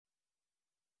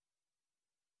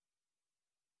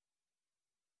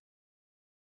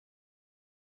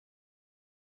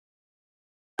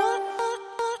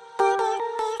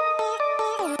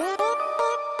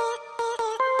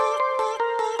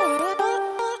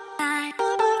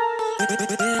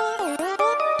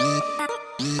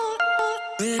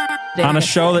On a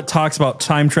show that talks about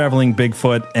time-traveling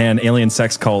Bigfoot and alien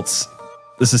sex cults,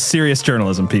 this is serious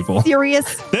journalism, people.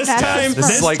 Serious. This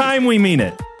time we mean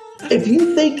it. If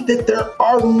you think that there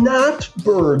are not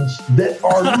birds that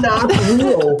are not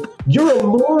real, you're a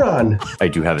moron. I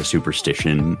do have a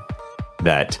superstition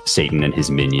that Satan and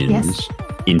his minions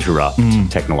interrupt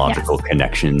technological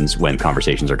connections when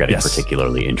conversations are getting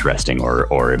particularly interesting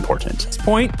or important. At this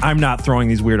point, I'm not throwing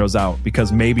these weirdos out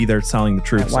because maybe they're telling the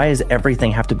truth. Why does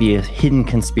everything have to be a hidden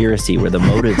conspiracy where the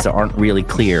motives aren't really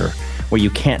clear, where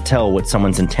you can't tell what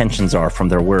someone's intentions are from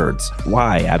their words?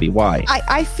 Why, Abby? Why?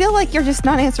 I feel like you're just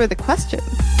not answering the question.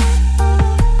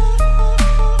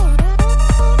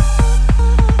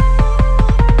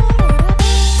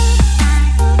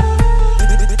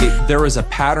 There is a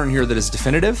pattern here that is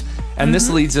definitive, and this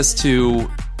leads us to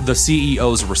the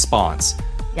CEO's response,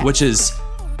 which is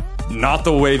not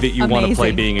the way that you want to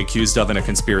play being accused of in a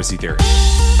conspiracy theory.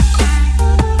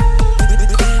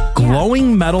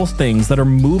 Glowing metal things that are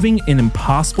moving in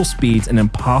impossible speeds and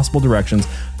impossible directions,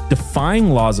 defying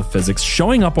laws of physics,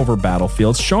 showing up over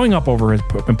battlefields, showing up over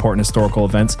important historical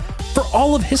events for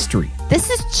all of history. This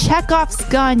is Chekhov's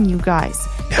gun, you guys.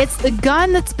 It's the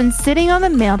gun that's been sitting on the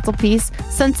mantelpiece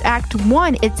since Act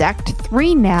 1. It's Act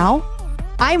 3 now.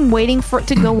 I'm waiting for it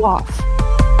to go off.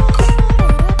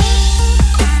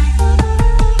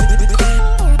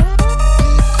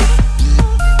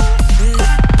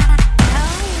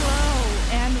 Hello,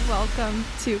 and welcome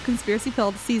to Conspiracy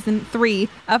Pilled Season 3,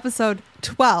 Episode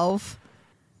 12.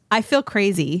 I feel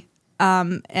crazy,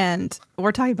 and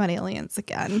we're talking about aliens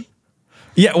again.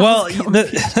 Yeah, well,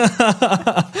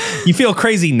 you feel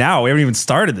crazy now. We haven't even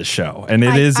started the show, and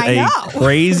it is a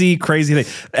crazy, crazy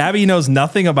thing. Abby knows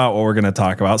nothing about what we're going to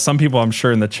talk about. Some people, I'm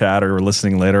sure, in the chat or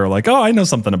listening later are like, oh, I know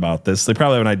something about this. They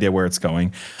probably have an idea where it's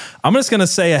going. I'm just going to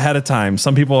say ahead of time,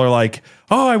 some people are like,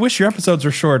 oh, I wish your episodes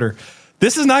were shorter.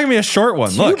 This is not going to be a short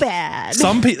one. Too bad.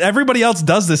 Everybody else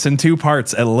does this in 2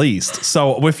 parts at least.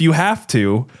 So if you have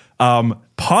to,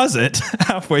 pause it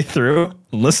halfway through,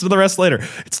 listen to the rest later.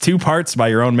 It's 2 parts by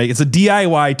your own make. It's a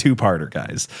DIY 2-parter,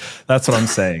 guys. That's what I'm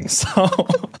saying. So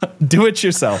do it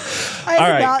yourself.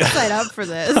 I did not sign up for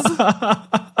this.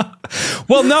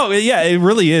 Well, no, yeah, it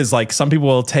really is. Like, some people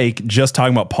will take just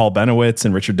talking about Paul Benowitz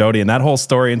and Richard Doty and that whole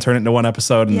story and turn it into one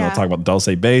episode, and they'll talk about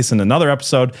Dulce Base in another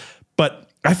episode. But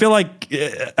I feel like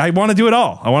I want to do it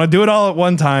all. I want to do it all at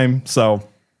one time. So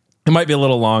it might be a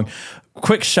little long.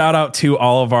 Quick shout out to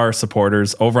all of our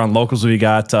supporters over on Locals. We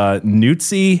got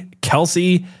Newtsy,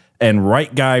 Kelsey, and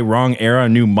Right Guy, Wrong Era,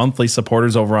 new monthly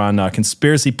supporters over on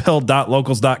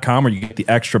conspiracypill.locals.com, where you get the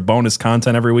extra bonus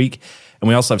content every week. And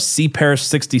we also have C Parish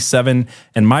 67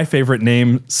 and my favorite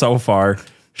name so far,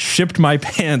 Shipped My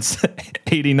Pants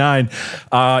 89,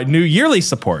 new yearly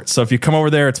support. So if you come over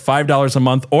there, it's $5 a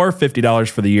month or $50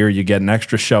 for the year. You get an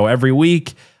extra show every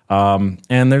week.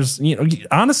 And there's,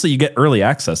 honestly, you get early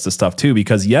access to stuff too,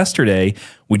 because yesterday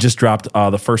we just dropped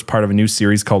the first part of a new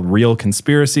series called Real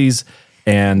Conspiracies,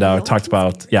 and talked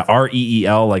about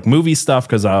REEL, like movie stuff,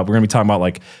 because we're gonna be talking about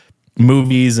like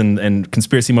movies and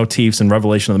conspiracy motifs and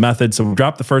revelation of the method. So we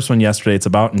dropped the first one yesterday. It's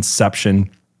about Inception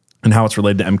and how it's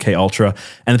related to MK Ultra,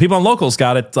 and the people on Locals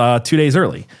got it 2 days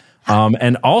early.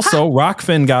 And also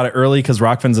Rockfin got it early, because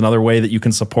Rockfin's another way that you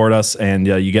can support us, and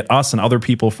you get us and other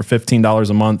people for $15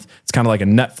 a month. It's kind of like a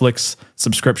Netflix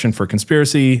subscription for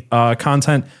conspiracy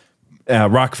content.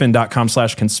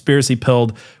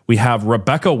 Rockfin.com/conspiracypilled. We have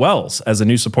Rebecca Wells as a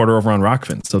new supporter over on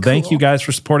Rockfin. So thank you guys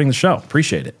for supporting the show.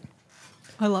 Appreciate it.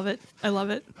 I love it.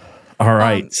 All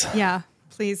right.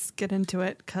 Please get into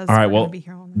it, because all right, well, be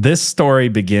here all night. This story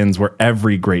begins where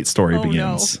every great story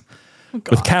begins. No.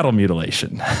 With cattle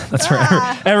mutilation. That's where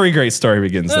every great story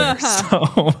begins there.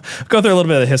 So go through a little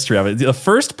bit of the history of it. The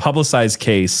first publicized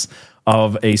case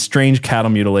of a strange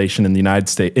cattle mutilation in the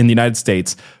United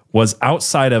States was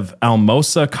outside of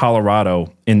Alamosa,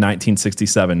 Colorado in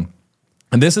 1967.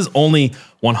 And this is only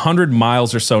 100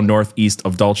 miles or so northeast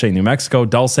of Dulce, New Mexico.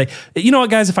 Dulce. You know what,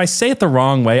 guys? If I say it the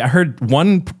wrong way, I heard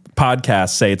one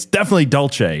podcast say it's definitely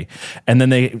Dulce, and then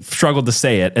they struggled to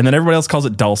say it, and then everybody else calls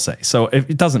it Dulce. So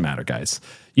it doesn't matter, guys.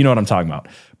 You know what I'm talking about.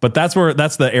 But that's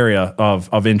the area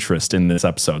of interest in this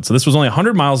episode. So this was only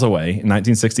 100 miles away in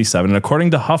 1967, and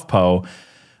according to HuffPo,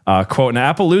 quote, an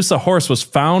Appaloosa horse was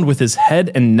found with his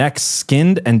head and neck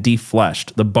skinned and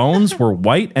defleshed. The bones were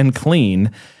white and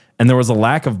clean, and there was a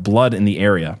lack of blood in the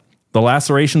area. The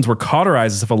lacerations were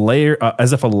cauterized as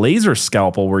if a laser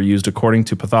scalpel were used, according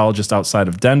to pathologists outside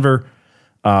of Denver.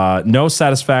 No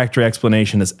satisfactory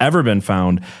explanation has ever been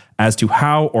found as to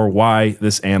how or why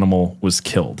this animal was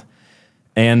killed.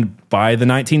 And by the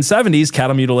 1970s,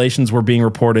 cattle mutilations were being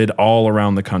reported all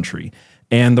around the country.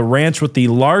 And the ranch with the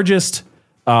largest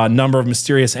number of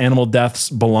mysterious animal deaths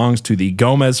belongs to the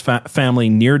Gomez family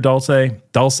near Dulce. And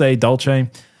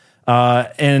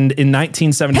in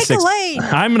 1976,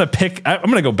 I'm going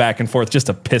to go back and forth just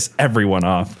to piss everyone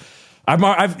off.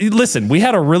 Listen, we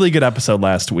had a really good episode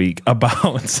last week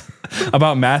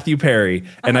about Matthew Perry,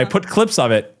 and I put clips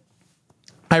of it.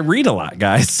 I read a lot,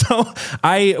 guys. So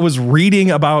I was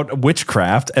reading about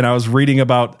witchcraft, and I was reading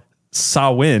about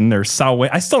Samhain. I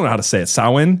still don't know how to say it.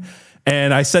 Samhain.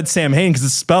 And I said Samhain because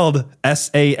it's spelled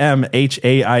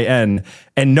Samhain,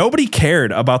 and nobody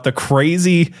cared about the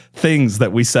crazy things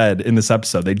that we said in this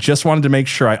episode. They just wanted to make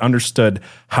sure I understood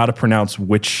how to pronounce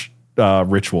witch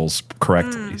rituals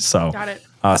correctly. So got it.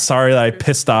 Sorry that I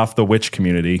pissed off the witch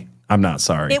community. I'm not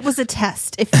sorry. It was a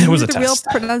test. If you knew the real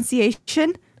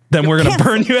pronunciation, then we're going to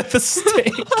burn you at the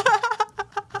stake.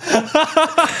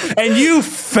 And you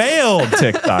failed,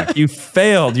 TikTok. You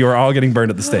failed. You are all getting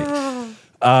burned at the stake.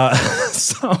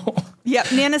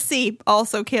 Yep, Nana C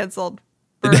also canceled.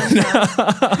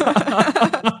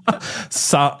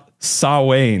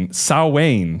 Samhain.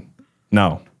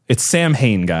 No, it's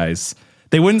Samhain, guys.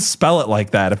 They wouldn't spell it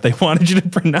like that if they wanted you to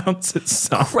pronounce it.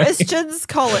 Samhain. Christians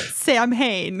call it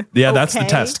Samhain. Yeah, okay. That's the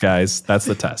test, guys. That's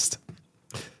the test.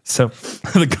 So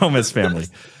the Gomez family.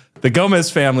 The Gomez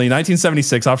family,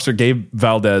 1976, Officer Gabe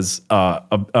Valdez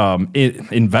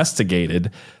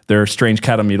investigated their strange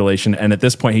cattle mutilation, and at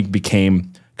this point, he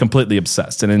became completely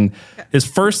obsessed. And in his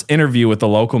first interview with the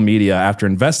local media after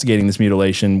investigating this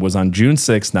mutilation was on June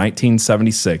 6,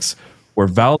 1976, where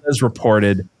Valdez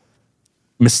reported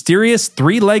mysterious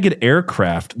three-legged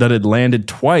aircraft that had landed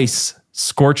twice,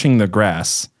 scorching the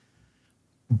grass.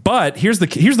 But here's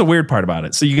the weird part about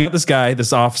it. So you get this guy,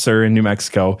 this officer in New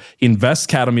Mexico. He invests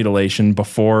cattle mutilation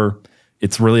before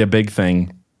it's really a big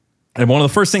thing. And one of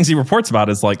the first things he reports about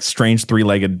is like strange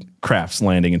three-legged crafts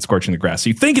landing and scorching the grass. So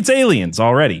you think it's aliens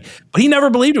already. But he never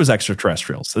believed it was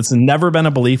extraterrestrials. It's never been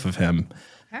a belief of him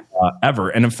ever.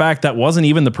 And in fact, that wasn't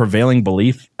even the prevailing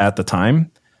belief at the time.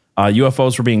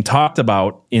 UFOs were being talked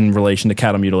about in relation to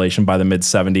cattle mutilation by the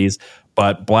mid-70s.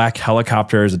 But black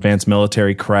helicopters, advanced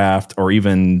military craft, or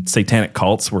even satanic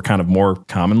cults were kind of more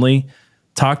commonly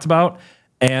talked about.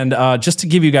 And just to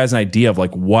give you guys an idea of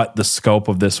like what the scope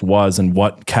of this was and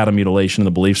what cattle mutilation and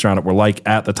the beliefs around it were like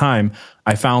at the time,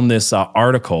 I found this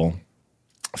article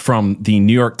from the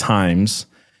New York Times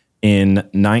in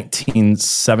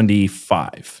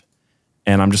 1975.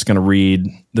 And I'm just going to read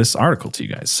this article to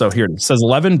you guys. So here it says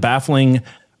 11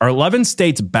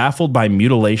 states baffled by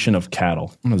mutilation of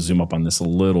cattle. I'm going to zoom up on this a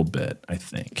little bit, I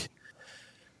think.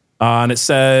 And it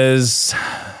says,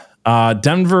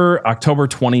 Denver, October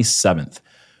 27th.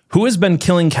 Who has been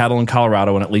killing cattle in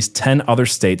Colorado and at least 10 other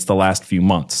states the last few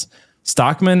months?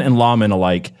 Stockmen and lawmen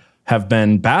alike have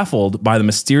been baffled by the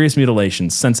mysterious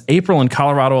mutilations. Since April in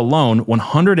Colorado alone,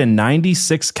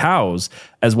 196 cows,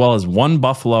 as well as 1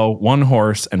 buffalo, 1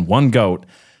 horse, and 1 goat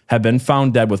have been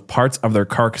found dead with parts of their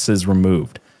carcasses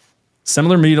removed.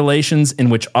 Similar mutilations in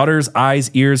which udders,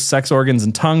 eyes, ears, sex organs,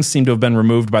 and tongues seem to have been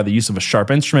removed by the use of a sharp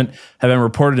instrument have been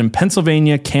reported in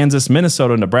Pennsylvania, Kansas,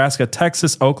 Minnesota, Nebraska,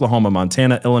 Texas, Oklahoma,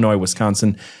 Montana, Illinois,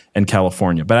 Wisconsin, and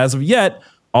California. But as of yet,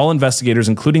 all investigators,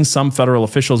 including some federal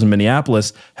officials in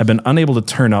Minneapolis, have been unable to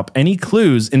turn up any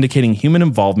clues indicating human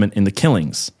involvement in the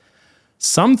killings.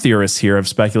 Some theorists here have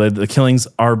speculated that the killings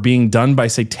are being done by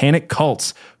satanic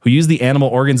cults who use the animal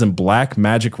organs in black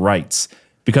magic rites.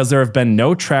 Because there have been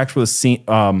no tracks near the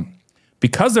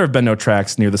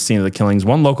scene of the killings,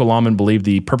 one local lawman believed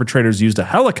the perpetrators used a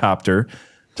helicopter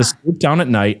to swoop down at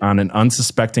night on an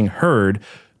unsuspecting herd,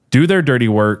 do their dirty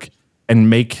work, and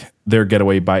make their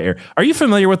getaway by air. Are you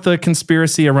familiar with the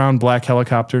conspiracy around black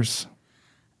helicopters?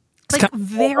 Like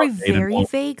very, very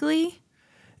vaguely.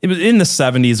 It was in the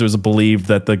 70s. It was believed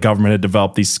that the government had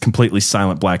developed these completely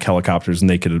silent black helicopters, and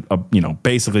they could,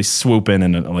 basically swoop in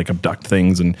and abduct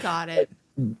things. And got it.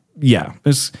 Yeah,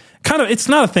 it's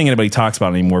not a thing anybody talks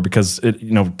about anymore because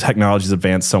technology's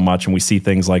advanced so much, and we see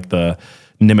things like the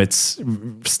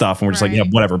Nimitz stuff, and we're just like,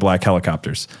 whatever, black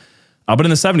helicopters. But in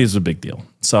the 70s, it was a big deal.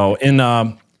 So in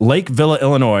Lake Villa,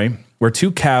 Illinois, where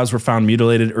 2 calves were found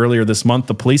mutilated earlier this month,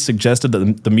 the police suggested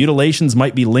that the mutilations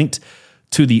might be linked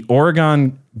to the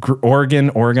Oregon,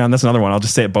 that's another one. I'll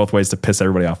just say it both ways to piss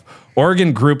everybody off.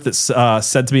 Oregon group that's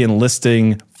said to be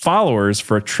enlisting followers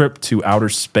for a trip to outer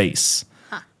space.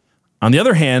 On the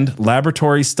other hand,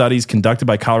 laboratory studies conducted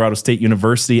by Colorado State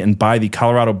University and by the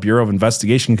Colorado Bureau of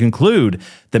Investigation conclude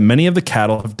that many of the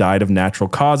cattle have died of natural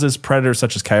causes, predators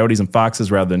such as coyotes and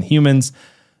foxes rather than humans,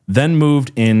 then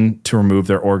moved in to remove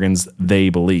their organs, they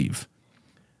believe.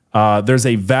 There's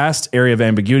a vast area of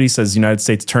ambiguity, says United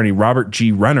States Attorney Robert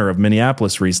G. Renner of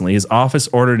Minneapolis recently. His office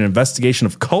ordered an investigation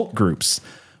of cult groups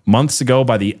months ago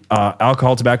by the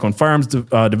Alcohol, Tobacco, and Firearms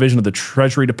Division of the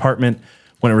Treasury Department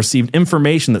when it received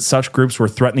information that such groups were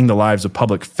threatening the lives of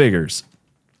public figures.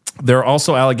 There are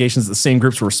also allegations that the same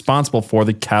groups were responsible for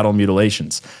the cattle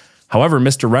mutilations. However,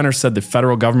 Mr. Renner said the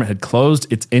federal government had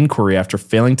closed its inquiry after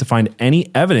failing to find any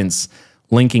evidence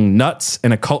linking nuts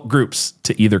and occult groups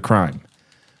to either crime.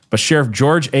 But Sheriff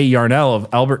George A. Yarnell of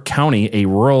Elbert County, a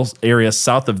rural area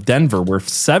south of Denver, where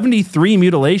 73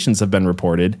 mutilations have been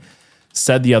reported,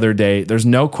 said the other day, "There's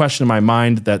no question in my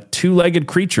mind that two-legged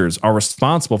creatures are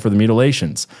responsible for the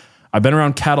mutilations. I've been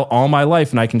around cattle all my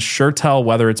life, and I can sure tell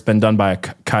whether it's been done by a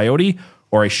coyote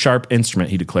or a sharp instrument,"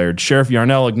 he declared. Sheriff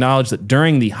Yarnell acknowledged that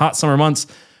during the hot summer months,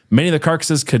 many of the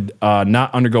carcasses could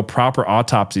not undergo proper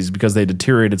autopsies because they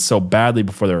deteriorated so badly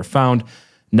before they were found.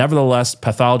 Nevertheless,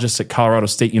 pathologists at Colorado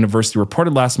State University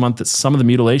reported last month that some of the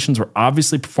mutilations were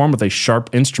obviously performed with a sharp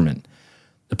instrument.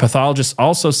 The pathologist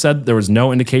also said there was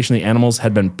no indication the animals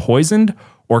had been poisoned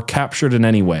or captured in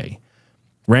any way.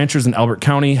 Ranchers in Elbert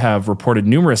County have reported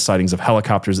numerous sightings of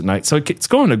helicopters at night. So it's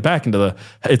going back into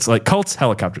it's like cults,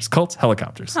 helicopters.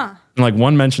 Huh. And like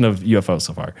one mention of UFOs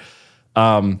so far.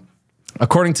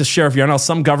 According to Sheriff Yarnell,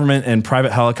 some government and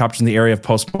private helicopters in the area have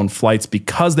postponed flights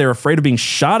because they're afraid of being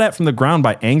shot at from the ground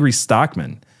by angry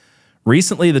stockmen.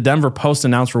 Recently, the Denver Post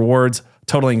announced rewards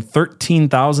totaling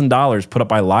 $13,000 put up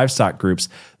by livestock groups,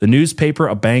 the newspaper,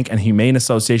 a bank, and Humane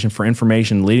Association for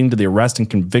information leading to the arrest and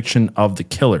conviction of the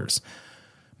killers.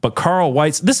 But Carl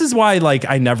White's, this is why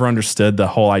I never understood the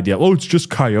whole idea. Oh, it's just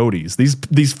coyotes.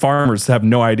 These farmers have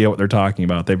no idea what they're talking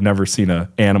about. They've never seen an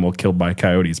animal killed by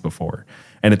coyotes before.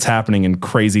 And it's happening in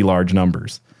crazy large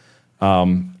numbers.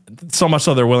 So much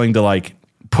so they're willing to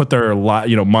put their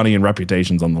money and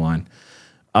reputations on the line.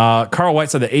 Carl White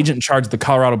said the agent in charge of the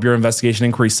Colorado Bureau of Investigation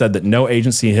Inquiry said that no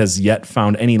agency has yet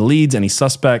found any leads, any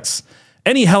suspects,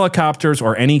 any helicopters,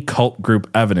 or any cult group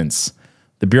evidence.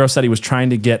 The Bureau said he was trying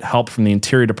to get help from the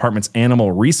Interior Department's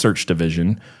Animal Research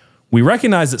Division. We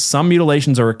recognize that some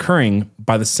mutilations are occurring.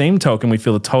 By the same token, we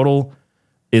feel the total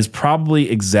is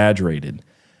probably exaggerated.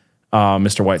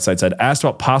 Mr. Whiteside said, asked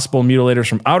about possible mutilators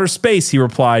from outer space, he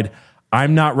replied,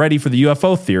 "I'm not ready for the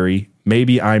UFO theory.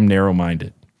 Maybe I'm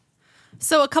narrow-minded."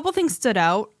 So a couple things stood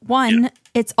out. One,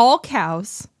 It's all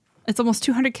cows. It's almost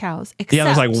 200 cows.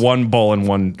 There's one bull and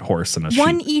one horse and a sheep.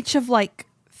 One each of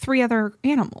 3 other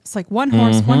animals. One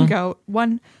horse, one goat,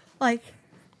 one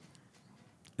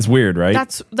It's weird, right?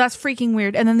 That's freaking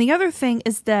weird. And then the other thing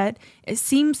is that it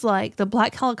seems like the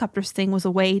black helicopters thing was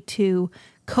a way to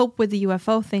cope with the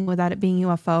UFO thing without it being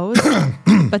UFOs.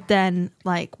 But then,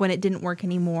 when it didn't work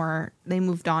anymore, they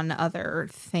moved on to other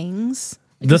things.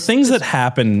 The things that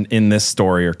happen in this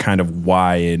story are kind of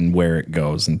why and where it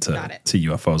goes into to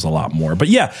UFOs a lot more. But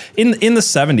yeah, in the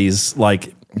 70s,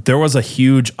 there was a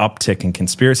huge uptick in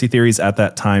conspiracy theories at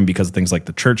that time because of things like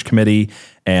the Church Committee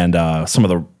and some of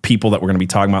the people that we're going to be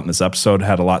talking about in this episode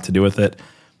had a lot to do with it.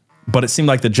 But it seemed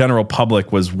like the general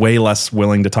public was way less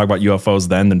willing to talk about UFOs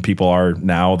then than people are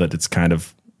now that it's kind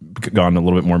of gone a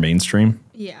little bit more mainstream.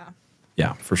 Yeah.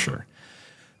 Yeah, for sure.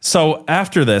 So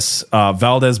after this,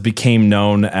 Valdez became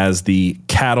known as the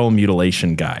cattle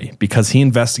mutilation guy because he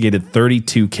investigated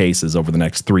 32 cases over the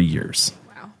next 3 years.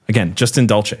 Wow. Again, just in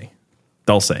Dulce.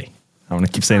 I want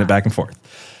to keep saying it back and forth.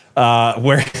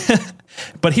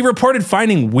 But he reported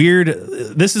finding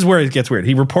this is where it gets weird.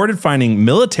 He reported finding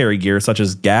military gear such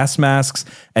as gas masks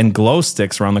and glow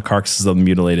sticks around the carcasses of the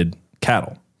mutilated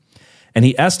cattle. And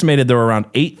he estimated there were around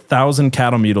 8,000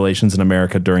 cattle mutilations in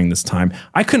America during this time.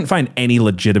 I couldn't find any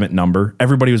legitimate number.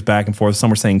 Everybody was back and forth. Some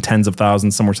were saying tens of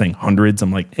thousands. Some were saying hundreds.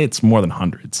 I'm like, it's more than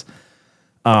hundreds.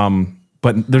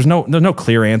 But there's no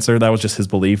clear answer. That was just his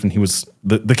belief, and he was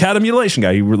the cattle mutilation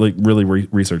guy. He really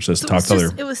researched this. So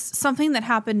it was something that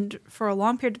happened for a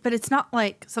long period, but it's not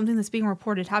something that's being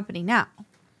reported happening now.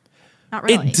 Not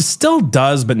really. It still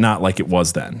does, but not like it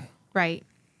was then. Right.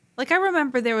 I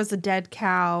remember there was a dead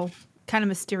cow, kind of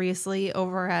mysteriously,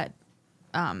 over at.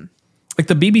 The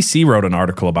BBC wrote an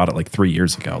article about it 3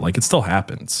 years ago. It still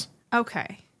happens.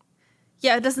 Okay.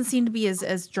 Yeah, it doesn't seem to be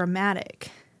as dramatic.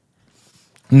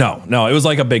 No, it was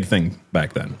a big thing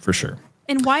back then, for sure.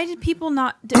 And why did people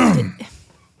not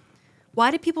why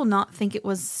did people not think it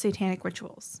was satanic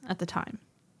rituals at the time?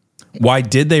 Why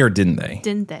did they or didn't they?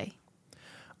 Didn't they?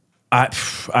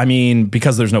 I mean,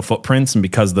 because there's no footprints and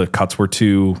because the cuts were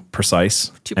too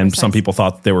precise. And some people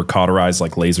thought they were cauterized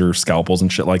laser scalpels and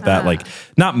shit like that.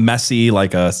 Not messy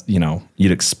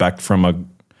you'd expect from a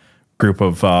group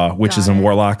of witches and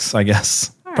warlocks, I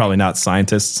guess. Probably not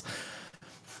scientists.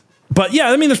 But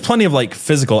yeah, I mean, there's plenty of like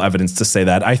physical evidence to say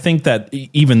that. I think that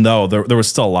even though there was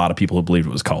still a lot of people who believed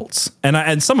it was cults,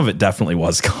 and some of it definitely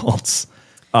was cults.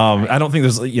 I don't think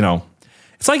there's,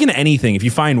 it's like in anything. If you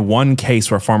find one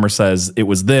case where a farmer says it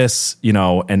was this,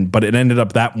 but it ended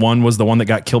up that one was the one that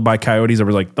got killed by coyotes, it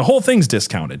was like the whole thing's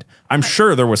discounted. I'm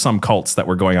sure there were some cults that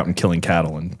were going out and killing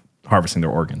cattle and harvesting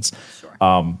their organs. Sure.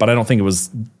 But I don't think it was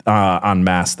en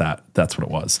masse that's what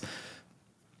it was.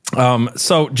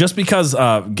 So just because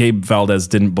Gabe Valdez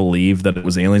didn't believe that it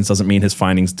was aliens doesn't mean his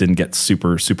findings didn't get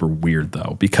super, super weird,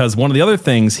 though. Because one of the other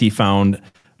things he found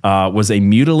was a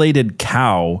mutilated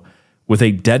cow with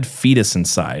a dead fetus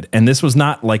inside. And this was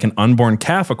not like an unborn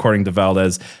calf, according to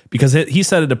Valdez, because he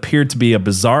said it appeared to be a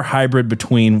bizarre hybrid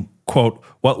between, quote,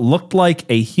 what looked like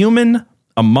a human,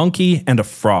 a monkey, and a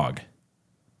frog.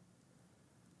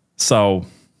 So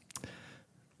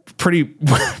pretty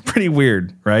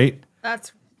weird, right?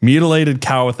 That's mutilated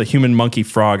cow with a human monkey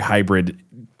frog hybrid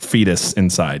fetus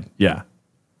inside. Yeah.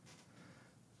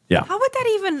 How would that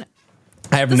even...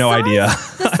 I have no idea.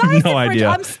 I have no idea.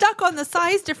 I'm stuck on the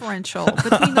size differential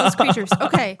between those creatures.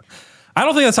 Okay. I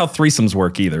don't think that's how threesomes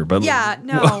work either, but yeah,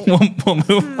 no. We'll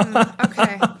move on.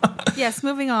 Okay. Yes,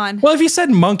 moving on. Well, if you said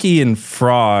monkey and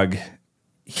frog,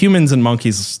 humans and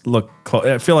monkeys look close.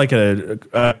 I feel like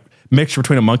a mixture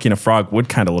between a monkey and a frog would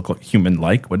kind of look like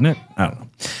human-like, wouldn't it? I don't know.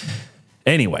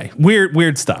 Anyway,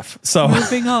 weird stuff. So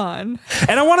moving on.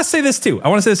 And I want to say this too.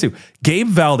 Gabe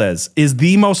Valdez is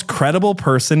the most credible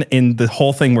person in the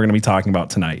whole thing we're going to be talking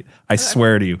about tonight. I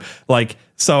swear to you. Like,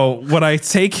 so when I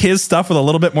take his stuff with a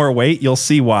little bit more weight, you'll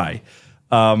see why.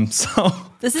 So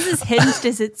this is as hinged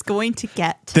as it's going to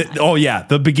get.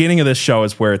 The beginning of this show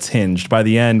is where it's hinged. By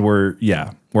the end,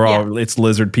 all it's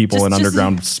lizard people and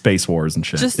underground space wars and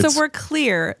shit. Just so we're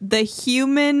clear, the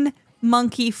human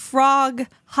monkey frog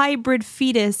hybrid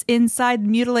fetus inside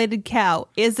mutilated cow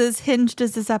is as hinged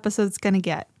as this episode's going to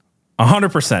get.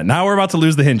 100%. Now we're about to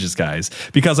lose the hinges, guys,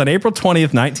 because on April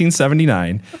 20th,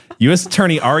 1979, U.S.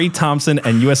 Attorney R.E. Thompson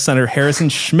and U.S. Senator Harrison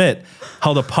Schmitt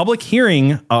held a public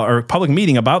hearing or public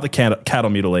meeting about the cattle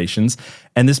mutilations.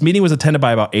 And this meeting was attended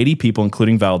by about 80 people,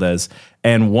 including Valdez.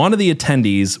 And one of the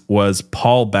attendees was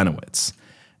Paul Benowitz.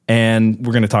 And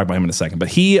we're going to talk about him in a second. But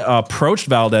he approached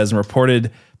Valdez and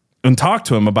reported and talked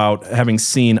to him about having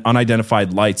seen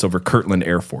unidentified lights over Kirtland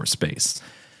Air Force Base.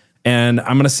 And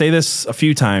I'm going to say this a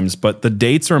few times, but the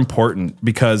dates are important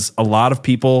because a lot of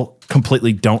people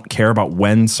completely don't care about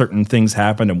when certain things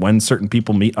happen and when certain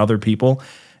people meet other people.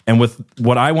 And with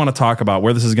what I want to talk about,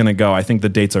 where this is going to go, I think the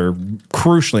dates are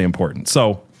crucially important.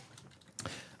 So,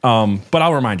 but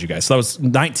I'll remind you guys. So that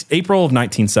was April of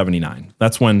 1979.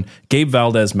 That's when Gabe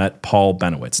Valdez met Paul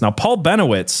Benowitz. Now, Paul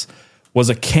Benowitz was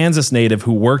a Kansas native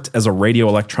who worked as a radio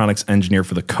electronics engineer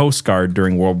for the Coast Guard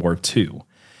during World War II.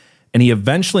 And he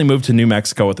eventually moved to New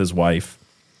Mexico with his wife,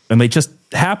 and they just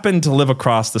happened to live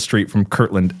across the street from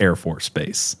Kirtland Air Force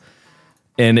Base.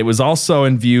 And it was also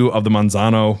in view of the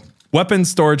Manzano weapons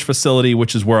storage facility,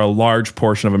 which is where a large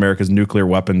portion of America's nuclear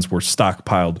weapons were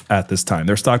stockpiled at this time.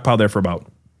 They're stockpiled there for about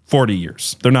 40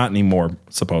 years. They're not anymore,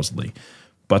 supposedly.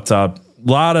 But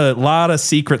lot of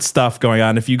secret stuff going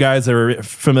on. If you guys are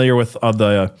familiar with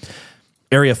the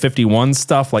Area 51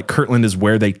 stuff, like Kirtland is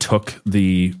where they took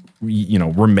the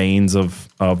remains of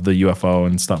the UFO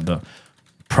and stuff, the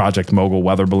Project Mogul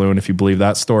weather balloon, if you believe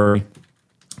that story.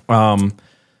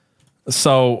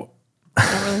 So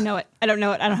I don't really know it. I don't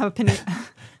know it. I don't have opinion.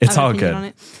 It's all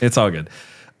good. It's all good.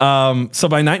 So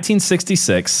by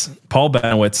 1966, Paul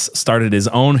Benowitz started his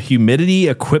own humidity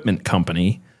equipment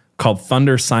company called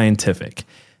Thunder Scientific.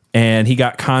 And he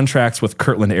got contracts with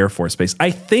Kirtland Air Force Base. I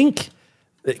think,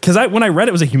 because when I read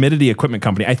it was a humidity equipment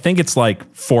company, I think it's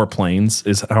like 4 planes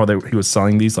is how he was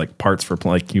selling these, like parts for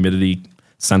like humidity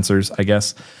sensors, I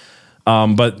guess.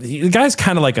 But the guy's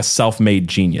kind of like a self-made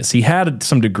genius. He had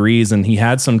some degrees and he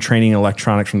had some training in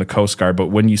electronics from the Coast Guard. But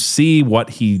when you see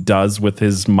what he does with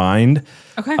his mind,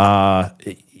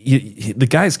 the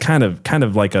guy's kind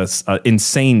of like a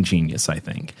insane genius, I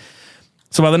think.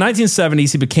 So by the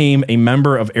 1970s, he became a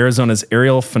member of Arizona's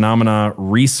Aerial Phenomena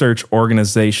Research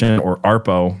Organization, or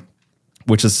ARPO,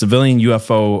 which is a civilian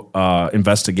UFO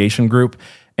investigation group.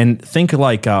 And think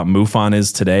like MUFON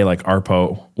is today, like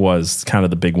ARPO was kind of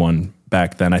the big one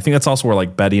back then. I think that's also where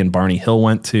like Betty and Barney Hill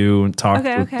went to and talked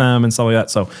with them and stuff like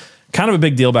that. So kind of a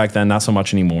big deal back then, not so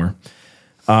much anymore.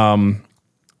 And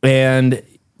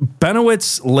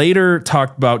Benowitz later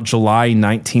talked about July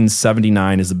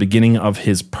 1979 as the beginning of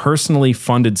his personally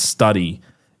funded study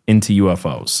into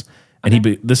UFOs.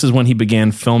 And this is when he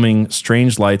began filming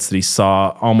strange lights that he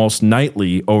saw almost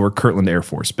nightly over Kirtland Air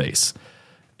Force Base.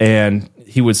 And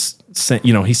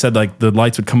he said like the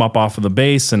lights would come up off of the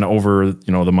base and over,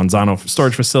 the Monsanto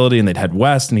storage facility, and they'd head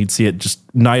west, and he'd see it just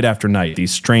night after night,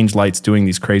 these strange lights doing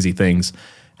these crazy things.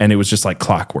 And it was just like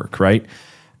clockwork, right?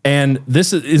 And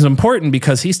this is important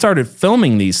because he started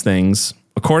filming these things,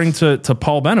 according to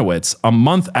Paul Benowitz, a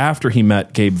month after he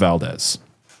met Gabe Valdez.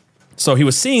 So he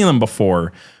was seeing them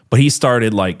before, but he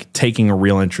started like taking a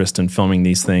real interest in filming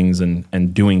these things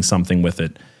and doing something with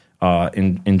it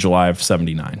in July of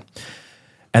 79.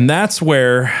 And that's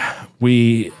where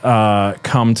we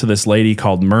come to this lady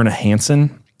called Myrna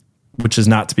Hansen, which is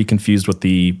not to be confused with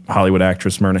the Hollywood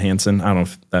actress Myrna Hansen. I don't know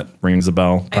if that rings a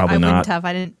bell. Probably not. I wouldn't have.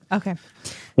 I didn't. Okay.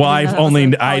 Well,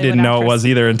 I didn't know it was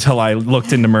either until I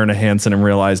looked into Myrna Hansen and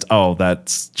realized,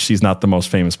 she's not the most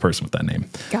famous person with that name.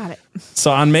 Got it.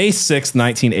 So on May 6th,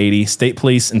 1980, state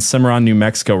police in Cimarron, New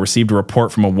Mexico received a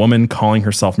report from a woman calling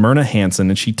herself Myrna Hansen,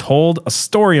 and she told a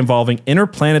story involving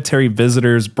interplanetary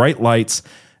visitors, bright lights,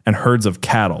 and herds of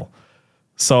cattle.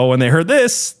 So when they heard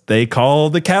this, they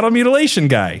called the cattle mutilation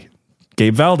guy,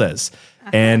 Gabe Valdez.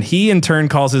 And he in turn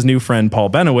calls his new friend Paul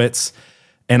Benowitz.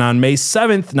 And on May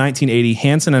 7th, 1980,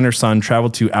 Hansen and her son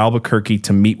traveled to Albuquerque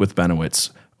to meet with Benowitz,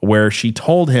 where she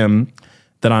told him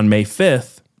that on May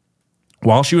 5th,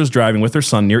 while she was driving with her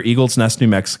son near Eagle's Nest, New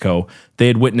Mexico, they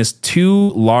had witnessed two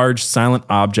large silent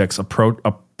objects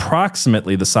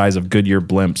approximately the size of Goodyear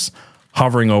blimps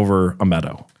hovering over a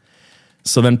meadow.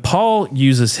 So then Paul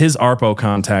uses his ARPO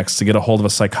contacts to get a hold of a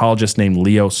psychologist named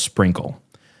Leo Sprinkle,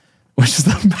 which is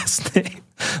the best name.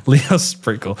 Leo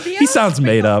Sprinkle. He sounds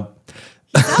made up.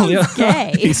 Sounds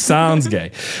gay. He sounds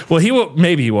gay. Well,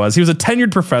 maybe he was. He was a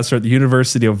tenured professor at the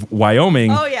University of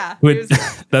Wyoming. Oh yeah,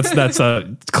 that's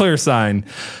a clear sign.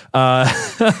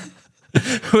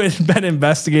 Who had been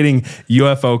investigating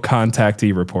UFO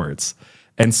contactee reports.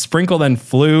 And Sprinkle then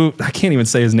flew. I can't even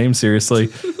say his name seriously.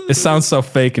 It sounds so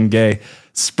fake and gay.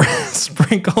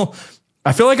 Sprinkle.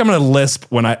 I feel like I'm going to lisp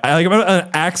when I'm going to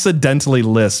accidentally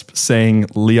lisp saying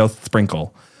Leo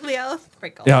Sprinkle. Leo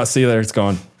Sprinkle. Yeah, see there it's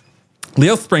going.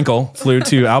 Leo Sprinkle flew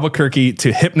to Albuquerque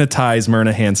to hypnotize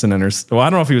Myrna Hansen and her. Well, I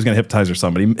don't know if he was going to hypnotize her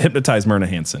son, but he hypnotized Myrna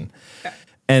Hansen. Okay.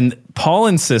 And Paul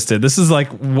insisted, this is like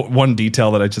one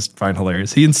detail that I just find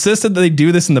hilarious. He insisted that they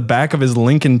do this in the back of his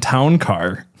Lincoln Town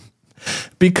car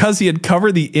because he had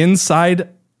covered the inside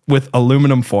with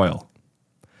aluminum foil.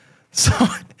 So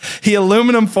he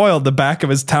aluminum foiled the back of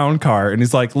his town car. And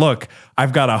he's like, look,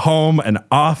 I've got a home, an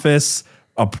office,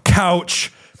 a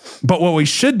couch. But what we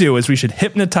should do is we should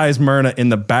hypnotize Myrna in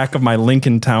the back of my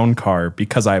Lincoln Town car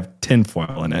because I have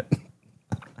tinfoil in it.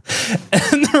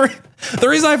 And the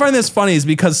reason I find this funny is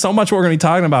because so much what we're going to be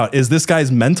talking about is this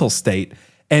guy's mental state.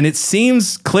 And it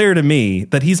seems clear to me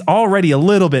that he's already a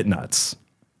little bit nuts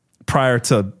prior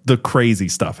to the crazy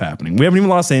stuff happening. We haven't even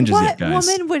lost hinges yet, guys. What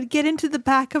woman would get into the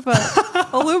back of a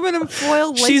aluminum foil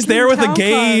Lincoln She's there with Town a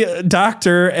gay car?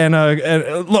 doctor and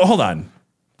hold on.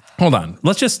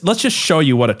 Let's just show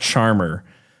you what a charmer.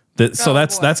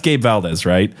 That's Gabe Valdez,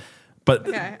 right? But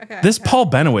this Paul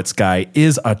Benowitz guy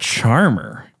is a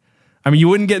charmer. I mean, you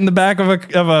wouldn't get in the back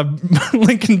of a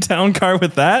Lincoln Town car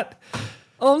with that?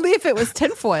 Only if it was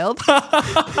tinfoiled.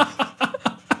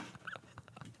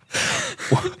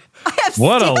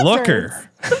 What a looker.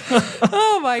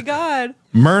 Oh my God.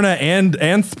 Myrna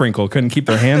and Sprinkle couldn't keep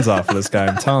their hands off of this guy,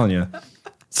 I'm telling you.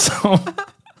 So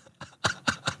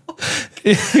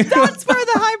that's where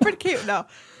the hybrid came. No.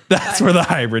 That's where the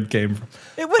hybrid came from.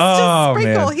 It was just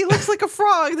Sprinkle. Man. He looks like a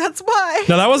frog. That's why.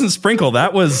 No, that wasn't Sprinkle.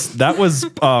 That was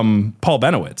Paul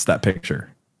Benowitz, that picture.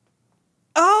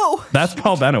 Oh. That's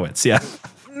Paul Benowitz, yeah.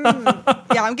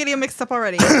 Yeah, I'm getting him mixed up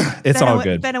already. It's all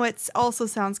good. Benowitz also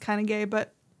sounds kind of gay,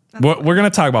 but we're going to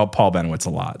talk about Paul Benowitz a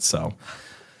lot, so.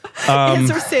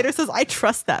 Answer Sater says, I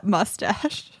trust that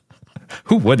mustache.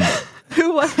 Who wouldn't?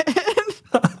 Who wouldn't?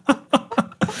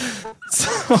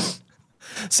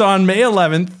 So on May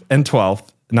 11th and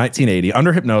 12th, 1980,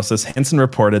 under hypnosis, Hansen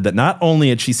reported that not only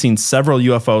had she seen several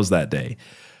UFOs that day,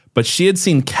 but she had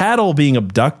seen cattle being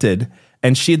abducted,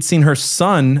 and she had seen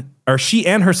she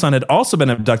and her son had also been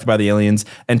abducted by the aliens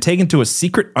and taken to a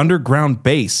secret underground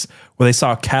base where they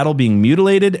saw cattle being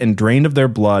mutilated and drained of their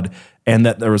blood, and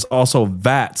that there was also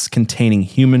vats containing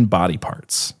human body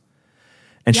parts.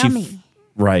 And Yummy.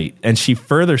 Right. And she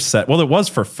further said, well, it was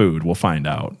for food. We'll find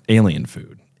out. Alien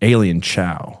food. Alien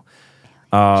chow.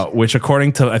 Which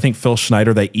according to, I think, Phil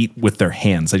Schneider, they eat with their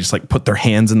hands. They just like put their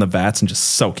hands in the vats and just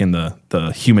soak in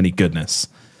the human-y goodness.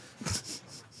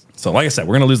 So like I said,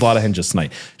 we're going to lose a lot of hinges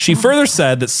tonight. She further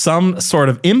said that some sort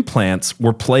of implants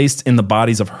were placed in the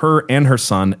bodies of her and her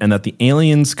son, and that the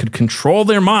aliens could control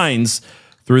their minds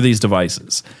through these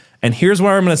devices. And here's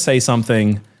where I'm going to say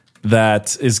something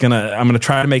that I'm going to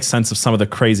try to make sense of some of the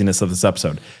craziness of this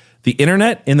episode. The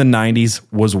internet in the 90s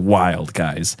was wild,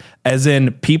 guys. As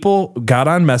in, people got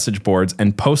on message boards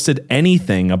and posted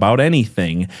anything about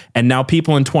anything. And now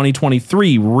people in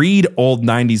 2023 read old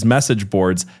 90s message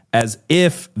boards as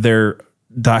if they're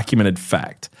documented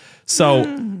fact. So,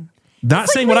 not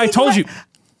saying what I told you.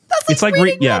 That's like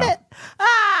reading Reddit.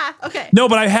 Okay. No,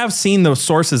 but I have seen those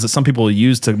sources that some people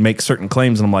use to make certain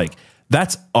claims. And I'm like,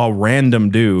 that's a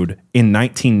random dude in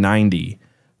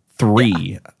 1993.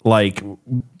 Yeah.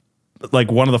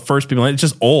 Like one of the first people. It's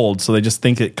just old, so they just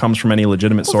think it comes from any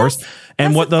legitimate source.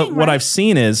 And what I've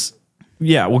seen is,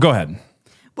 well, go ahead.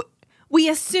 We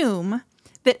assume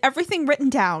that everything written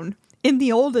down in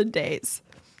the olden days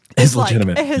is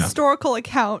legitimate. A historical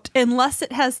account, unless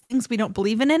it has things we don't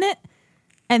believe in it,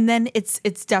 and then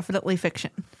it's definitely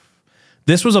fiction.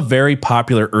 This was a very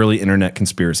popular early internet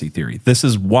conspiracy theory. This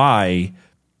is why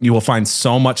you will find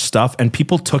so much stuff, and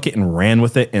people took it and ran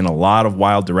with it in a lot of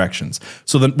wild directions.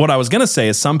 So then what I was going to say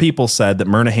is some people said that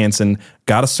Myrna Hansen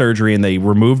got a surgery and they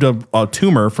removed a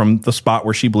tumor from the spot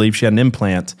where she believed she had an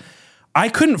implant. I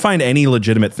couldn't find any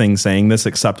legitimate thing saying this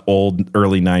except old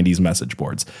early 90s message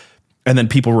boards. And then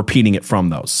people repeating it from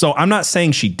those. So I'm not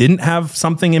saying she didn't have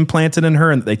something implanted in her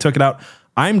and they took it out.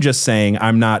 I'm just saying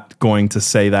I'm not going to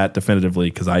say that definitively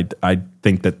because I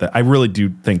think that I really do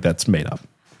think that's made up.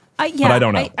 But I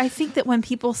don't know. I think that when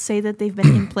people say that they've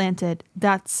been implanted,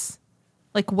 that's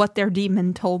like what their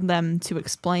demon told them to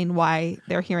explain why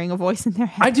they're hearing a voice in their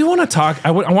head. I do want to talk.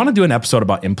 I want to do an episode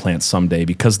about implants someday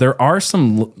because there are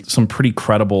some pretty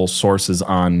credible sources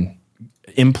on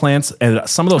implants, and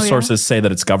some of those sources say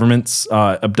that it's governments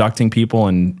abducting people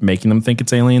and making them think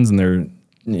it's aliens, and they're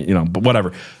but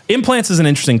whatever. Implants is an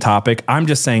interesting topic. I'm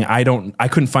just saying I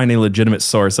couldn't find a legitimate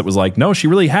source that was like, no, she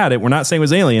really had it. We're not saying it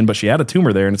was alien, but she had a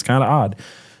tumor there and it's kind of odd.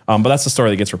 But that's the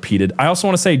story that gets repeated. I also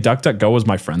want to say DuckDuckGo was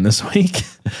my friend this week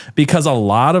because a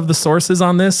lot of the sources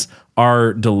on this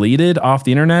are deleted off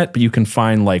the internet, but you can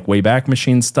find like Wayback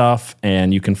Machine stuff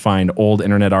and you can find old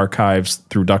internet archives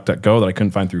through DuckDuckGo that I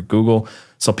couldn't find through Google.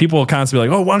 So people will constantly be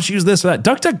like, oh, why don't you use this or that?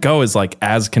 DuckDuckGo is like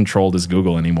as controlled as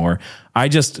Google anymore. I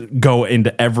just go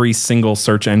into every single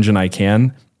search engine I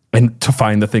can and to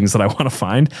find the things that I want to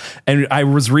find. And I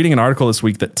was reading an article this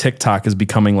week that TikTok is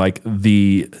becoming like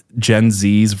the Gen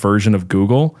Z's version of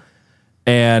Google.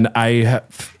 And I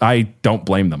don't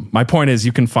blame them. My point is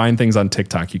you can find things on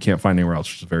TikTok you can't find anywhere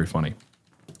else, which is very funny.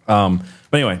 But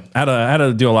anyway, I had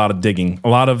to do a lot of digging. A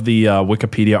lot of the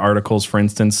Wikipedia articles, for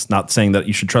instance, not saying that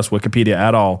you should trust Wikipedia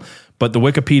at all, but the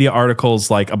Wikipedia articles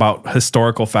like about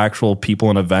historical, factual people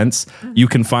and events you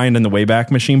can find in the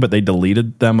Wayback Machine, but they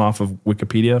deleted them off of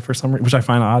Wikipedia for some reason, which I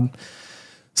find odd.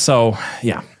 So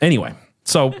yeah. Anyway,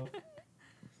 so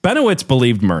Benowitz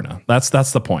believed Myrna. That's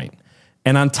the point.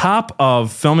 And on top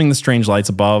of filming the strange lights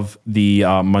above the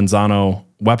Manzano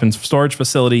weapons storage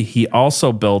facility, he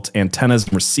also built antennas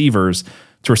and receivers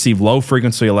to receive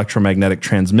low-frequency electromagnetic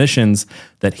transmissions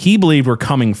that he believed were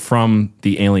coming from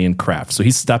the alien craft. So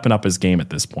he's stepping up his game at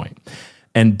this point.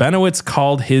 And Benowitz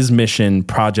called his mission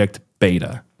Project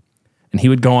Beta. And he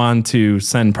would go on to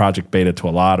send Project Beta to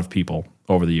a lot of people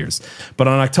over the years. But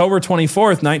on October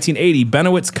 24th, 1980,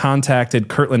 Benowitz contacted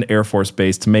Kirtland Air Force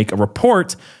Base to make a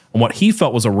report on what he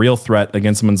felt was a real threat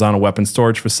against the Manzano weapons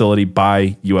storage facility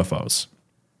by UFOs.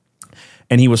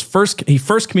 And he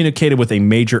first communicated with a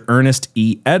Major Ernest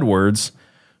E. Edwards,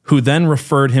 who then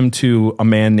referred him to a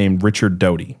man named Richard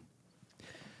Doty.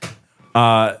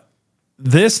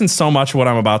 This and so much of what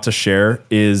I'm about to share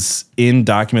is in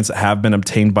documents that have been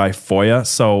obtained by FOIA.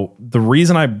 So the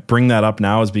reason I bring that up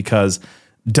now is because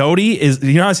Doty is,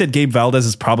 I said Gabe Valdez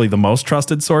is probably the most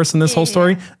trusted source in this whole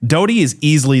story. Doty is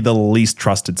easily the least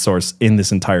trusted source in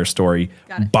this entire story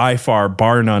by far,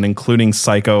 bar none, including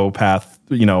psychopath,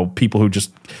 people who just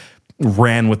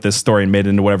ran with this story and made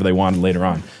it into whatever they wanted later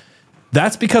on.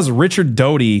 That's because Richard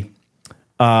Doty,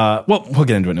 we'll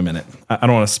get into it in a minute. I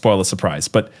don't want to spoil the surprise,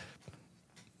 but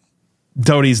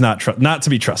Doty's not to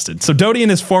be trusted. So Doty and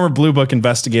his former Blue Book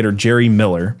investigator, Jerry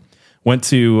Miller, went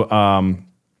to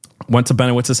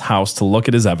Benowitz's house to look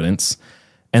at his evidence,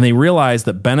 and they realized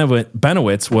that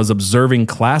Benowitz was observing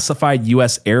classified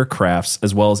U.S. aircrafts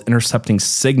as well as intercepting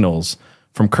signals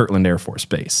from Kirtland Air Force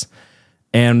Base.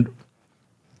 And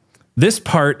this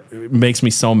part makes me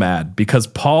so mad because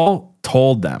Paul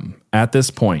told them at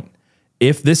this point,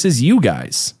 if this is you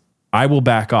guys, I will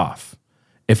back off.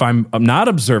 If I'm not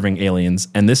observing aliens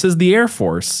and this is the Air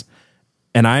Force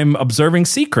and I'm observing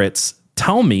secrets,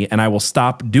 tell me and I will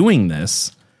stop doing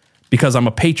this because I'm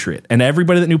a patriot. And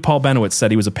everybody that knew Paul Benowitz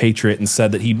said he was a patriot and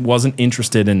said that he wasn't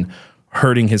interested in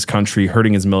hurting his country,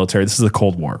 hurting his military. This is the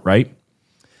Cold War, right?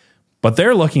 But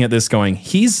they're looking at this going,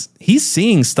 he's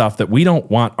seeing stuff that we don't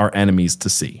want our enemies to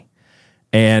see.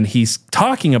 And he's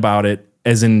talking about it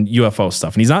as in UFO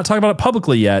stuff. And he's not talking about it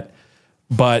publicly yet,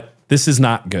 but this is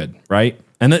not good, right?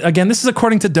 And again, this is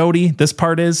according to Doty, this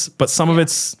part is, but some of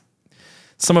it's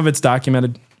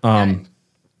documented.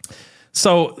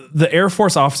 So the Air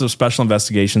Force Office of Special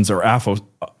Investigations, or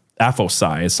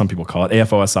AFOSI, as some people call it,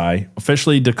 AFOSI,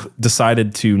 officially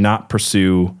decided to not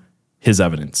pursue his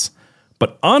evidence.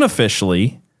 But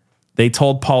unofficially, they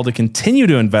told Paul to continue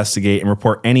to investigate and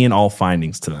report any and all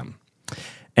findings to them.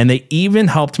 And they even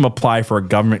helped him apply for a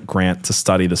government grant to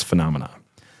study this phenomenon.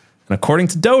 And according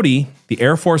to Doty, the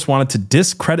Air Force wanted to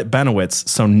discredit Benowitz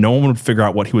so no one would figure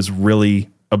out what he was really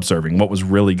observing, what was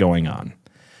really going on.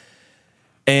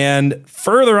 And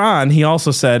further on, he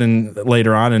also said, and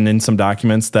later on and in some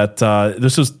documents, that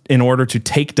this was in order to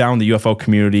take down the UFO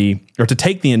community, or to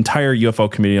take the entire UFO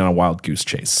community on a wild goose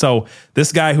chase. So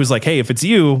this guy who's like, hey, if it's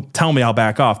you, tell me, I'll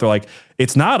back off. They're like,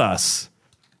 it's not us.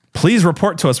 Please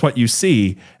report to us what you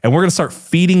see, and we're going to start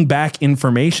feeding back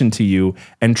information to you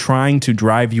and trying to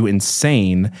drive you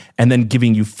insane, and then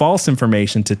giving you false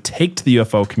information to take to the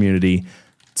UFO community,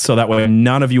 so that way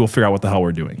none of you will figure out what the hell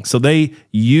we're doing. So they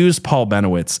use Paul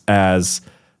Benowitz as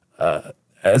a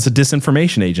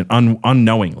disinformation agent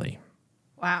unknowingly.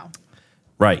 Wow.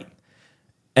 Right.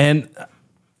 And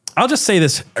I'll just say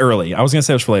this early. I was going to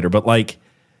say this for later, but like,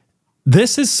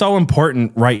 this is so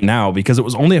important right now because it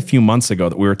was only a few months ago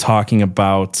that we were talking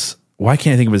about, why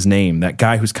can't I think of his name? That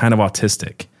guy who's kind of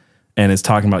autistic and is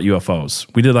talking about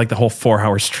UFOs. We did like the whole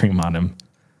 4-hour stream on him.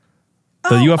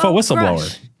 The UFO whistleblower.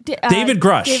 Grush. David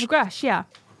Grush. David Grush, yeah.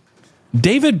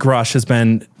 David Grush has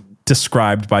been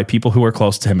described by people who are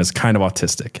close to him as kind of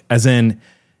autistic, as in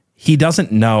he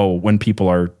doesn't know when people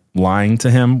are lying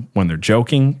to him, when they're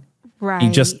joking. Right. He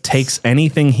just takes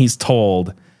anything he's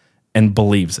told and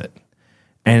believes it.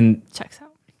 And checks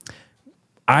out.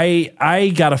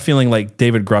 I got a feeling like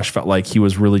David Grush felt like he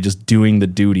was really just doing the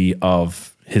duty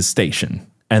of his station,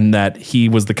 and that he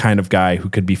was the kind of guy who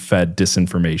could be fed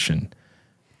disinformation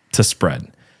to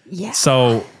spread. Yeah.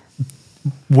 So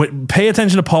pay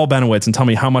attention to Paul Benowitz and tell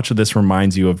me how much of this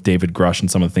reminds you of David Grush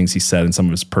and some of the things he said and some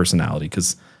of his personality,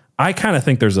 because I kind of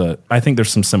think there's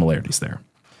some similarities there.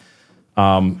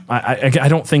 I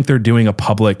don't think they're doing a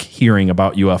public hearing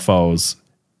about UFOs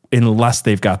unless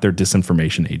they've got their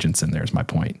disinformation agents in there, is my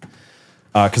point.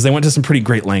 Because they went to some pretty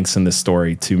great lengths in this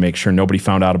story to make sure nobody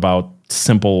found out about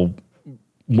simple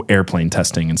airplane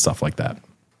testing and stuff like that.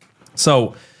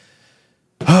 So,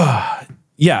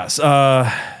 yes.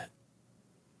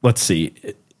 Let's see.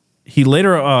 He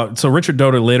later, so Richard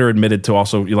Doty later admitted to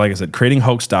also, like I said, creating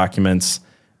hoax documents.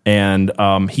 And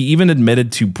he even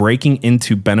admitted to breaking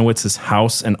into Benowitz's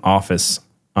house and office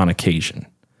on occasion.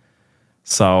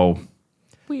 So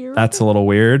weird. That's a little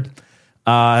weird.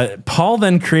 Paul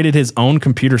then created his own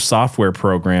computer software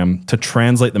program to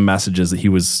translate the messages that he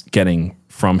was getting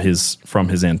from his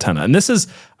antenna. And this is,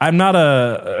 I'm not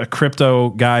a crypto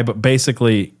guy, but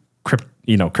basically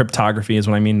cryptography is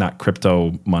what I mean, not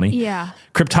crypto money. Yeah.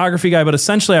 Cryptography guy, but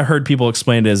essentially I heard people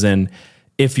explain it as in,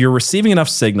 if you're receiving enough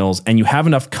signals and you have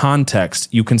enough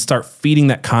context, you can start feeding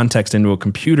that context into a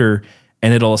computer,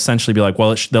 and it'll essentially be like,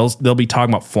 well, they'll be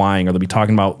talking about flying, or they'll be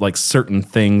talking about like certain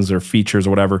things or features or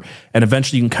whatever. And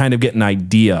eventually you can kind of get an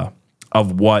idea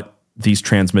of what these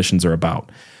transmissions are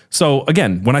about. So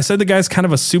again, when I said the guy's kind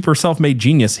of a super self-made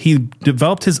genius, he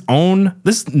developed his own,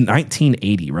 this is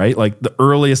 1980, right? Like the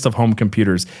earliest of home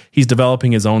computers. He's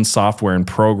developing his own software and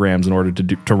programs in order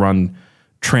to run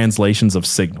translations of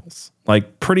signals.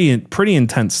 Like pretty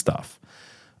intense stuff.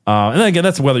 And then again,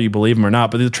 that's whether you believe him or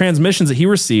not. But the transmissions that he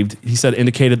received, he said,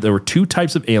 indicated there were two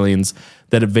types of aliens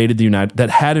that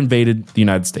had invaded the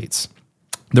United States.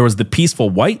 There was the peaceful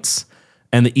whites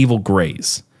and the evil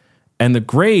grays. And the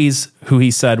grays, who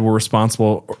he said were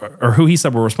responsible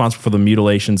for the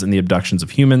mutilations and the abductions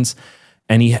of humans.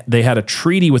 And they had a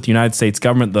treaty with the United States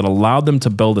government that allowed them to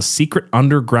build a secret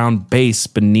underground base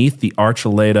beneath the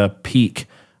Archuleta Peak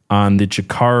on the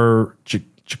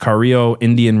Chicario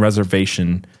Indian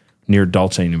Reservation near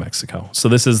Dulce, New Mexico. So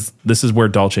this is where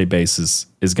Dulce base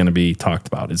is going to be talked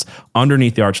about, is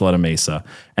underneath the Archuleta Mesa.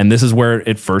 And this is where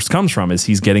it first comes from, is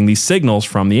he's getting these signals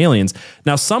from the aliens.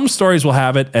 Now, some stories will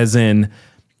have it as in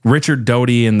Richard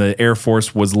Doty and the Air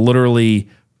Force was literally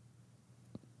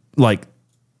like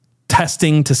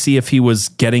testing to see if he was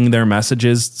getting their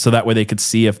messages, so that way they could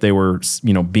see if they were,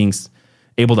 being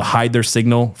able to hide their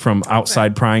signal from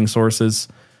outside prying sources.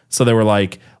 So they were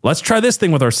like, let's try this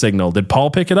thing with our signal. Did Paul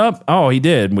pick it up? Oh, he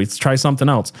did. Let's try something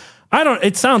else.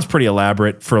 It sounds pretty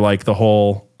elaborate for like the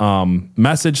whole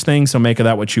message thing. So make of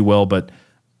that what you will, but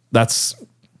that's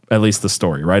at least the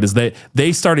story, right? Is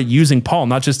they started using Paul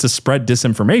not just to spread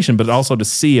disinformation, but also to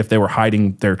see if they were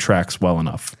hiding their tracks well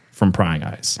enough from prying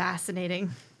eyes.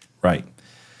 Fascinating. Right.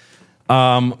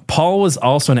 Paul was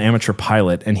also an amateur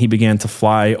pilot, and he began to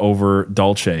fly over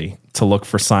Dulce to look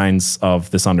for signs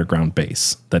of this underground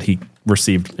base that he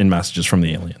received in messages from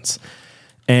the aliens.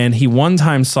 And he one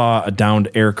time saw a downed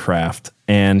aircraft,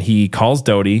 and he calls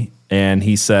Doty, and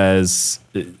he says,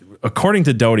 according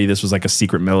to Doty, this was like a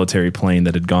secret military plane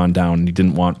that had gone down, and he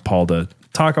didn't want Paul to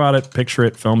talk about it, picture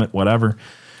it, film it, whatever.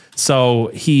 So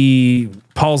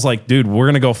Paul's like, dude, we're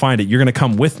going to go find it. You're going to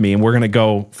come with me, and we're going to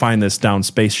go find this downed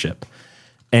spaceship.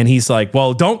 And he's like,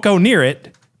 well, don't go near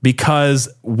it because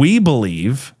we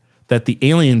believe that the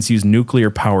aliens use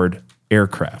nuclear-powered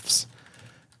aircrafts.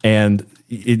 And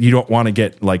you don't want to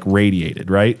get like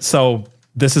radiated, right? So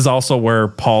this is also where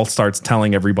Paul starts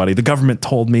telling everybody, the government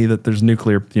told me that there's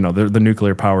nuclear, the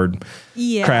nuclear-powered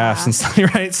crafts and stuff,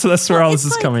 right? So that's where all this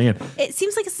is coming in. It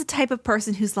seems like it's the type of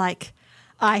person who's like,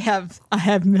 I have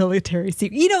military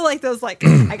secrets. Like those, like,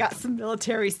 I got some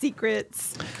military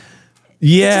secrets.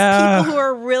 Yeah. Just people who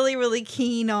are really, really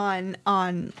keen on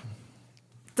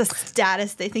the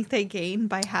status they think they gain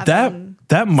by having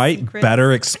that might secrets.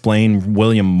 Better explain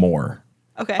William Moore.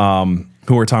 Okay.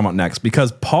 Who we're talking about next,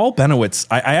 because Paul Benowitz,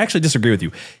 I actually disagree with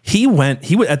you. He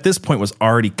at this point was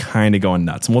already kind of going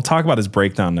nuts, and we'll talk about his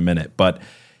breakdown in a minute, but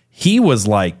he was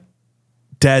like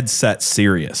dead set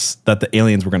serious that the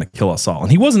aliens were going to kill us all.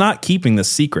 And he was not keeping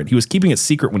this secret. He was keeping it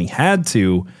secret when he had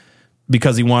to,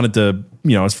 because he wanted to,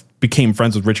 became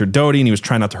friends with Richard Doty, and he was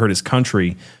trying not to hurt his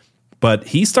country. But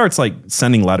he starts like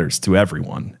sending letters to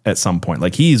everyone at some point.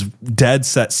 Like he's dead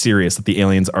set serious that the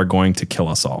aliens are going to kill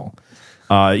us all.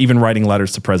 Even writing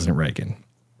letters to President Reagan.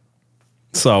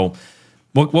 So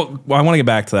I want to get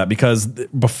back to that because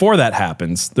before that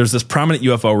happens, there's this prominent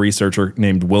UFO researcher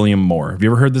named William Moore. Have you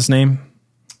ever heard this name?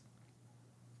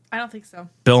 I don't think so.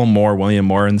 Bill Moore, William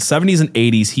Moore. In the 70s and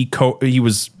 80s, he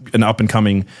was an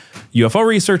up-and-coming UFO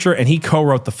researcher, and he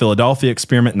co-wrote the Philadelphia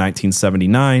experiment in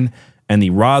 1979 and the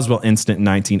Roswell incident in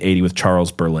 1980 with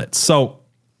Charles Berlitz. So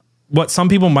what some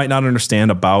people might not understand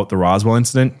about the Roswell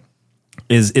incident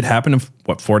is it happened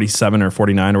in, 47 or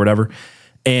 49 or whatever,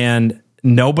 and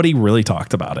nobody really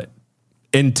talked about it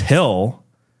until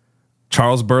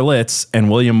Charles Berlitz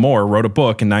and William Moore wrote a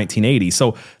book in 1980.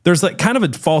 So there's like kind of a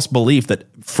false belief that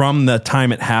from the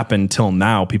time it happened till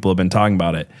now, people have been talking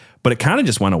about it, but it kind of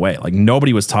just went away. Like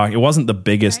nobody was talking. It wasn't the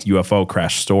biggest UFO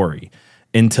crash story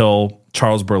until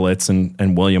Charles Berlitz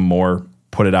and William Moore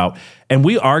put it out. And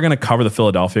we are going to cover the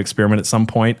Philadelphia experiment at some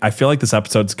point. I feel like this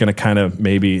episode's going to kind of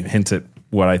maybe hint at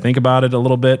what I think about it a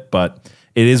little bit, but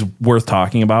it is worth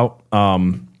talking about.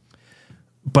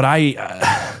 But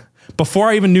before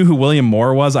I even knew who William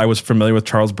Moore was, I was familiar with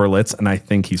Charles Berlitz, and I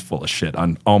think he's full of shit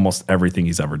on almost everything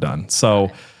he's ever done.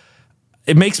 So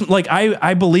it makes like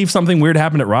I believe something weird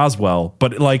happened at Roswell,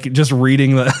 but like just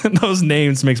reading those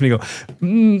names makes me go,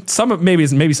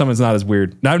 maybe something's not as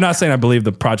weird. Now, I'm not saying I believe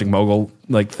the Project Mogul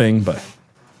like thing, but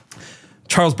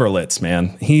Charles Berlitz,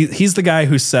 man, he's the guy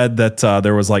who said that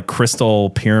there was like crystal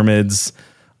pyramids.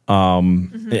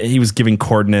 He was giving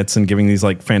coordinates and giving these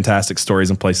like fantastic stories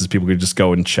and places people could just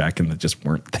go and check, and that just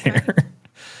weren't there.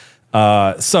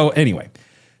 So anyway,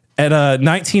 at a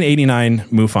 1989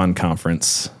 MUFON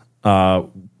conference,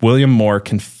 William Moore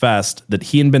confessed that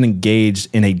he had been engaged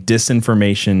in a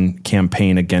disinformation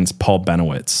campaign against Paul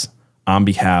Benowitz on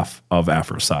behalf of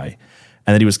AfroSci,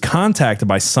 and that he was contacted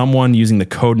by someone using the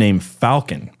codename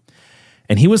Falcon.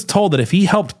 And he was told that if he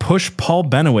helped push Paul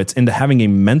Benowitz into having a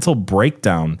mental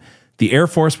breakdown, the Air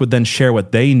Force would then share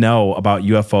what they know about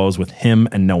UFOs with him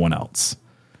and no one else.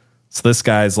 So this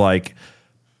guy's like,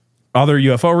 other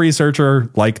UFO researcher,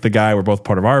 like the guy, we're both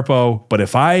part of ARPO, but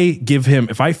if I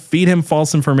feed him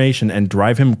false information and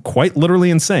drive him quite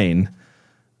literally insane,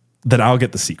 then I'll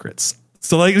get the secrets.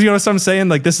 So like, you know what I'm saying?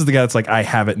 Like, this is the guy that's like, I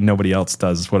have it and nobody else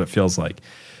does, is what it feels like.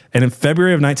 And in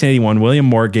February of 1981, William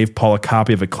Moore gave Paul a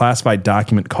copy of a classified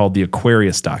document called the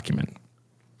Aquarius document.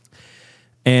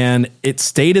 And it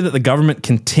stated that the government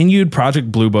continued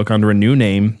Project Blue Book under a new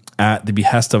name at the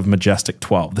behest of Majestic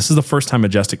 12. This is the first time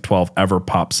Majestic 12 ever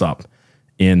pops up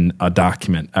in a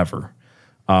document ever.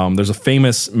 There's a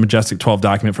famous Majestic 12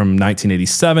 document from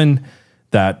 1987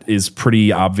 that is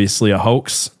pretty obviously a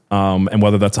hoax. And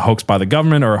whether that's a hoax by the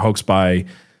government or a hoax by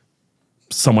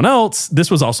someone else, this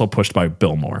was also pushed by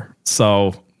Bill Moore.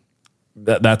 So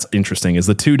that's interesting, is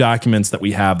the two documents that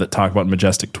we have that talk about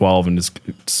Majestic 12 and just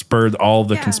spurred all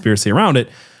the conspiracy around it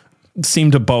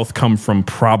seem to both come from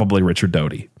probably Richard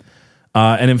Doty.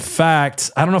 And in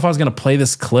fact, I don't know if I was going to play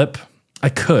this clip. I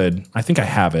could. I think I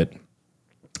have it.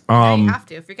 You have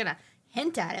to if you're going to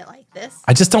hint at it like this.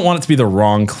 I just don't want it to be the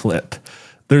wrong clip.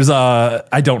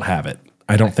 I don't have it.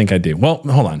 I don't think I do. Well,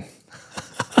 hold on.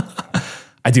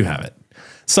 I do have it.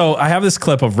 So I have this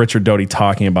clip of Richard Doty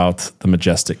talking about the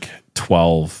Majestic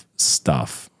 12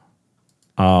 stuff.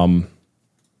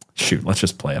 Shoot, let's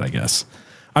just play it, I guess.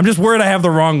 I'm just worried I have the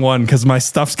wrong one because my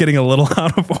stuff's getting a little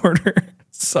out of order.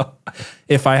 So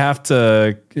if I have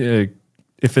to,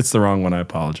 if it's the wrong one, I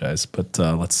apologize. But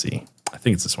let's see. I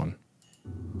think it's this one.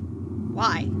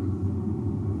 Why?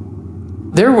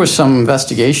 There were some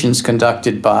investigations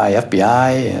conducted by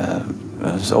FBI,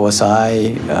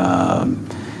 OSI,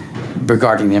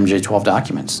 regarding the MJ-12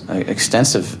 documents,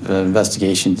 extensive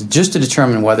investigations, just to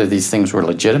determine whether these things were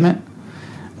legitimate,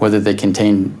 whether they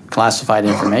contained classified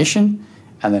information,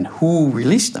 and then who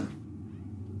released them.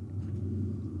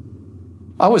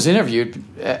 I was interviewed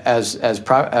as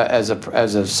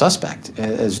a suspect,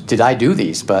 did I do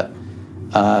these, but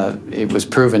it was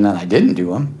proven that I didn't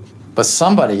do them, but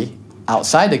somebody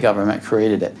outside the government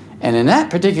created it. And in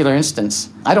that particular instance,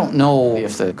 I don't know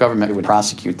if the government would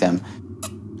prosecute them.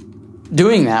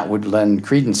 Doing that would lend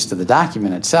credence to the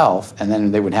document itself, and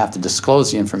then they would have to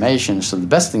disclose the information. So the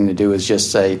best thing to do is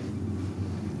just say,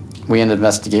 we end the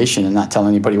investigation and not tell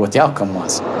anybody what the outcome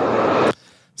was.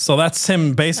 So that's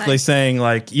him basically saying,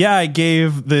 like, yeah, I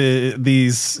gave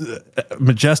these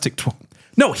Majestic 12.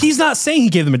 No, he's not saying he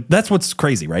gave them. That's what's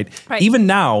crazy, right? Even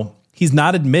now, he's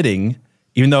not admitting,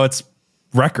 even though it's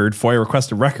FOIA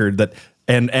requested record, that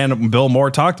and Bill Moore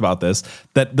talked about this,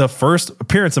 that the first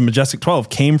appearance of Majestic 12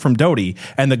 came from Doty,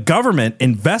 and the government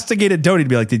investigated Doty to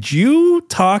be like, did you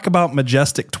talk about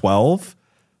Majestic 12?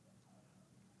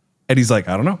 And he's like,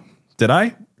 I don't know. Did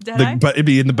I? But it'd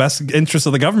be in the best interest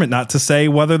of the government not to say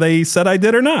whether they said I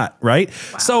did or not, right?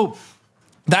 Wow. So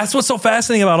that's what's so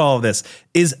fascinating about all of this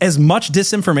is as much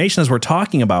disinformation as we're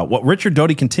talking about. What Richard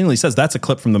Doty continually says, that's a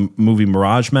clip from the movie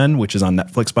Mirage Men, which is on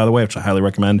Netflix, by the way, which I highly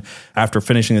recommend after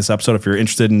finishing this episode. If you're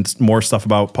interested in more stuff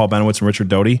about Paul Benowitz and Richard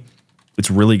Doty,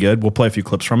 it's really good. We'll play a few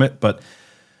clips from it. But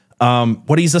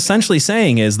what he's essentially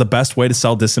saying is the best way to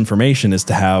sell disinformation is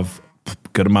to have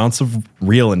good amounts of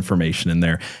real information in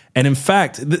there. And in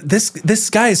fact, this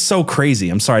guy is so crazy.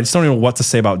 I'm sorry. I just don't know what to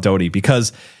say about Doty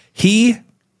because he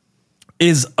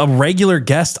is a regular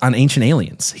guest on Ancient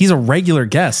Aliens. He's a regular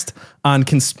guest on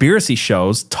conspiracy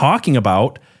shows talking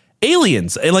about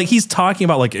aliens. Like he's talking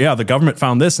about like, yeah, the government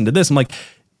found this and did this. I'm like,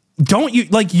 don't you,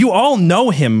 like, you all know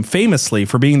him famously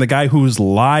for being the guy who's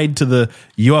lied to the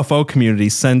UFO community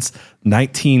since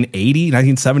 1980,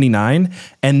 1979.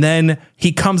 And then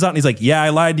he comes out and he's like, yeah, I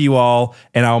lied to you all.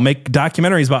 And I'll make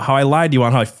documentaries about how I lied to you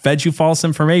on how I fed you false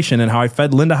information and how I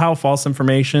fed Linda Howe false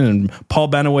information and Paul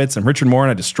Benowitz and Richard Moore.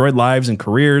 And I destroyed lives and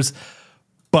careers.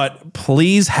 But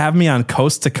please have me on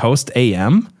Coast to Coast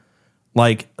AM.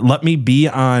 Like, let me be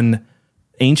on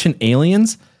Ancient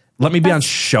Aliens. Let me be on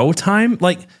Showtime.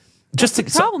 Like, just the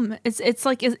problem. It's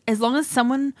like as long as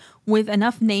someone with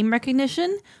enough name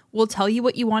recognition will tell you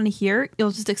what you want to hear,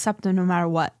 you'll just accept them no matter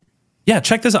what. Yeah,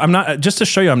 check this out. I'm not just to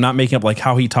show you. I'm not making up like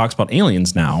how he talks about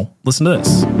aliens now. Listen to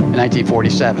this. In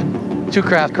 1947, two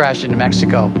craft crashed into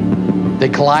Mexico. They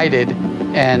collided,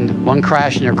 and one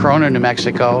crashed near Corona, New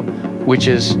Mexico, which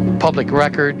is public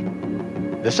record.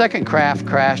 The second craft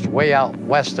crashed way out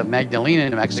west of Magdalena,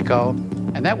 New Mexico,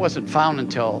 and that wasn't found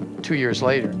until 2 years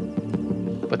later.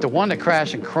 But the one that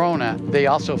crashed in Corona, they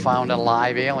also found a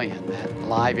live alien. That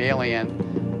live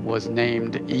alien was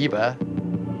named Eva,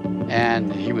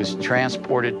 and he was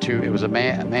transported to, it was a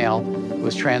male,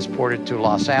 was transported to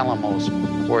Los Alamos,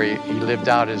 where he lived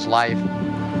out his life.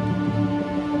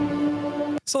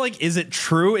 So, like, is it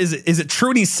true? Is it true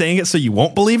and he's saying it so you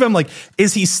won't believe him? Like,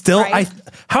 is he still, right?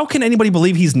 How can anybody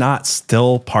believe he's not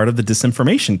still part of the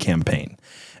disinformation campaign?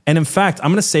 And in fact,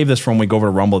 I'm going to save this for when we go over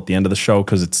to Rumble at the end of the show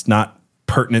because it's not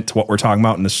pertinent to what we're talking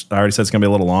about, and this, I already said it's going to be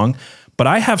a little long, but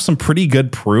I have some pretty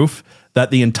good proof that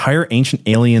the entire Ancient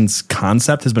Aliens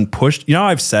concept has been pushed. You know,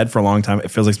 I've said for a long time, it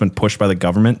feels like it's been pushed by the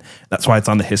government. That's why it's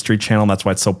on the History Channel. That's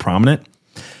why it's so prominent.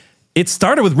 It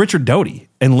started with Richard Doty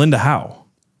and Linda Howe.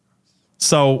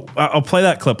 So I'll play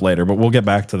that clip later, but we'll get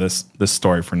back to this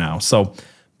story for now. So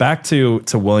back to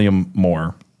William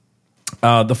Moore.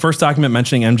 The first document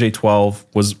mentioning MJ-12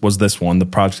 was this one, the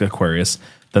Project Aquarius.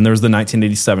 Then there was the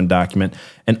 1987 document.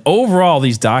 And overall,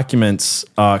 these documents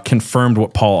confirmed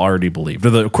what Paul already believed, or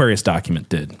the Aquarius document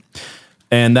did.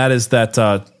 And that is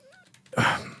that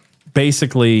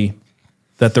basically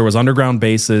that there was underground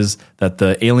bases, that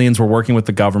the aliens were working with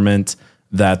the government,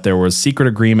 that there was secret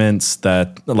agreements,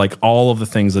 that like all of the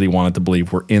things that he wanted to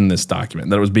believe were in this document,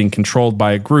 that it was being controlled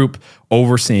by a group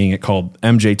overseeing it called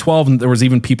MJ-12. And there was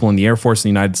even people in the Air Force and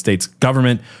the United States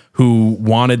government who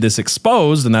wanted this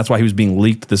exposed. And that's why he was being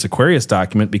leaked this Aquarius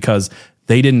document, because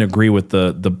they didn't agree with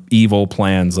the evil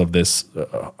plans of this,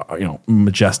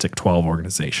 Majestic 12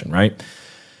 organization, right?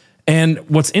 And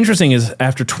what's interesting is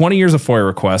after 20 years of FOIA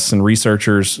requests and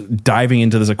researchers diving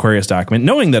into this Aquarius document,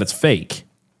 knowing that it's fake,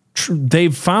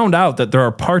 they've found out that there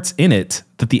are parts in it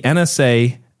that the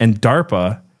NSA and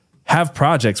DARPA have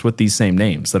projects with these same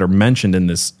names that are mentioned in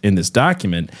this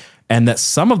document, and that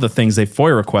some of the things they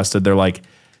FOIA requested, they're like,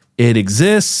 it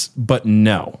exists, but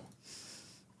no.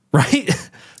 Right?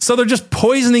 So they're just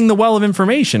poisoning the well of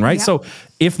information, right? Yep. So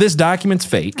if this document's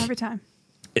fake, every time.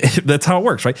 That's how it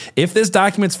works, right? If this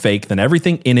document's fake, then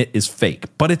everything in it is fake,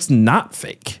 but it's not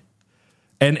fake.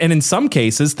 And in some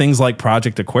cases, things like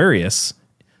Project Aquarius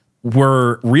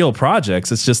were real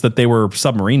projects. It's just that they were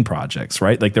submarine projects,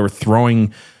 right? Like they were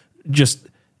throwing they're just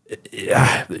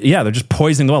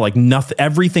poisoning the well. Like nothing,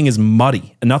 everything is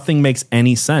muddy and nothing makes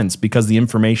any sense because the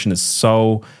information is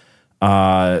so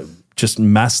just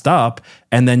messed up.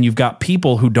 And then you've got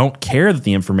people who don't care that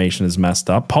the information is messed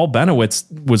up. Paul Benowitz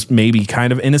was maybe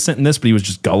kind of innocent in this, but he was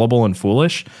just gullible and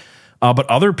foolish. But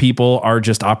other people are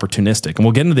just opportunistic. And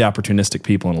we'll get into the opportunistic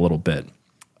people in a little bit.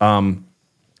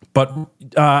 But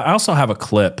I also have a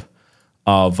clip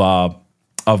of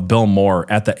Bill Moore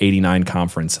at the 89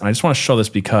 conference. And I just want to show this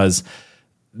because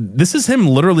this is him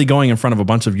literally going in front of a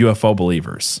bunch of UFO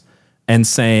believers and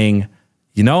saying,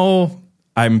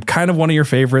 I'm kind of one of your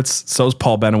favorites. So's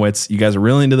Paul Benowitz. You guys are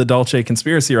really into the Dulce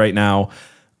conspiracy right now,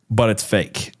 but it's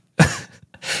fake.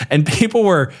 And people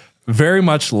were very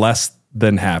much less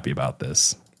than happy about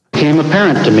this. It became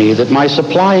apparent to me that my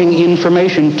supplying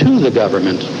information to the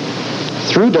government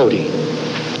through Doty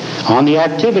on the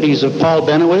activities of Paul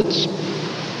Benowitz,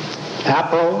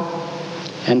 APRO,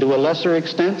 and to a lesser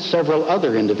extent several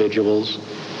other individuals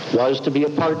was to be a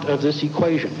part of this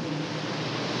equation.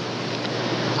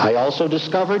 I also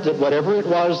discovered that whatever it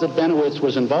was that Benowitz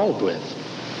was involved with,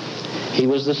 he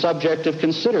was the subject of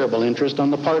considerable interest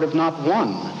on the part of not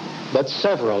one, but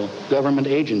several government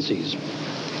agencies,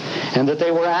 and that they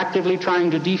were actively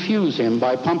trying to defuse him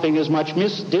by pumping as much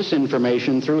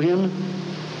disinformation through him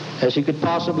as he could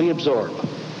possibly absorb.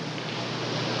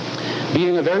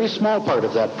 Being a very small part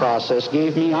of that process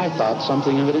gave me, I thought,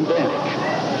 something of an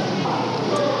advantage.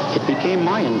 It became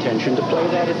my intention to play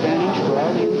that advantage for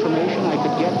all the information I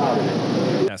could get out of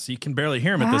it. Yeah, so you can barely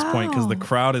hear him at this point because the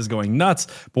crowd is going nuts.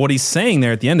 But what he's saying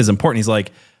there at the end is important. He's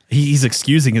like, he's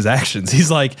excusing his actions.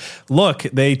 He's like, look,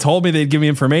 they told me they'd give me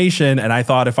information, and I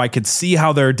thought if I could see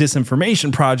how their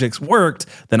disinformation projects worked,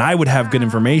 then I would have good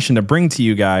information to bring to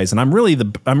you guys. And I'm really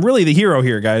the hero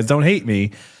here, guys. Don't hate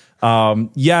me.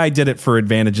 I did it for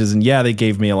advantages, and they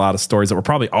gave me a lot of stories that were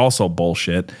probably also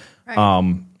bullshit.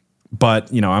 Right.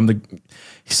 But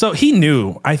so he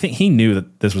knew, I think he knew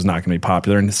that this was not going to be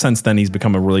popular. And since then, he's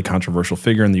become a really controversial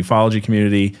figure in the ufology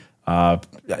community.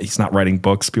 He's not writing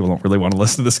books. People don't really want to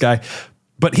listen to this guy.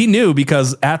 But he knew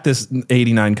because at this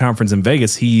 89 conference in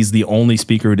Vegas, he's the only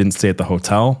speaker who didn't stay at the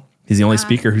hotel. He's the only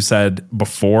speaker who said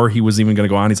before he was even going to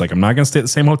go on, he's like, I'm not going to stay at the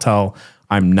same hotel.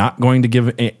 I'm not going to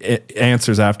give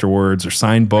answers afterwards or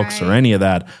sign books or any of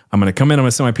that. I'm going to come in. I'm going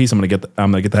to say my piece. I'm going to get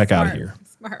the heck out of here.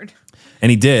 Smart. And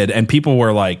he did. And people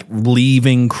were like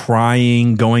leaving,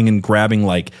 crying, going and grabbing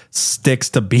like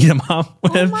sticks to beat him up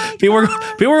with. People were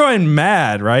going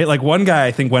mad, right? Like one guy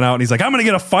I think went out and he's like, I'm going to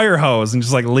get a fire hose, and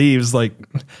just like leaves like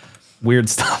weird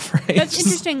stuff, right? That's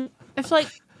interesting. It's like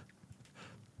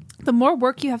the more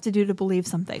work you have to do to believe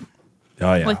something.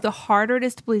 Oh, yeah. Like the harder it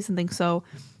is to believe something. So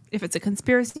if it's a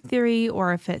conspiracy theory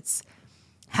or if it's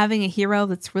having a hero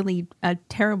that's really a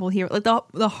terrible hero, like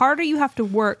the harder you have to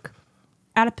work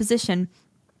at a position,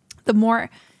 the more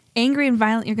angry and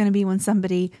violent you're going to be when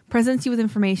somebody presents you with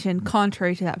information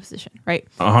contrary to that position, right?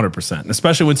 100%.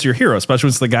 Especially when it's your hero, especially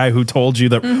when it's the guy who told you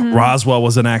that Roswell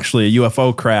wasn't actually a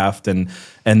UFO craft and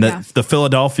that the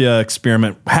Philadelphia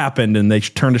experiment happened and they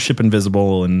turned a ship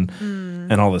invisible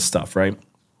and all this stuff, right?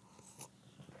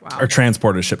 Wow. Or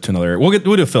transported a ship to another area. We'll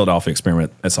do a Philadelphia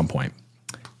experiment at some point.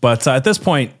 But at this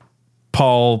point,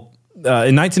 Paul,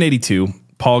 in 1982,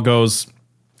 Paul goes...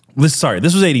 This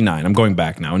was 89. I'm going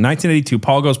back now. In 1982,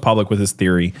 Paul goes public with his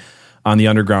theory on the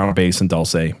underground base in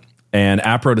Dulce. And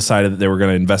APRO decided that they were going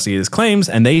to investigate his claims,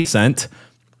 and they sent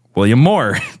William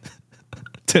Moore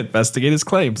to investigate his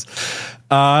claims.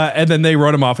 And then they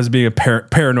wrote him off as being a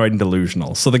paranoid and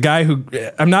delusional. So the guy who...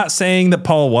 I'm not saying that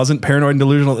Paul wasn't paranoid and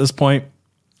delusional at this point,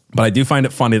 But I do find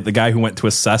it funny that the guy who went to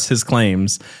assess his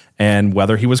claims and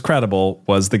whether he was credible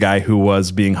was the guy who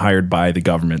was being hired by the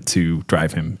government to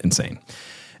drive him insane.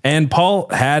 And Paul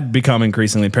had become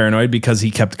increasingly paranoid because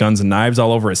he kept guns and knives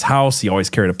all over his house. He always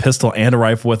carried a pistol and a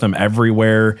rifle with him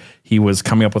everywhere. He was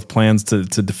coming up with plans to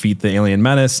defeat the alien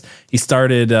menace. He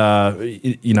started,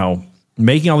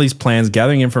 making all these plans,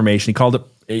 gathering information. He called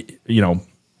it,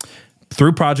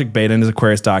 through Project Beta in his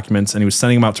Aquarius documents, and he was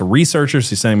sending them out to researchers.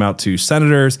 He's sending them out to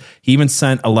senators. He even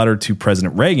sent a letter to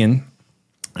President Reagan.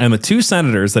 And the 2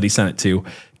 senators that he sent it to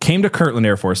came to Kirtland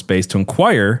Air Force Base to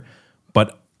inquire,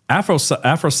 but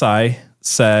AfroSci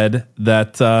said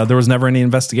that there was never any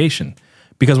investigation.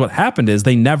 Because what happened is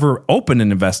they never opened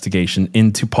an investigation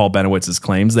into Paul Benowitz's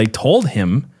claims. They told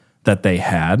him that they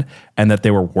had and that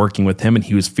they were working with him and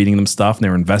he was feeding them stuff and they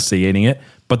were investigating it,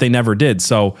 but they never did.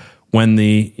 So when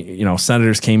the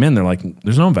senators came in, they're like,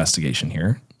 there's no investigation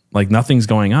here. Like, nothing's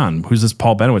going on. Who's this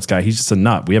Paul Benowitz guy? He's just a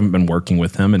nut. We haven't been working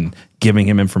with him and giving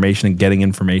him information and getting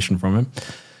information from him.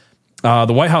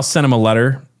 The White House sent him a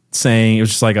letter saying, it was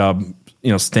just like a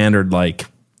standard, like,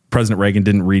 President Reagan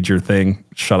didn't read your thing,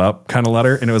 shut up kind of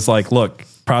letter. And it was like, look,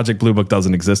 Project Blue Book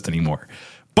doesn't exist anymore.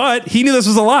 But he knew this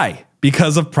was a lie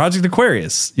because of Project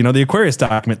Aquarius. The Aquarius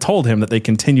document told him that they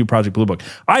continued Project Blue Book.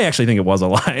 I actually think it was a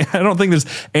lie. I don't think there's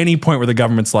any point where the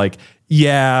government's like,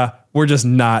 yeah, we're just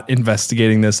not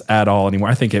investigating this at all anymore.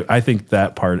 I think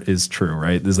that part is true,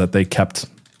 right? Is that they kept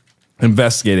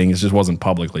investigating. It just wasn't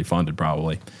publicly funded,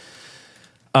 probably.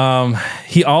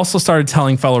 He also started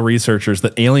telling fellow researchers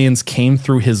that aliens came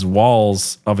through his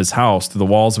walls of his house, through the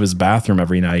walls of his bathroom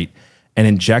every night, and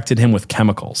injected him with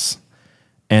chemicals.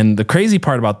 And the crazy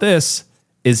part about this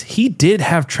is he did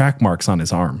have track marks on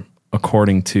his arm,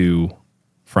 according to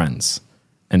friends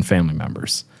and family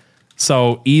members.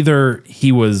 So either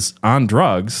he was on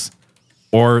drugs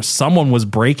or someone was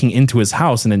breaking into his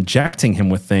house and injecting him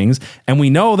with things. And we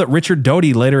know that Richard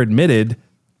Doty later admitted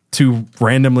to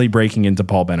randomly breaking into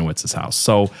Paul Benowitz's house.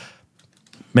 So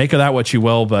make of that what you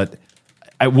will, but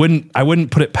I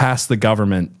wouldn't put it past the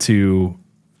government to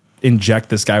inject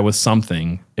this guy with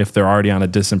something if they're already on a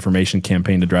disinformation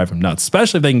campaign to drive him nuts,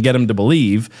 especially if they can get him to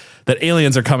believe that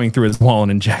aliens are coming through his wall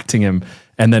and injecting him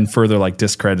and then further like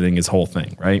discrediting his whole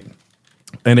thing, right?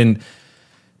 And in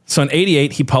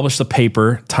 88, he published a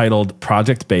paper titled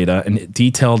Project Beta, and it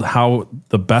detailed how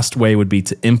the best way would be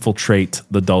to infiltrate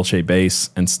the Dulce base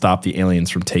and stop the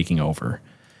aliens from taking over.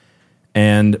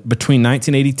 And between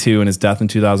 1982 and his death in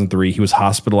 2003, he was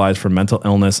hospitalized for mental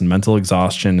illness and mental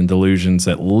exhaustion and delusions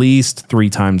at least 3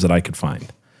 times that I could find.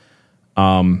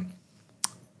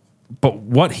 But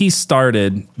what he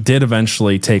started did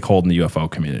eventually take hold in the UFO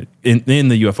community, in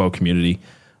the UFO community.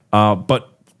 But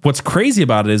what's crazy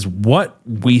about it is what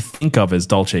we think of as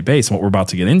Dulce base and what we're about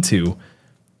to get into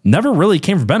never really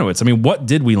came from Benowitz. I mean, what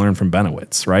did we learn from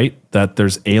Benowitz, right? That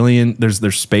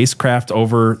there's spacecraft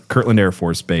over Kirtland Air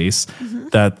Force Base,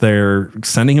 that they're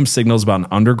sending him signals about an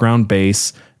underground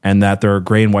base, and that there are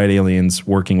gray and white aliens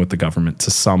working with the government to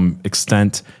some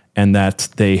extent, and that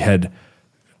they had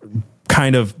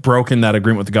kind of broken that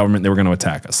agreement with the government. They were going to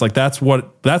attack us. Like that's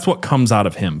what comes out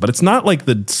of him. But it's not like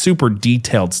the super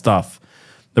detailed stuff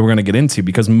that we're going to get into,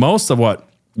 because most of what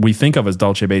we think of as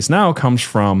Dulce base now comes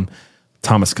from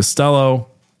Thomas Costello,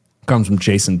 comes from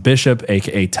Jason Bishop,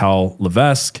 a.k.a. Tal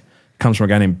Levesque, comes from a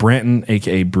guy named Branton,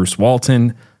 a.k.a. Bruce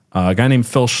Walton, a guy named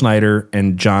Phil Schneider,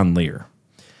 and John Lear.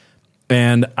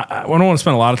 And I don't want to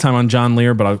spend a lot of time on John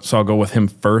Lear, but I'll go with him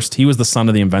first. He was the son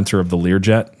of the inventor of the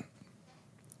Learjet,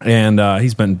 and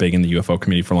he's been big in the UFO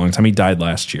community for a long time. He died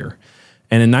last year.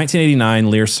 And in 1989,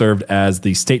 Lear served as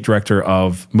the state director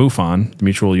of MUFON, the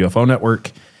Mutual UFO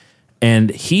Network,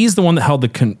 and he's the one that held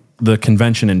the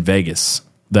convention in Vegas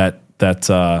that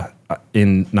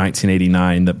in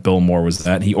 1989 that Bill Moore was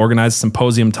at. He organized a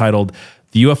symposium titled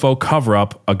 "The UFO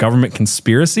Cover-Up: A Government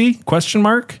Conspiracy?" ?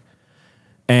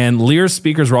 And Lear's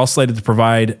speakers were all slated to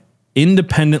provide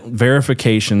independent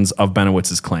verifications of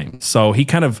Benowitz's claims. So he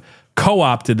kind of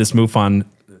co-opted this MUFON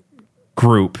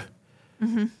group,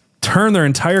 turned their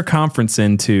entire conference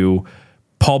into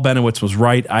Paul Benowitz was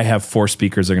right. I have 4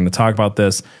 speakers that are going to talk about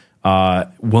this.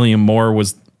 William Moore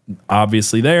was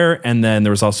obviously there, and then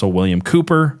there was also William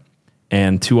Cooper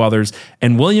and 2 others.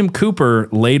 And William Cooper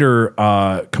later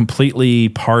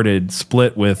completely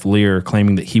split with Lear,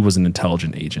 claiming that he was an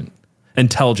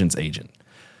intelligence agent.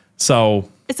 So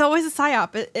it's always a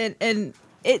psyop, and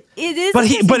it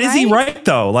is. But is he right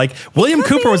though? Like William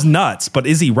Cooper was nuts, but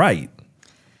is he right?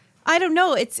 I don't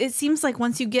know. It seems like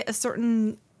once you get a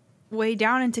certain way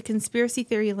down into conspiracy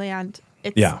theory land,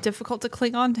 it's difficult to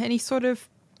cling on to any sort of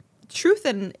truth,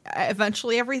 and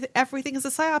eventually everything is a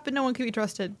psyop and no one can be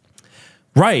trusted.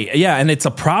 Right. Yeah. And it's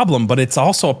a problem, but it's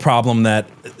also a problem that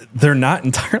they're not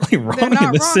entirely wrong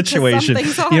in this situation.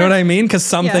 You know what I mean? Because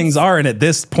some things are. And at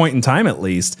this point in time, at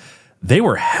least, they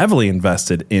were heavily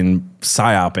invested in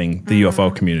psyoping the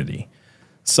UFO community.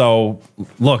 So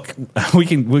look, we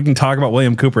can talk about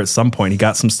William Cooper at some point. He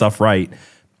got some stuff right.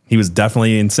 He was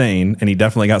definitely insane, and he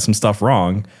definitely got some stuff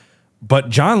wrong. But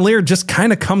John Lear just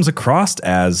kind of comes across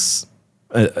as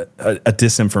a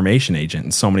disinformation agent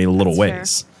in so many little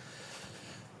ways. Fair.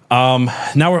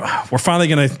 Now we're finally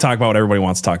going to talk about what everybody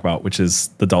wants to talk about, which is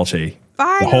the Dulce, the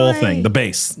whole thing, the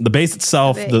base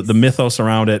itself, the mythos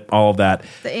around it, all of that.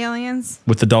 The aliens.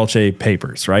 With the Dulce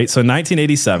papers, right? So in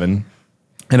 1987,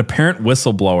 an apparent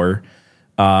whistleblower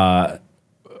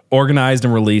organized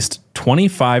and released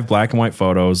 25 black and white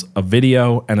photos, a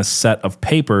video, and a set of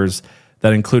papers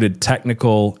that included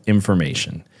technical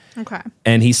information. Okay.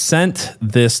 And he sent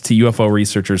this to UFO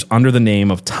researchers under the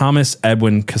name of Thomas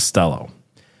Edwin Costello.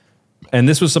 And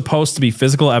this was supposed to be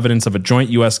physical evidence of a joint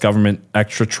U.S. government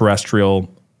extraterrestrial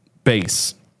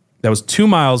base that was 2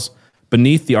 miles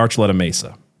beneath the Archuleta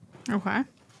Mesa. Okay.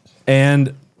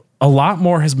 And a lot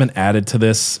more has been added to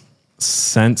this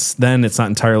since then. It's not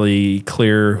entirely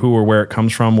clear who or where it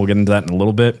comes from. We'll get into that in a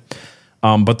little bit.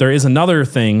 But there is another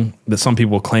thing that some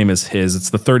people claim is his. It's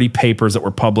the 30 papers that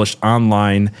were published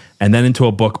online and then into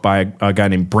a book by a guy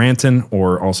named Branton,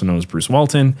 or also known as Bruce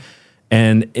Walton.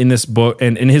 And in this book,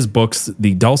 and in his books,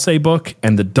 the Dulce book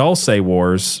and the Dulce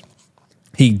Wars,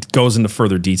 he goes into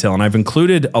further detail. And I've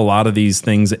included a lot of these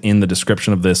things in the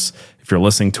description of this, if you're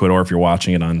listening to it or if you're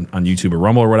watching it on YouTube or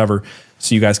Rumble or whatever,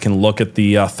 so you guys can look at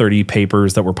the 30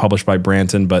 papers that were published by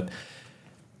Branton. But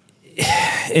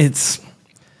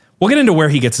we'll get into where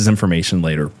he gets his information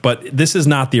later. But this is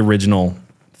not the original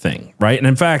thing, right? And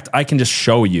in fact, I can just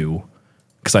show you,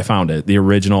 because I found it, the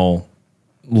original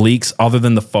leaks other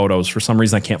than the photos. For some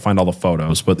reason, I can't find all the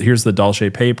photos, but here's the Dulce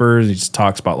papers. He just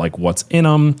talks about like what's in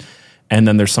them. And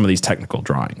then there's some of these technical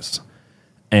drawings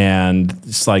and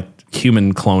it's like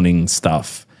human cloning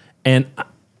stuff. And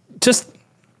just,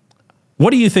 what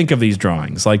do you think of these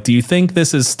drawings? Like, do you think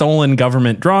this is stolen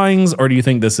government drawings, or do you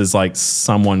think this is like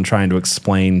someone trying to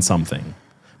explain something?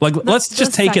 Like, let's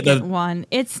just take it that one.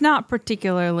 It's not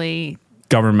particularly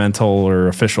governmental or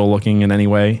official looking in any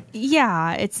way.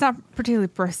 Yeah, it's not particularly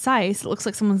precise. It looks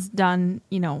like someone's done,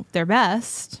 their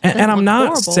best. And I'm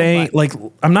not saying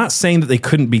that they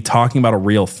couldn't be talking about a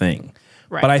real thing.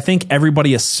 Right. But I think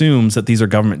everybody assumes that these are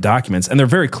government documents, and they're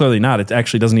very clearly not. It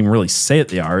actually doesn't even really say that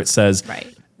they are. It says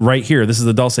right here, this is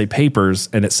the Dulce papers,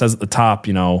 and it says at the top,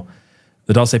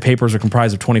 the Dulce papers are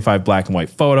comprised of 25 black and white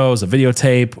photos, a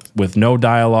videotape with no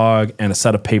dialogue, and a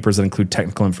set of papers that include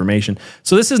technical information.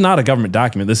 So this is not a government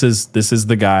document. This is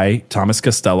the guy, Thomas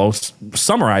Costello,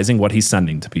 summarizing what he's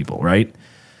sending to people, right?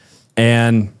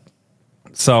 And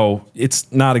so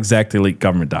it's not exactly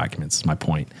government documents, is my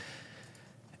point.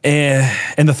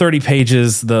 And the 30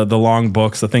 pages, the long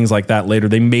books, the things like that later,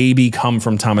 they maybe come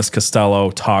from Thomas Costello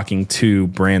talking to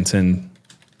Branton.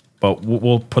 But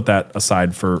we'll put that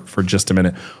aside for just a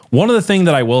minute. One of the things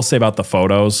that I will say about the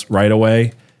photos right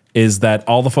away is that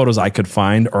all the photos I could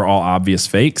find are all obvious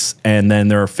fakes. And then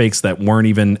there are fakes that weren't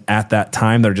even at that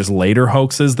time. They're just later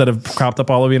hoaxes that have cropped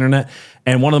up all over the internet.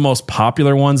 And one of the most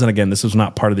popular ones, and again, this was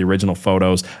not part of the original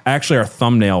photos. Actually, our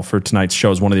thumbnail for tonight's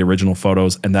show is one of the original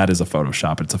photos, and that is a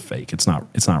Photoshop. It's a fake. It's not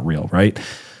real, right?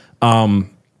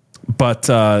 But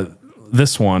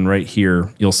this one right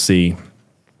here, you'll see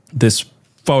this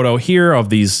photo here of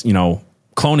these,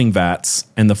 cloning vats,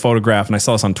 and the photograph, and I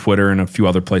saw this on Twitter and a few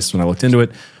other places when I looked into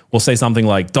it, will say something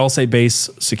like, Dulce base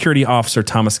security officer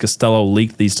Thomas Costello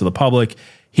leaked these to the public.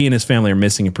 He and his family are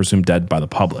missing and presumed dead by the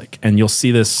public. And you'll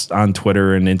see this on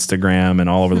Twitter and Instagram and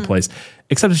all over the place,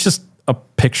 except it's just a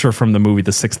picture from the movie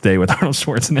The Sixth Day with Arnold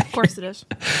Schwarzenegger. Of course it is.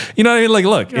 You know what I mean? Like,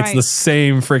 look, It's the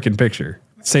same freaking picture,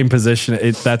 same position.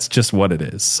 That's just what it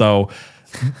is. So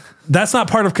that's not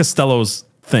part of Costello's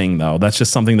thing, though. That's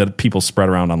just something that people spread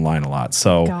around online a lot.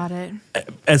 So got it.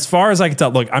 As far as I can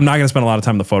tell, look, I'm not going to spend a lot of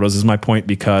time on the photos, is my point,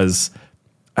 because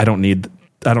I don't need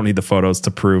the photos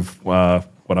to prove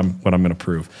what I'm going to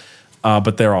prove.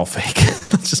 But they're all fake.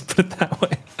 Let's just put it that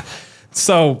way.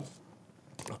 So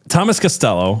Thomas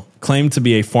Costello claimed to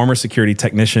be a former security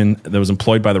technician that was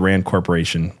employed by the Rand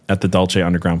Corporation at the Dulce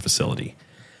underground facility.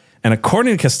 And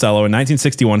according to Costello, in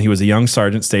 1961, he was a young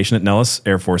sergeant stationed at Nellis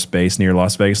Air Force Base near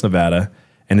Las Vegas, Nevada,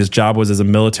 and his job was as a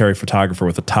military photographer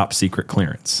with a top secret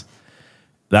clearance.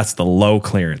 That's the low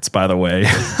clearance, by the way.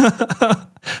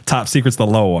 Top secret's the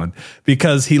low one,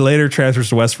 because he later transfers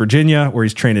to West Virginia, where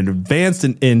he's trained in advanced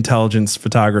intelligence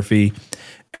photography.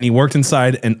 he worked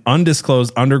inside an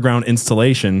undisclosed underground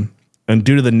installation. And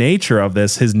due to the nature of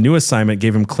this, his new assignment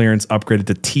gave him clearance upgraded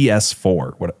to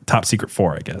TS4, top secret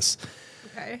 4, I guess.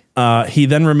 Okay. He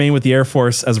then remained with the Air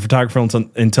Force as a photographer until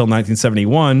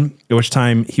 1971, at which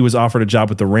time he was offered a job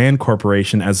with the RAND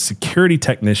Corporation as a security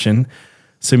technician.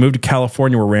 So he moved to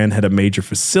California, where RAND had a major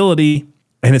facility,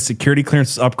 and his security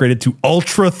clearance was upgraded to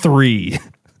Ultra 3.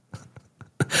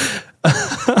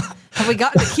 Have we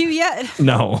gotten to Q yet?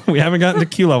 No, we haven't gotten to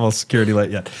Q level security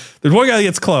yet. There's one guy that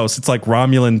gets close. It's like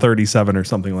Romulan 37 or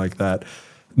something like that.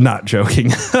 Not joking.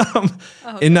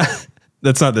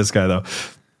 That's not this guy, though.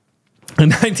 In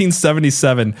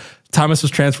 1977, Thomas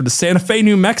was transferred to Santa Fe,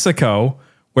 New Mexico,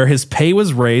 where his pay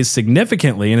was raised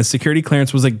significantly and his security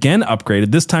clearance was again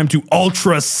upgraded, this time to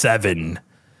Ultra 7.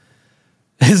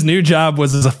 His new job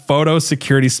was as a photo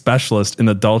security specialist in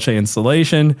the Dulce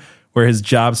installation, where his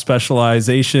job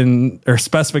specification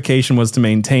was to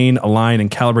maintain, align,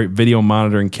 and calibrate video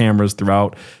monitoring cameras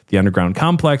throughout the underground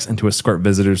complex and to escort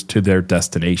visitors to their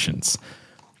destinations.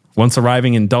 Once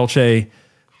arriving in Dulce,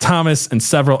 Thomas and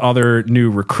several other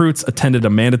new recruits attended a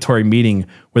mandatory meeting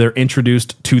where they're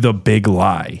introduced to the big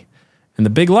lie. And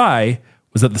the big lie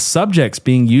was that the subjects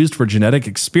being used for genetic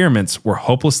experiments were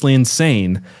hopelessly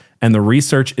insane, and the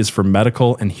research is for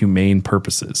medical and humane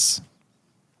purposes.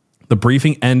 The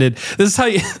briefing ended. This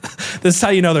is how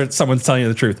you know that someone's telling you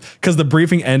the truth, because the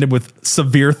briefing ended with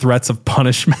severe threats of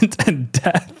punishment and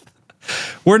death.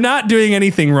 We're not doing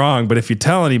anything wrong, but if you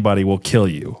tell anybody, we'll kill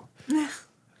you.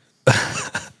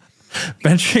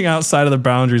 Venturing outside of the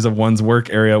boundaries of one's work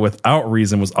area without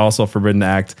reason was also a forbidden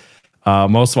act.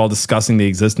 Most of all, discussing the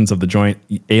existence of the joint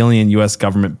alien U.S.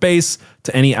 government base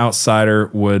to any outsider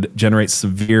would generate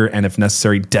severe and, if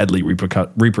necessary, deadly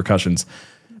repercussions.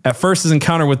 At first, his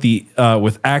encounter with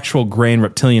with actual gray and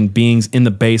reptilian beings in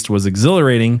the base was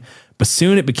exhilarating, but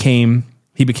soon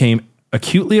he became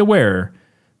acutely aware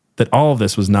that all of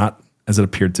this was not as it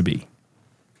appeared to be.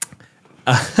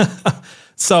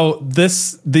 So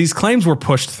these claims were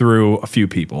pushed through a few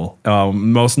people,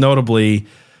 most notably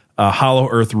a Hollow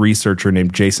Earth researcher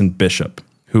named Jason Bishop,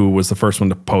 who was the first one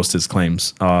to post his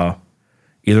claims, either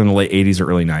in the late 80s or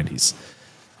early 90s.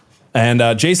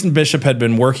 And Jason Bishop had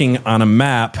been working on a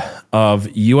map of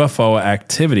UFO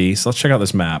activity. So let's check out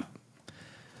this map.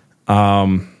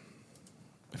 That's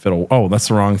the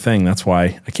wrong thing. That's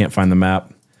why I can't find the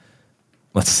map.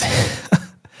 Let's see.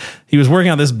 He was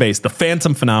working on this base, the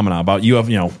Phantom Phenomena, about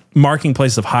UFO, marking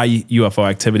places of high UFO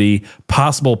activity,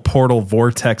 possible portal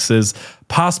vortexes,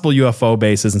 possible UFO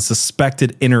bases, and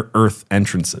suspected inner Earth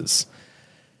entrances.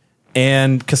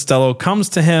 And Costello comes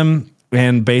to him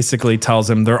and basically tells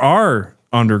him there are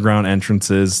underground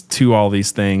entrances to all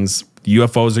these things.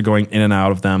 UFOs are going in and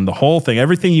out of them. The whole thing,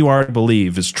 everything you already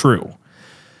believe is true.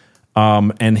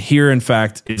 And here, in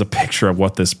fact, is a picture of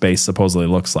what this base supposedly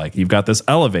looks like. You've got this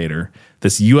elevator,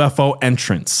 this UFO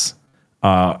entrance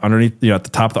underneath, at the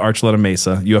top of the Archuleta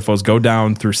Mesa. UFOs go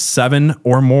down through 7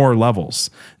 or more levels.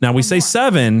 Now, we say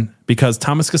 7 because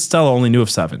Thomas Costello only knew of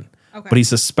 7, but he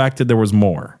suspected there was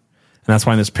more. And that's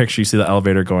why in this picture you see the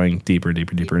elevator going deeper,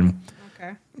 deeper, deeper.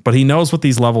 Okay. But he knows what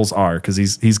these levels are because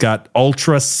he's got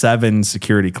Ultra 7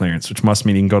 security clearance, which must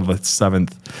mean he can go to the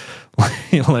 7th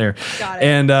layer. Got it.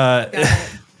 And the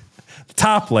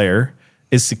top layer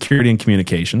is security and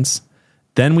communications.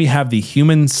 Then we have the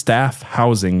human staff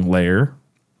housing layer.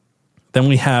 Then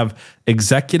we have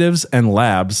executives and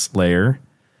labs layer.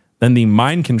 Then the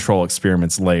mind control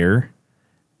experiments layer.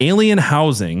 Alien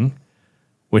housing,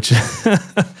 which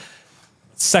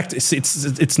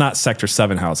it's not Sector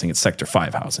 7 housing, it's Sector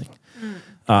 5 housing.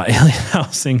 Alien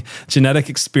housing, genetic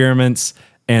experiments,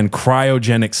 and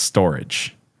cryogenic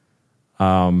storage.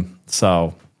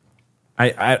 So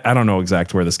I don't know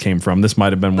exactly where this came from. This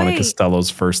might have been one of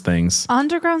Costello's first things.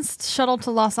 Underground shuttle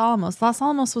to Los Alamos. Los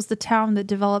Alamos was the town that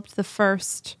developed the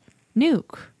first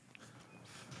nuke.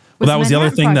 Well, that was the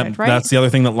other thing that's the other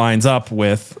thing that lines up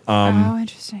with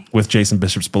interesting. With Jason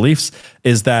Bishop's beliefs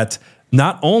is that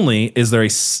not only is there a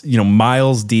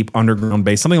miles deep underground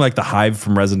base, something like the Hive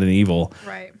from Resident Evil,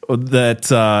 that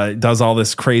does all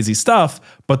this crazy stuff,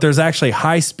 but there's actually a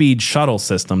high-speed shuttle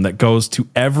system that goes to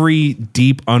every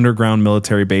deep underground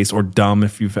military base, or DUM,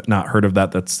 if you've not heard of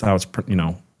that. That's how it's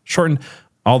shortened.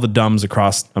 All the DUMs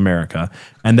across America,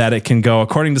 and that it can go,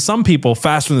 according to some people,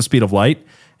 faster than the speed of light,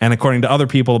 and according to other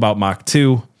people, about Mach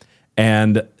 2.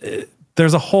 And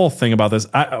there's a whole thing about this.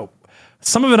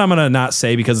 Some of it I'm going to not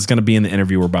say because it's going to be in the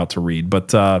interview we're about to read.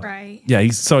 But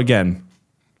so again,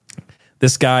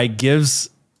 this guy gives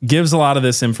a lot of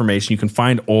this information. You can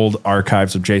find old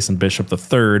archives of Jason Bishop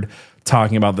III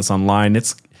talking about this online.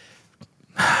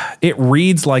 it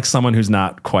reads like someone who's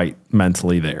not quite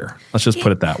mentally there. Let's just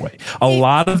put it that way. A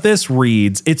lot of this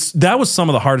reads, that was some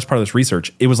of the hardest part of this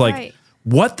research. It was like,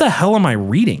 what the hell am I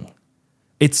reading?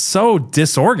 It's so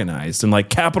disorganized and like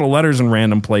capital letters in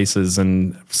random places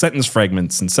and sentence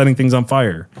fragments and setting things on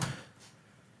fire.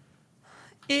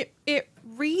 It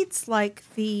reads like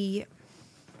the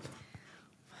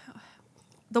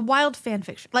wild fan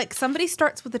fiction. Like somebody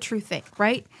starts with a true thing,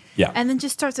 right? Yeah. And then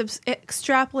just starts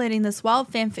extrapolating this wild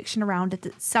fan fiction around it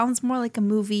that sounds more like a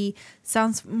movie,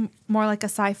 sounds more like a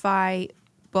sci-fi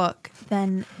book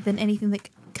than anything that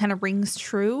kind of rings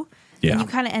true. Yeah. And you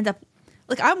kind of end up,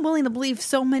 like, I'm willing to believe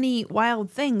so many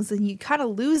wild things, and you kind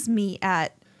of lose me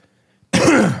at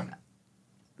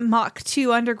Mach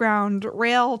 2 underground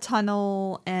rail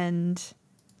tunnel and...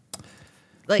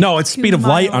 Like no, it's speed of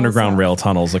light underground rail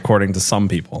tunnels, according to some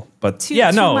people. But 2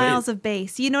 miles of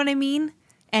base. You know what I mean?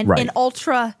 And in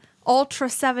Ultra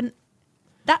 7,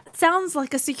 that sounds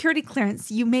like a security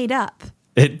clearance you made up.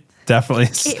 It definitely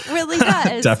is. It really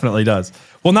does. Definitely does.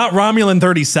 Well, not Romulan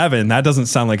 37. That doesn't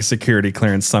sound like a security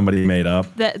clearance somebody made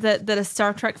up. That a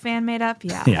Star Trek fan made up?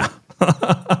 Yeah. Yeah.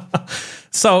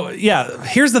 So, yeah,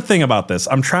 here's the thing about this.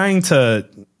 I'm trying to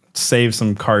save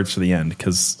some cards for the end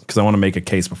because I want to make a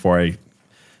case before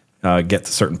I get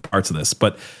to certain parts of this.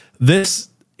 But this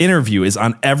interview is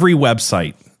on every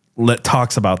website that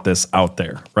talks about this out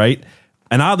there, right?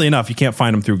 And oddly enough, you can't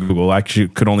find them through Google. Actually, you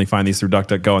could only find these through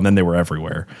DuckDuckGo, and then they were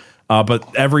everywhere.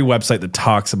 But every website that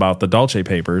talks about the Dulce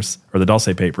papers,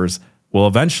 well,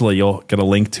 eventually you'll get a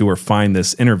link to or find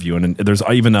this interview. And there's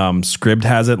even Scribd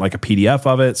has it, like a PDF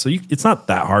of it. So it's not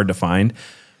that hard to find.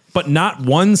 But not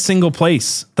one single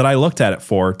place that I looked at it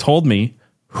for told me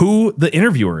who the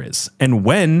interviewer is and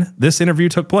when this interview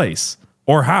took place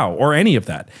or how or any of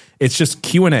that. It's just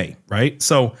Q&A, right?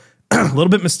 So a little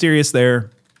bit mysterious there.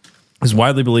 Is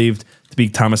widely believed to be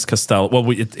Thomas Costello.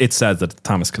 Well, it says that it's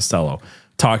Thomas Costello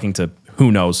talking to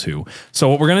who knows who. So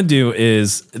what we're going to do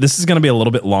is, this is going to be a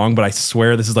little bit long, but I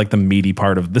swear this is like the meaty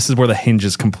part of, this is where the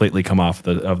hinges completely come off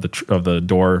of the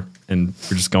door and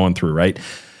we're just going through, right?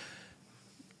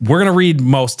 We're going to read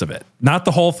most of it. Not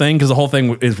the whole thing, because the whole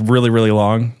thing is really, really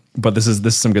long, but this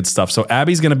is some good stuff. So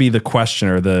Abby's going to be the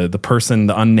questioner, the person,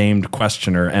 the unnamed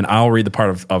questioner, and I'll read the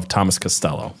part of Thomas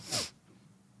Costello.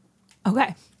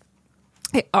 Okay.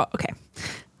 Okay.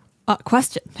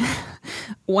 Question.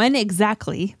 When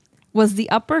exactly was the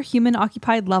upper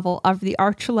human-occupied level of the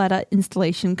Archuleta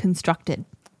installation constructed?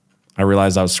 I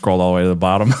realized I was scrolled all the way to the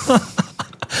bottom.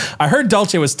 I heard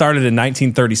Dulce was started in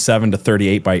 1937 to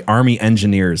 38 by Army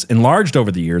engineers, enlarged over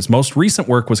the years. Most recent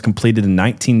work was completed in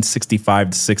 1965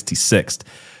 to 66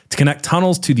 to connect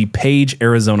tunnels to the Page,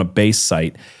 Arizona base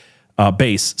site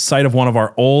of one of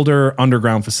our older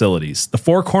underground facilities. The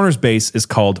Four Corners base is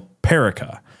called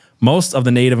Perica. Most of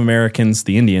the Native Americans,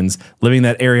 the Indians, living in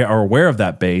that area are aware of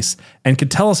that base and could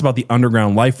tell us about the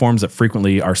underground life forms that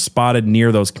frequently are spotted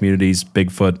near those communities,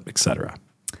 Bigfoot, etc.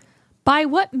 By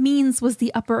what means was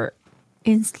the upper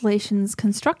installations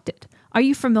constructed? Are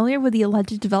you familiar with the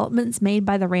alleged developments made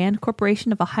by the Rand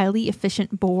Corporation of a highly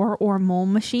efficient bore or mole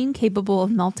machine capable of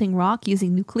melting rock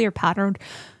using nuclear-powered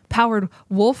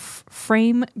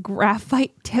wolf-frame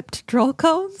graphite-tipped drill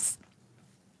cones?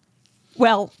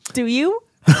 Well, do you?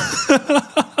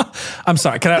 I'm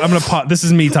sorry. I'm going to pause. This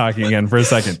is me talking again for a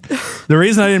second. The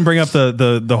reason I didn't bring up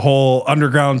the whole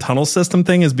underground tunnel system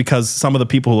thing is because some of the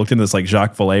people who looked into this, like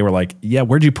Jacques Vallée, were like, yeah,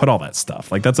 where'd you put all that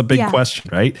stuff? Like, that's a big question,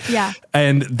 right? Yeah.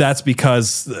 And that's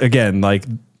because, again, like,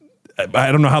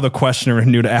 I don't know how the questioner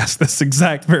knew to ask this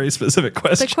exact, very specific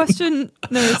question. The question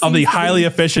of the highly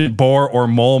efficient bore or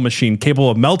mole machine capable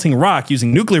of melting rock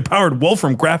using nuclear-powered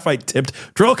wolfram graphite-tipped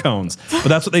drill cones. But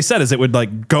that's what they said, is it would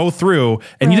like go through,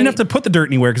 and you didn't have to put the dirt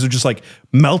anywhere because it would just like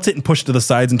melt it and push it to the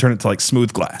sides and turn it to like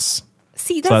smooth glass.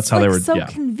 See, that's how like they were,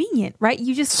 convenient, right?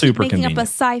 You just keep making up a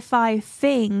sci-fi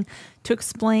thing to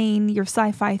explain your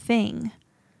sci-fi thing.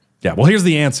 Yeah, well, here's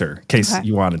the answer, in case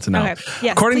you wanted to know. Okay.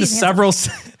 Yes, according to several...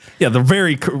 Yeah, the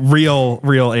very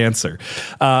real answer.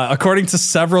 According to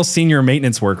several senior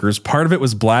maintenance workers, part of it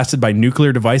was blasted by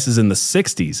nuclear devices in the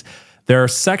 60s. There are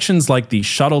sections like the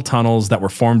shuttle tunnels that were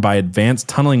formed by advanced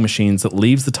tunneling machines that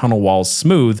leaves the tunnel walls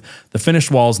smooth. The finished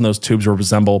walls in those tubes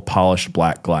resemble polished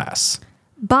black glass.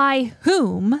 By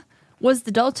whom was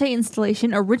the Dulce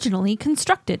installation originally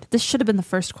constructed? This should have been the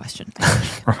first question.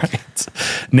 Right.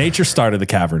 Nature started the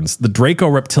caverns. The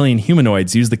Draco-reptilian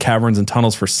humanoids used the caverns and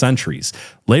tunnels for centuries.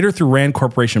 Later, through Rand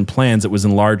Corporation plans, it was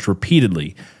enlarged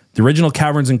repeatedly. The original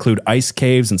caverns include ice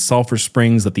caves and sulfur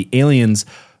springs that the aliens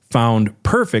found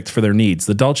perfect for their needs.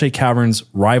 The Dulce caverns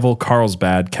rival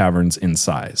Carlsbad caverns in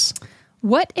size.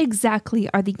 What exactly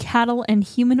are the cattle and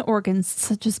human organs,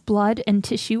 such as blood and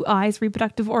tissue, eyes,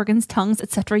 reproductive organs, tongues,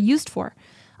 etc., used for?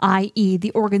 I.e.,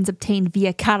 the organs obtained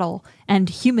via cattle and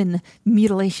human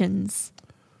mutilations.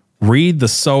 Read the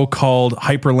so-called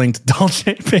hyperlinked Dulce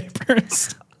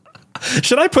papers.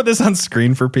 Should I put this on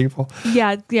screen for people?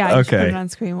 Yeah. Okay. Just put it on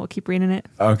screen. We'll keep reading it.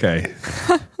 Okay.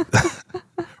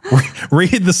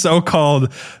 Read the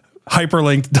so-called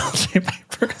hyperlinked Dulce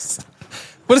papers.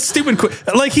 What a stupid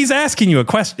like he's asking you a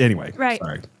question anyway. Right.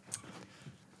 Sorry.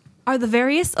 Are the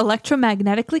various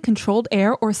electromagnetically controlled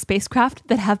air or spacecraft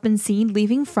that have been seen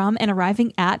leaving from and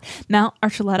arriving at Mount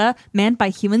Archuleta manned by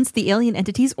humans, the alien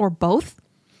entities, or both?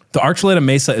 The Archuleta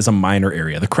Mesa is a minor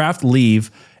area. The craft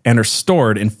leave and are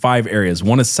stored in 5 areas.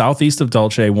 One is southeast of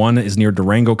Dulce, one is near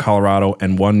Durango, Colorado,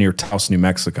 and one near Taos, New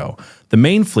Mexico. The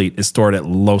main fleet is stored at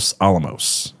Los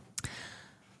Alamos.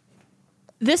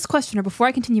 This questioner, before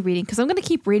I continue reading, because I'm going to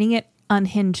keep reading it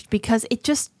unhinged, because it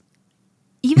just,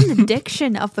 even the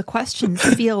diction of the questions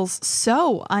feels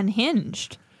so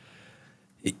unhinged.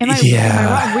 Am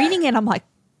I reading it? I'm like,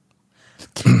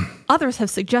 others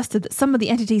have suggested that some of the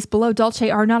entities below Dulce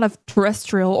are not of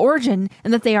terrestrial origin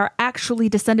and that they are actually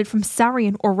descended from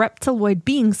saurian or reptiloid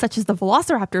beings such as the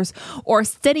velociraptors or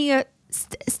Steniococcus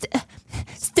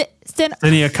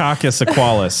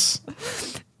equalis.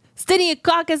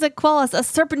 Steniococcus equalis, a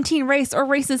serpentine race or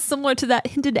races similar to that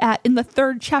hinted at in the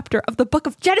 3rd chapter of the Book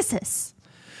of Genesis.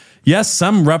 Yes,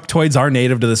 some reptoids are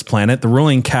native to this planet. The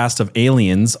ruling caste of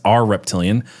aliens are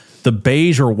reptilian. The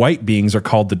beige or white beings are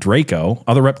called the Draco.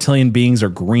 Other reptilian beings are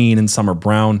green and some are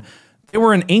brown. They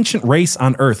were an ancient race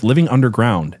on Earth living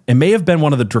underground. It may have been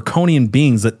one of the draconian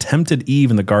beings that tempted Eve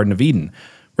in the Garden of Eden.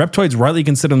 Reptoids rightly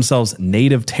consider themselves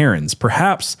native Terrans.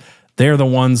 Perhaps they're the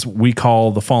ones we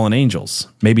call the fallen angels.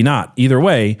 Maybe not. Either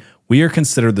way, we are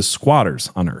considered the squatters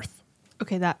on Earth.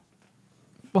 Okay,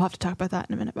 we'll have to talk about that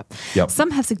in a minute. But Yep.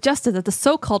 Some have suggested that the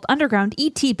so-called underground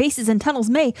ET bases and tunnels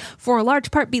may, for a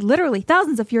large part, be literally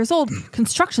thousands of years old.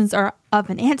 Constructions are of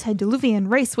an antediluvian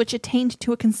race which attained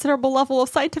to a considerable level of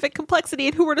scientific complexity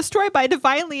and who were destroyed by a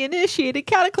divinely initiated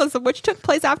cataclysm which took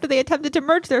place after they attempted to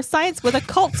merge their science with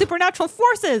occult supernatural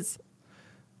forces.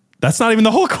 That's not even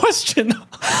the whole question.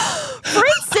 For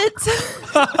instance,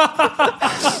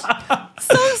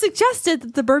 some suggested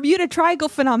that the Bermuda Triangle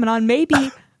phenomenon may be,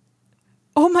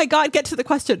 oh my God, get to the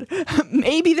question,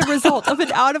 may be the result of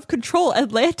an out-of-control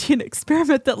Atlantean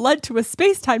experiment that led to a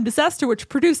space-time disaster which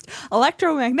produced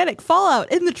electromagnetic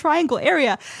fallout in the triangle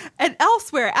area and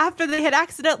elsewhere after they had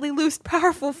accidentally loosed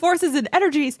powerful forces and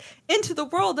energies into the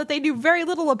world that they knew very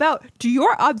little about. Do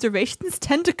your observations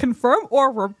tend to confirm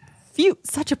or refute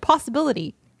such a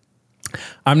possibility?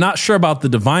 I'm not sure about the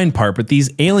divine part, but these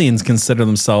aliens consider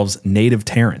themselves native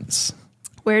Terrans.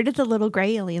 Where did the little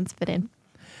gray aliens fit in?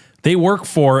 They work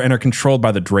for and are controlled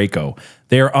by the Draco.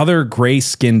 There are other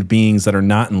gray-skinned beings that are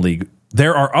not in league.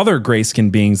 There are other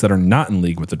gray-skinned beings that are not in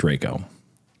league with the Draco.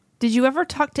 Did you ever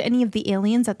talk to any of the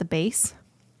aliens at the base?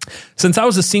 Since I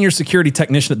was a senior security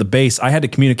technician at the base, I had to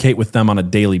communicate with them on a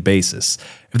daily basis.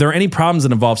 If there were any problems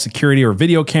that involved security or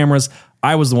video cameras,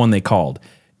 I was the one they called.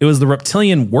 It was the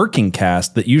reptilian working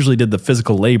caste that usually did the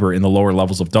physical labor in the lower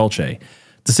levels of Dulce.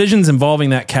 Decisions involving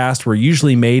that caste were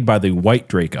usually made by the white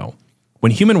Draco.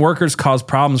 When human workers caused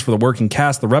problems for the working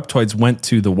caste, the reptoids went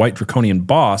to the white draconian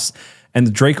boss, and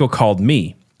the Draco called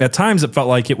me. At times, it felt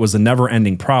like it was a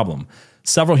never-ending problem.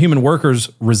 Several human workers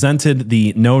resented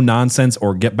the no-nonsense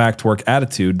or get-back-to-work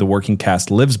attitude the working caste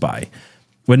lives by.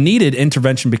 When needed,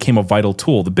 intervention became a vital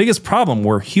tool. The biggest problem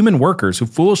were human workers who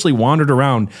foolishly wandered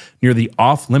around near the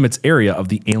off-limits area of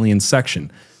the alien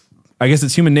section. I guess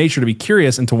it's human nature to be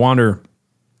curious and to wonder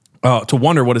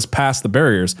what is past the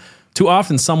barriers. Too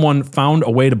often, someone found a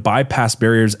way to bypass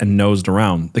barriers and nosed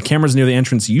around. The cameras near the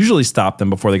entrance usually stopped them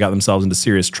before they got themselves into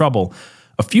serious trouble.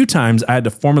 A few times, I had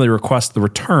to formally request the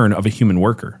return of a human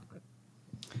worker.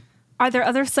 Are there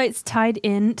other sites tied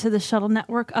in to the shuttle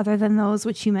network other than those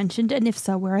which you mentioned? And if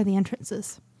so, where are the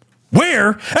entrances?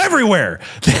 Where? Everywhere.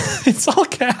 It's all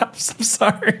caps. I'm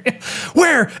sorry.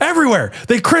 Where? Everywhere.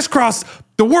 They crisscross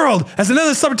the world as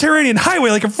another subterranean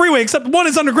highway, like a freeway, except one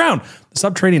is underground. The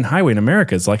subterranean highway in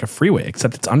America is like a freeway,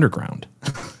 except it's underground.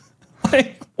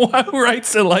 Like, who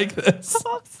writes it like this?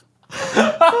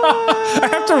 I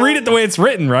have to read it the way it's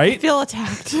written, right? I feel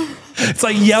attacked. It's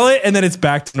like yell it and then it's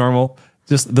back to normal.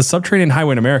 Just the subterranean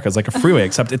highway in America is like a freeway,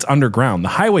 except it's underground. The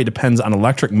highway depends on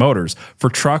electric motors for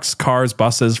trucks, cars,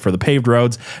 buses, for the paved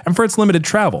roads, and for its limited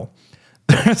travel.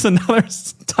 There's another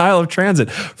style of transit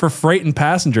for freight and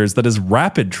passengers that is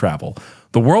rapid travel.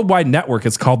 The worldwide network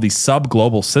is called the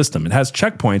subglobal system. It has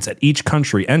checkpoints at each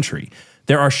country entry.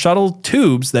 There are shuttle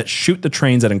tubes that shoot the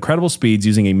trains at incredible speeds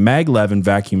using a maglev and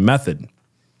vacuum method.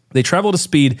 They travel at a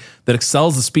speed that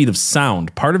excels the speed of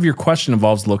sound. Part of your question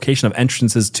involves the location of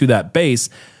entrances to that base.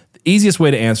 The easiest way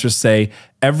to answer is say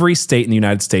every state in the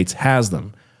United States has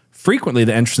them. Frequently,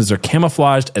 the entrances are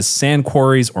camouflaged as sand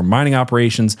quarries or mining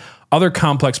operations. Other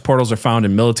complex portals are found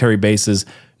in military bases.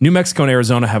 New Mexico and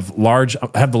Arizona have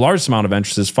the largest amount of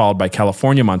entrances, followed by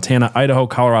California, Montana, Idaho,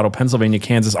 Colorado, Pennsylvania,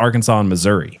 Kansas, Arkansas, and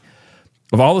Missouri.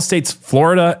 Of all the states,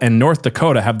 Florida and North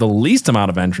Dakota have the least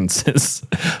amount of entrances.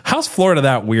 How's Florida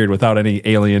that weird without any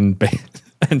alien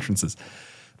entrances?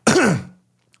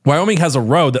 Wyoming has a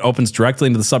road that opens directly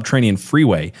into the Subterranean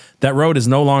Freeway. That road is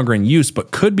no longer in use,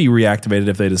 but could be reactivated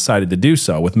if they decided to do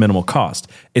so with minimal cost.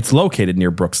 It's located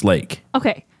near Brooks Lake.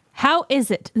 Okay. How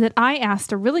is it that I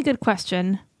asked a really good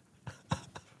question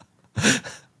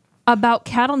about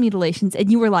cattle mutilations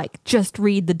and you were like, just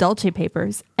read the Dulce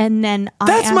papers? And then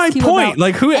That's I my asked you point. about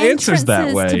Like, who answers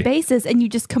that way? to bases, and you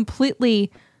just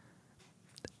completely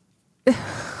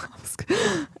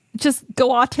just go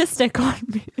autistic on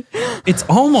me. It's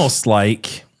almost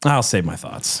like, I'll save my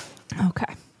thoughts.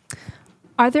 Okay.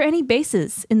 Are there any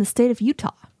bases in the state of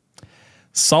Utah?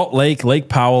 Salt Lake, Lake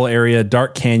Powell area,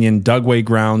 Dark Canyon, Dugway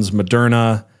Grounds,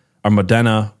 Modena,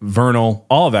 Vernal,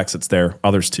 all have exits there,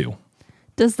 others too.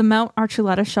 Does the Mount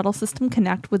Archuleta shuttle system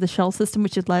connect with the shuttle system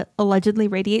which allegedly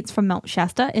radiates from Mount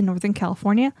Shasta in Northern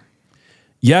California?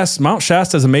 Yes, Mount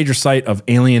Shasta is a major site of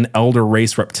alien, elder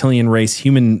race, reptilian race,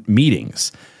 human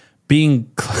meetings.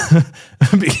 Beginning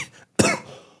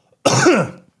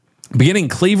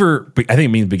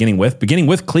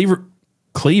with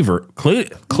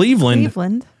Cleveland,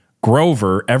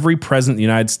 Grover, every president of the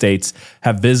United States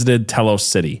have visited Telos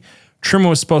City. Truman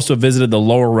was supposed to have visited the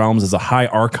lower realms as a high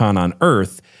archon on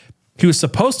Earth. He was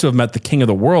supposed to have met the king of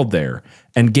the world there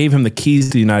and gave him the keys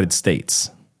to the United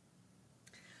States.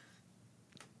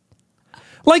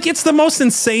 Like, it's the most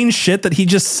insane shit that he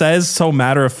just says so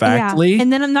matter-of-factly. Yeah.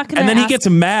 And then I'm not going to And then he gets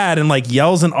mad and, like,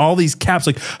 yells in all these caps,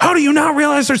 like, how do you not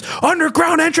realize there's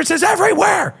underground entrances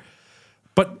everywhere?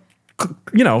 But,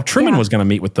 you know, Truman was going to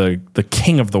meet with the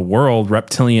king of the world,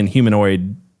 reptilian,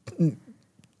 humanoid,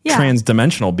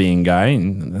 trans-dimensional being guy,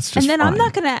 and that's just fine. I'm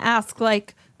not going to ask,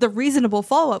 like, the reasonable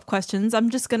follow-up questions. I'm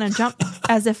just going to jump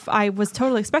as if I was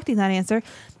totally expecting that answer.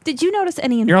 Did you notice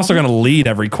any involvement? You're also going to lead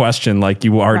every question like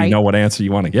you already know what answer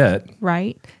you want to get.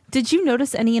 Right. Did you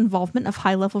notice any involvement of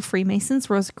high-level Freemasons,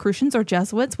 Rosicrucians, or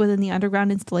Jesuits within the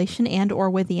underground installation and or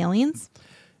with the aliens?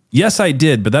 Yes, I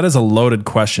did, but that is a loaded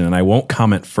question, and I won't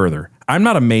comment further. I'm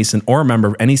not a Mason or a member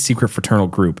of any secret fraternal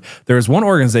group. There is one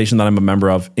organization that I'm a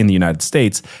member of in the United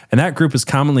States, and that group is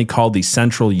commonly called the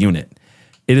Central Unit.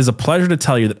 It is a pleasure to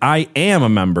tell you that I am a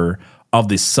member of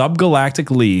the Subgalactic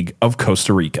League of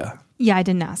Costa Rica. Yeah, I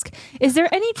didn't ask. Is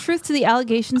there any truth to the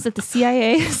allegations that the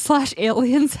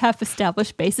CIA/aliens have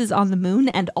established bases on the moon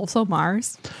and also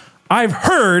Mars? I've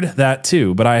heard that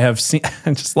too, but I have seen,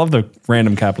 I just love the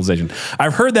random capitalization.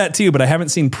 I've heard that too, but I haven't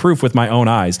seen proof with my own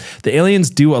eyes. The aliens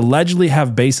do allegedly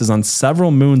have bases on several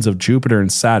moons of Jupiter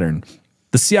and Saturn.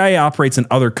 The CIA operates in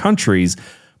other countries,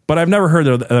 but I've never heard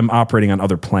of them operating on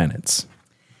other planets.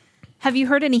 Have you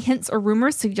heard any hints or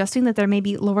rumors suggesting that there may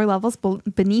be lower levels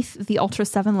beneath the Ultra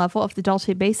 7 level of the Dulce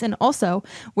base, and also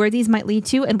where these might lead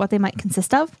to and what they might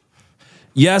consist of?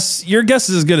 Yes, your guess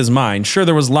is as good as mine. Sure,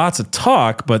 there was lots of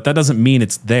talk, but that doesn't mean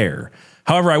it's there.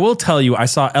 However, I will tell you, I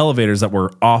saw elevators that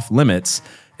were off limits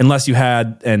unless you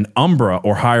had an Umbra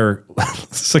or higher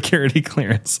security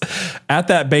clearance. At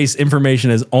that base, information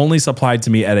is only supplied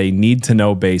to me at a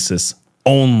need-to-know basis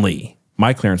only.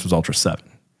 My clearance was Ultra 7.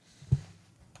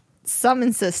 Some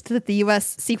insist that the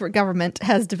U.S. secret government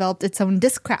has developed its own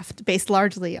discraft based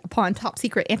largely upon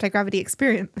top-secret anti-gravity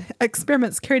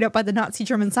experiments carried out by the Nazi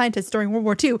German scientists during World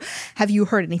War II. Have you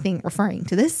heard anything referring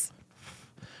to this?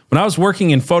 When I was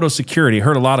working in photo security,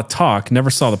 heard a lot of talk, never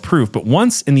saw the proof, but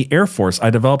once in the Air Force, I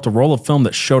developed a roll of film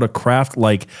that showed a craft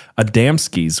like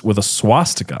Adamski's with a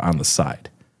swastika on the side.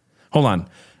 Hold on.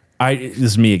 This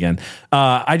is me again.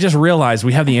 I just realized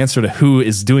we have the answer to who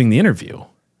is doing the interview.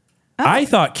 Oh. I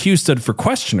thought Q stood for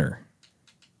questioner,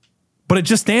 but it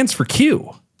just stands for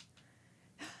Q.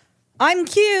 I'm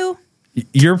Q.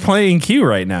 You're playing Q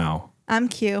right now. I'm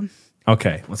Q.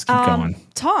 Okay, let's keep going.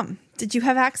 Tom, did you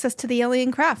have access to the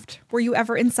alien craft? Were you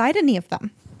ever inside any of them?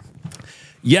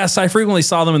 Yes, I frequently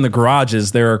saw them in the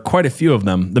garages. There are quite a few of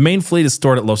them. The main fleet is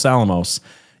stored at Los Alamos.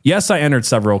 Yes, I entered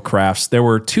several crafts. There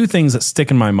were two things that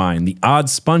stick in my mind: the odd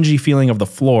spongy feeling of the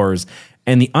floors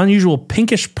and the unusual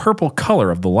pinkish purple color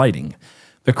of the lighting.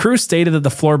 The crew stated that the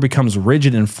floor becomes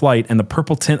rigid in flight and the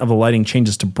purple tint of the lighting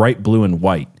changes to bright blue and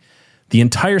white. The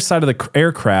entire side of the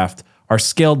aircraft are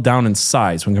scaled down in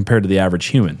size when compared to the average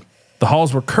human. The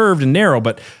halls were curved and narrow,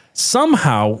 but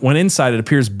somehow, when inside, it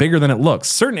appears bigger than it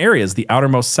looks. Certain areas, the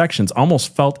outermost sections,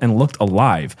 almost felt and looked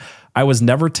alive. I was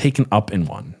never taken up in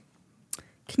one.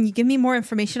 Can you give me more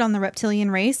information on the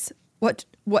reptilian race? What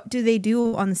do they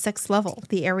do on the 6th level,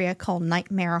 the area called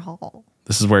Nightmare Hall?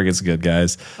 This is where it gets good,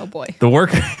 guys. Oh boy.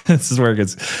 This is where it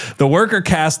gets. The worker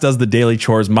caste does the daily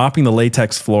chores, mopping the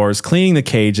latex floors, cleaning the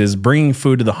cages, bringing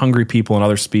food to the hungry people and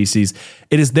other species.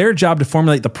 It is their job to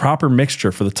formulate the proper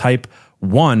mixture for the type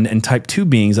 1 and type 2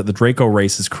 beings that the Draco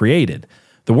race has created.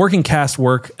 The working caste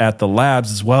work at the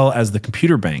labs as well as the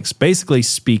computer banks. Basically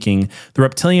speaking, the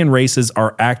reptilian races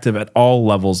are active at all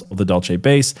levels of the Dulce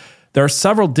base. There are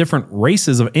several different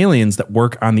races of aliens that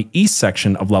work on the east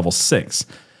section of level 6.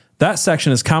 That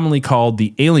section is commonly called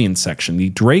the alien section. The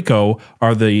Draco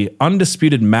are the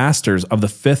undisputed masters of the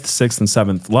 5th, 6th, and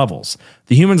 7th levels.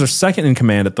 The humans are second in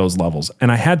command at those levels,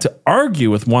 and I had to argue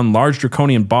with one large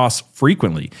draconian boss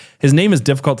frequently. His name is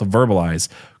difficult to verbalize.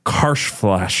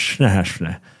 Karshflash.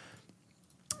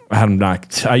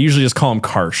 I usually just call him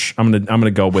Karsh. I'm gonna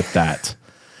go with that.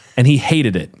 And he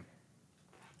hated it.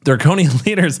 Draconian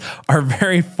leaders are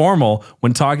very formal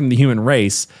when talking to the human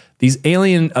race. These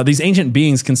ancient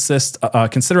beings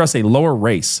consider us a lower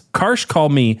race. Karsh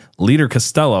called me Leader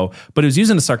Costello, but it was used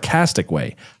in a sarcastic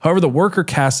way. However, the worker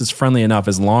caste is friendly enough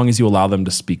as long as you allow them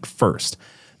to speak first.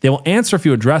 They will answer if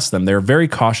you address them. They are very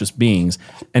cautious beings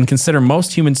and consider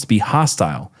most humans to be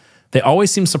hostile. They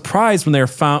always seem surprised when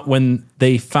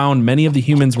they found many of the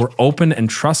humans were open and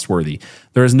trustworthy.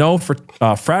 There is no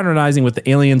fraternizing with the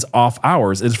aliens off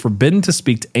hours. It is forbidden to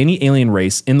speak to any alien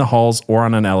race in the halls or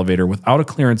on an elevator without a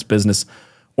clearance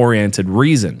business-oriented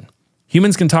reason.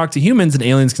 Humans can talk to humans and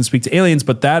aliens can speak to aliens,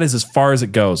 but that is as far as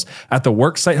it goes. At the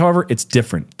work site, however, it's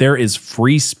different. There is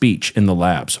free speech in the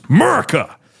labs.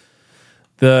 America!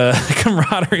 The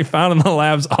camaraderie found in the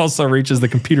labs also reaches the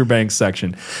computer bank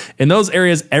section. In those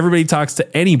areas, everybody talks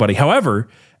to anybody. However,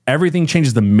 everything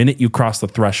changes the minute you cross the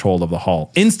threshold of the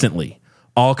hall. Instantly,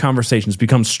 all conversations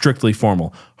become strictly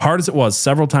formal. Hard as it was,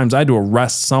 several times I had to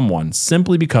arrest someone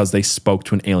simply because they spoke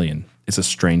to an alien. It's a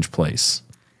strange place.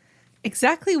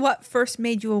 Exactly what first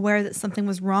made you aware that something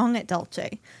was wrong at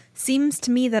Dulce? Seems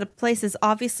to me that a place as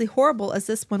obviously horrible as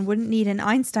this one wouldn't need an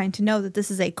Einstein to know that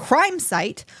this is a crime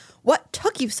site. What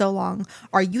took you so long?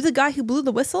 Are you the guy who blew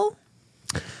the whistle?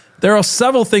 There are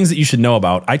several things that you should know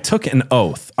about. I took an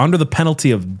oath under the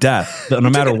penalty of death that no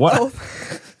matter what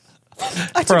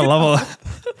for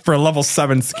a level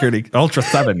 7 security, Ultra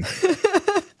 7.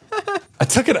 I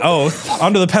took an oath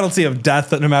under the penalty of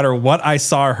death that no matter what I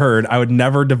saw or heard, I would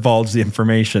never divulge the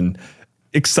information,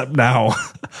 except now.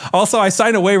 Also, I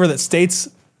signed a waiver that states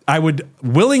I would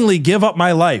willingly give up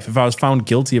my life if I was found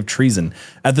guilty of treason.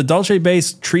 At the Dulce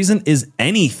base, treason is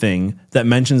anything that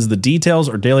mentions the details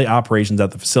or daily operations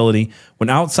at the facility. When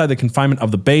outside the confinement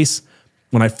of the base,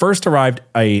 when I first arrived,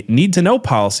 a need-to-know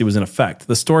policy was in effect.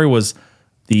 The story was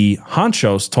the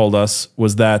honchos told us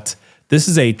was that this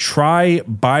is a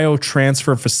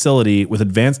tri-biotransfer facility with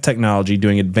advanced technology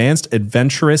doing advanced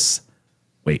adventurous...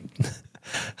 Wait.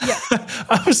 Yeah.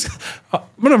 I'm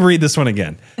going to read this one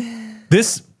again.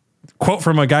 This quote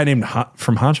from a guy named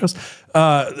from Honchos.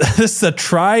 This is a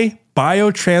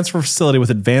tri-biotransfer facility with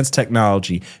advanced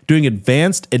technology doing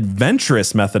advanced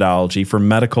adventurous methodology for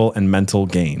medical and mental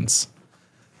gains.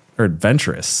 Or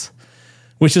adventurous,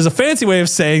 which is a fancy way of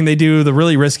saying they do the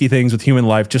really risky things with human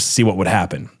life just to see what would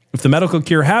happen. If the medical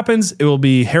cure happens, it will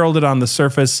be heralded on the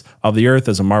surface of the earth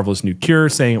as a marvelous new cure,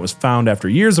 saying it was found after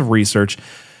years of research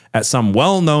at some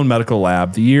well-known medical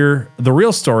lab. The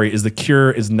real story is the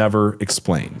cure is never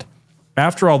explained.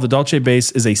 After all, the Dulce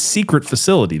base is a secret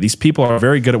facility. These people are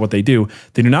very good at what they do.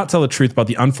 They do not tell the truth about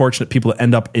the unfortunate people that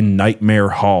end up in Nightmare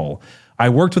Hall. I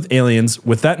worked with aliens.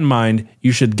 With that in mind,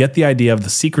 you should get the idea of the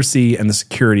secrecy and the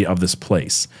security of this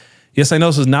place. Yes, I know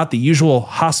this is not the usual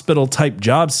hospital-type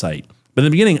job site, but in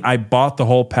the beginning, I bought the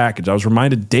whole package. I was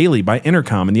reminded daily by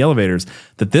intercom in the elevators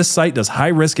that this site does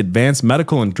high-risk advanced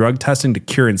medical and drug testing to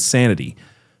cure insanity.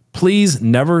 Please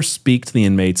never speak to the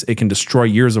inmates. It can destroy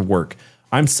years of work.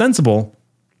 I'm sensible.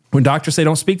 When doctors say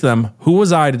don't speak to them, who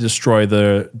was I to destroy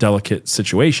the delicate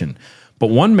situation? But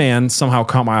one man somehow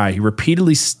caught my eye. He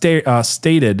repeatedly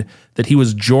stated that he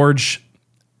was George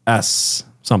S.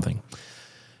 something,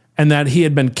 and that he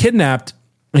had been kidnapped,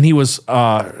 and he was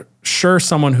sure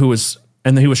someone was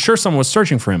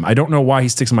searching for him. I don't know why he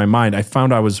sticks in my mind. I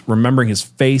found I was remembering his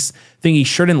face, thinking he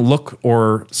sure didn't look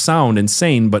or sound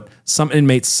insane, but some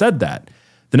inmates said that.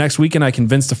 The next weekend, I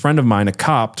convinced a friend of mine, a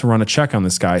cop, to run a check on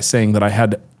this guy, saying that I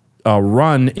had a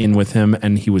run in with him,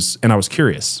 and I was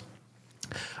curious.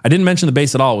 I didn't mention the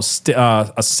base at all. It was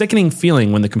a sickening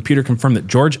feeling when the computer confirmed that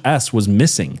George S. was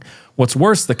missing. What's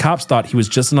worse, the cops thought he was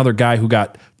just another guy who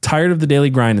got tired of the daily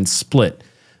grind and split.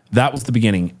 That was the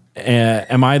beginning.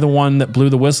 Am I the one that blew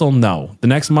the whistle? No. The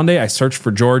next Monday, I searched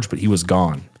for George, but he was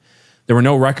gone. There were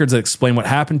no records that explain what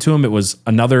happened to him. It was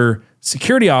another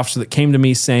security officer that came to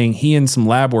me saying he and some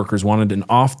lab workers wanted an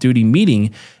off-duty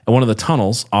meeting at one of the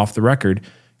tunnels, off the record.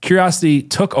 Curiosity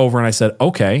took over, and I said,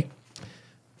 okay.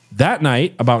 That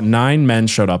night, about 9 men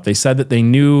showed up. They said that they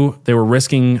knew they were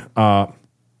risking me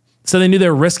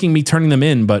turning them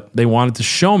in, but they wanted to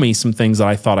show me some things that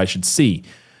I thought I should see.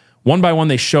 One by one,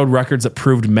 they showed records that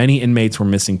proved many inmates were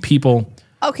missing people.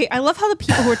 Okay, I love how the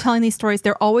people who are telling these stories,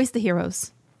 they're always the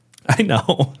heroes. I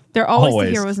know. They're always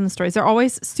the heroes in the stories. They're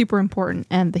always super important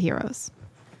and the heroes.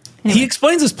 Anyway. He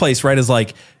explains this place, right, as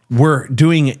like, we're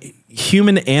doing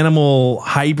human-animal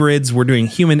hybrids. We're doing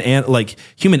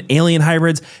human-alien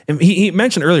hybrids. And he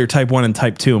mentioned earlier type 1 and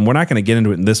type 2, and we're not going to get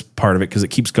into it in this part of it because it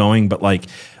keeps going. But like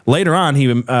later on,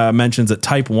 he mentions that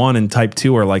type 1 and type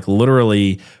 2 are like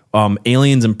literally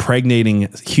aliens impregnating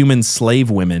human slave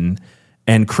women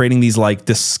and creating these like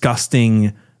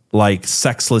disgusting, like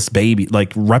sexless baby,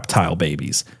 like reptile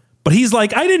babies. But he's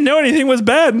like, I didn't know anything was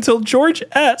bad until George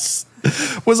S.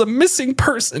 was a missing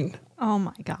person. Oh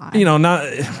my God.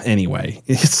 Anyway,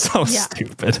 it's so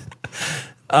stupid.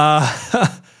 Go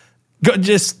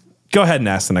ahead and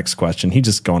ask the next question. He's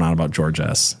just going on about George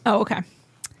S. Oh, okay.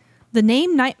 The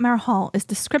name Nightmare Hall is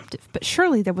descriptive, but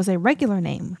surely there was a regular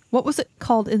name. What was it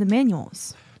called in the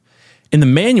manuals? In the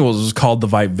manuals, it was called the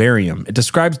Vivarium. It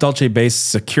describes Dulce Bay's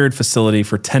secured facility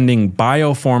for tending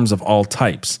bioforms of all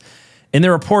types. In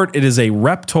their report, it is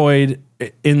reptoid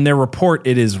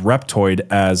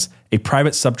as a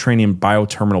private subterranean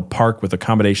bioterminal park with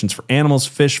accommodations for animals,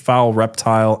 fish, fowl,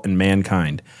 reptile, and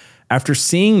mankind. After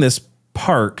seeing this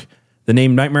park, the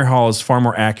name Nightmare Hall is far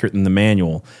more accurate than the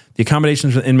manual. The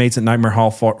accommodations for the inmates at Nightmare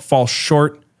Hall fall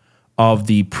short of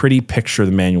the pretty picture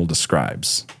the manual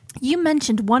describes. You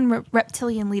mentioned one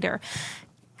reptilian leader,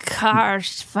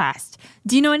 Karshfast.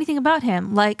 Do you know anything about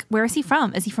him? Like, where is he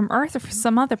from? Is he from Earth or from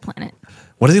some other planet?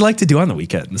 What does he like to do on the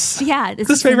weekends? Yeah. What's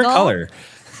his favorite color?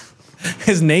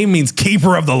 His name means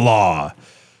keeper of the law.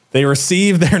 They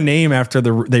receive their name after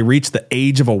they reach the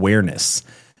age of awareness.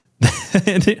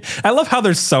 I love how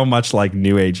there's so much like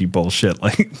new agey bullshit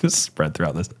like spread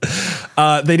throughout this.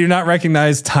 They do not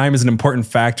recognize time as an important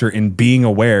factor in being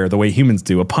aware the way humans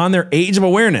do. Upon their age of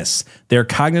awareness, they are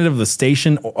cognitive of the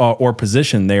station or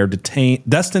position they are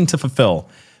destined to fulfill.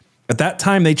 At that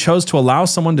time, they chose to allow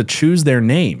someone to choose their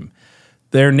name.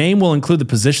 Their name will include the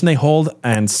position they hold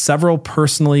and several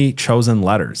personally chosen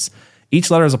letters. Each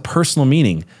letter has a personal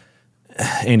meaning.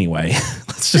 Anyway,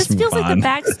 let's just move on. This feels like the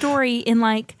backstory in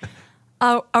like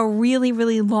a really,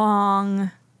 really long.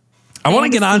 I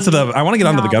want to get onto the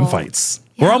gunfights.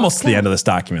 Yeah, we're almost to the end of this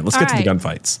document. Let's get to the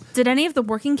gunfights. Did any of the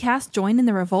working cast join in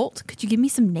the revolt? Could you give me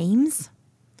some names?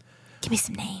 Give me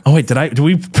some names. Oh wait, did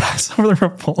we pass over the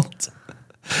revolt?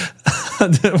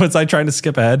 Was I trying to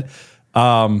skip ahead?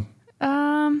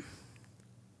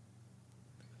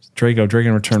 Drago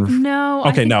in return. No.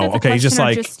 Okay, no. Okay, he's just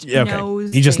like,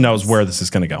 he just knows where this is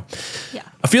going to go. Yeah.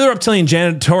 A few of the reptilian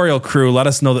janitorial crew let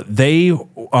us know that they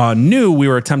knew we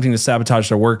were attempting to sabotage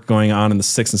their work going on in the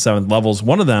 6th and 7th levels.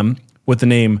 One of them, with the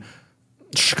name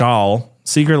Shkal,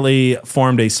 secretly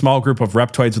formed a small group of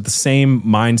reptoids with the same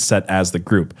mindset as the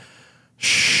group.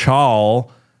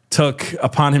 Shkal took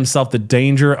upon himself the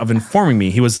danger of informing me.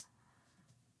 He was...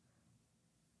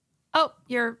 Oh,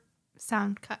 your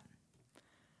sound cut.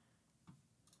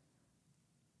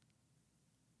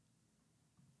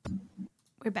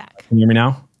 We're back. Can you hear me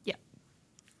now? Yeah.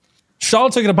 Shaw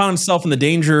took it upon himself in the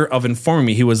danger of informing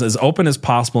me. He was as open as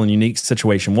possible in a unique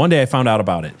situation. One day I found out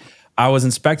about it. I was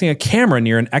inspecting a camera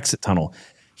near an exit tunnel.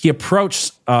 He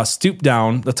approached, stooped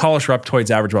down. The tallest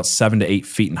reptoids average about 7 to 8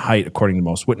 feet in height, according to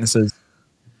most witnesses.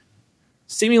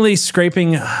 Seemingly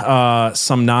scraping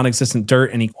some non-existent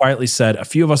dirt, and he quietly said, "A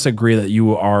few of us agree that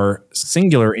you are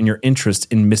singular in your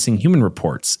interest in missing human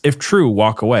reports. If true,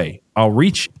 walk away. I'll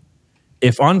reach you.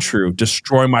 If untrue,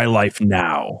 destroy my life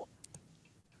now."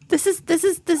 This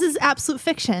is absolute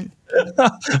fiction.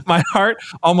 My heart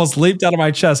almost leaped out of my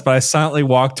chest, but I silently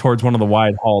walked towards one of the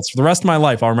wide halls. For the rest of my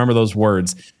life, I'll remember those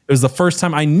words. It was the first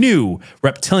time I knew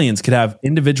reptilians could have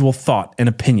individual thought and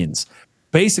opinions.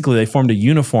 Basically, they formed a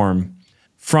uniform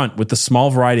front with a small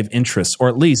variety of interests, or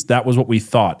at least that was what we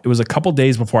thought. It was a couple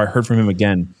days before I heard from him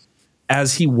again.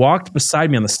 As he walked beside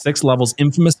me on the 6th level's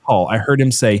infamous hall, I heard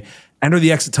him say, "Enter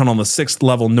the exit tunnel on the 6th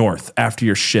level north after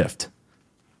your shift."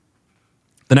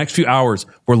 The next few hours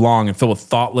were long and filled with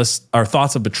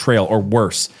thoughts of betrayal or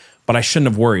worse, but I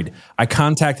shouldn't have worried. I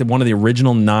contacted one of the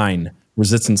original 9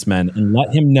 resistance men and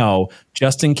let him know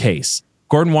just in case.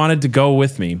 Gordon wanted to go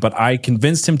with me, but I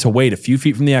convinced him to wait a few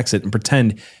feet from the exit and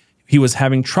pretend he was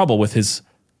having trouble with his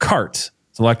cart.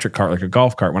 It's an electric cart, like a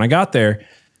golf cart. When I got there,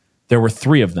 there were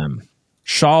 3 of them.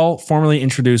 Shaw formally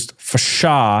introduced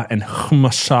Fasha and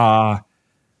Humasha,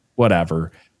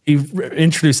 whatever. He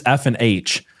introduced F and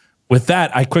H. With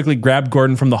that, I quickly grabbed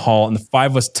Gordon from the hall, and the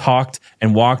 5 of us talked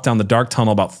and walked down the dark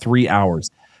tunnel about 3 hours.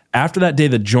 After that day,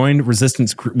 we joined a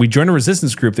resistance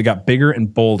group that got bigger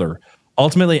and bolder.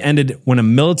 Ultimately ended when a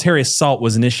military assault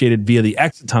was initiated via the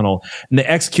exit tunnel, and they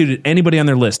executed anybody on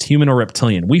their list, human or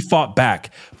reptilian. We fought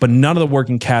back, but none of the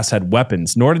working cast had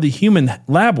weapons, nor did the human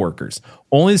lab workers.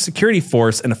 Only the security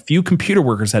force and a few computer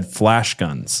workers had flash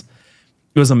guns.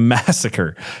 It was a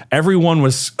massacre. Everyone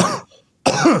was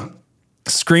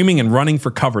screaming and running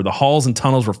for cover. The halls and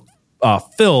tunnels were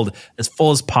filled as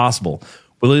full as possible.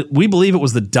 We believe it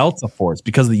was the Delta Force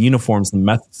because of the uniforms and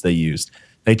methods they used.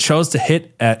 They chose to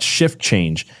hit at shift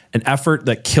change, an effort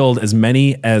that killed as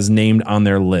many as named on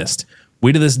their list.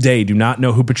 We to this day do not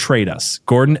know who betrayed us.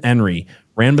 Gordon Henry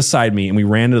ran beside me, and we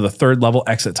ran into the 3rd level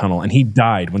exit tunnel, and he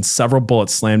died when several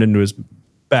bullets slammed into his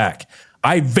back.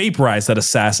 I vaporized that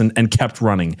assassin and kept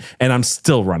running, and I'm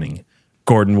still running.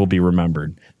 Gordon will be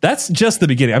remembered. That's just the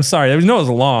beginning. I'm sorry. I know it was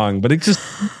long, but it's just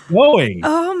going.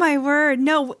 Oh my word.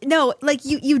 No, like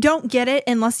you don't get it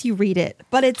unless you read it.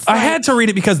 But it's I had to read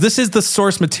it because this is the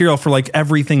source material for like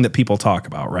everything that people talk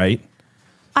about, right?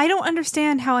 I don't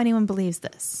understand how anyone believes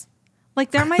this.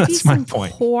 Like there might be some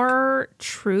core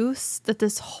truths that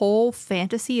this whole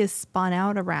fantasy is spun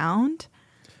out around.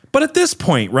 But at this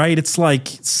point, right, it's like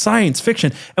science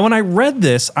fiction. And when I read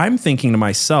this, I'm thinking to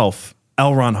myself,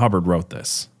 L. Ron Hubbard wrote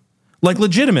this. Like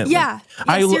legitimately. Yeah,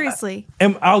 seriously.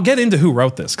 And I'll get into who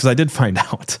wrote this because I did find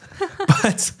out.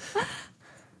 But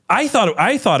I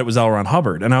thought it was L. Ron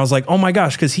Hubbard. And I was like, oh my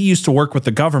gosh, because he used to work with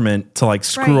the government to like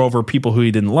screw over people who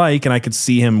he didn't like. And I could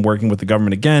see him working with the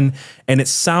government again. And it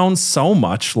sounds so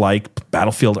much like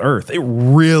Battlefield Earth. It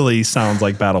really sounds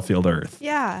like Battlefield Earth.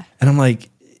 Yeah. And I'm like,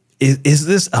 is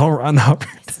this L. Ron Hubbard?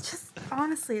 It's just,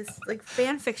 honestly, it's like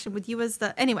fan fiction with you as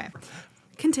the... Anyway,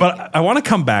 continue. But I want to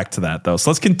come back to that, though.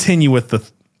 So let's continue with the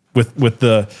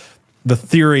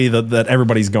theory that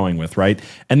everybody's going with, right?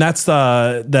 And that's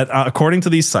that according to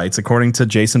these sites, according to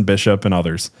Jason Bishop and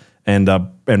others,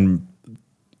 and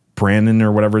Brandon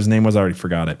or whatever his name was, I already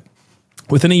forgot it.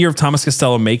 Within a year of Thomas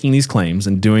Costello making these claims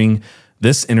and doing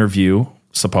this interview,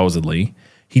 supposedly,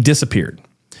 he disappeared.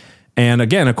 And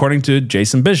again, according to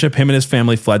Jason Bishop, him and his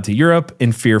family fled to Europe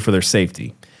in fear for their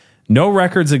safety. No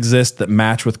records exist that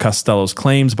match with Costello's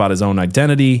claims about his own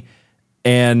identity.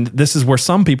 And this is where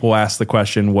some people ask the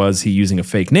question, was he using a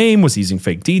fake name? Was he using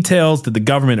fake details? Did the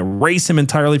government erase him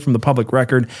entirely from the public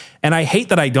record? And I hate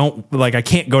that I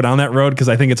can't go down that road because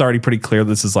I think it's already pretty clear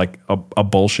this is like a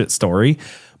bullshit story.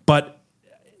 But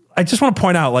I just want to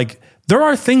point out, like, there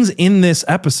are things in this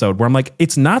episode where I'm like,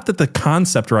 it's not that the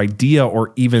concept or idea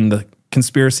or even the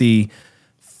conspiracy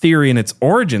theory and its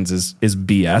origins is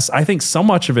BS. I think so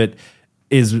much of it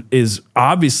is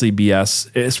obviously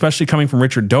BS, especially coming from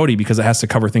Richard Doty, because it has to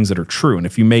cover things that are true. And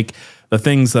if you make the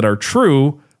things that are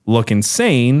true look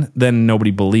insane, then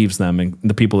nobody believes them. And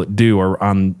the people that do are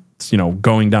on,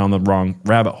 going down the wrong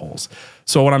rabbit holes.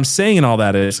 So what I'm saying in all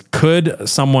that is, could a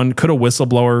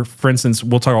whistleblower, for instance,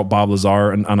 we'll talk about Bob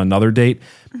Lazar on another date.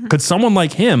 Mm-hmm. Could someone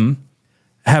like him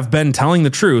have been telling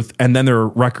the truth and then their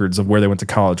records of where they went to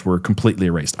college were completely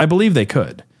erased? I believe they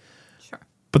could. Sure.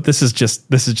 But this is just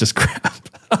crap.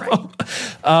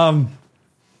 Right.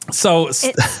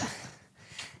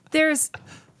 There's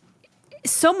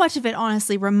so much of it,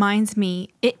 honestly, reminds me,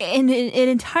 it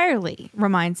entirely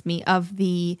reminds me of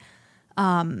the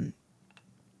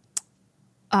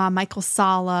Michael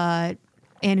Sala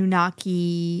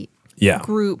Anunnaki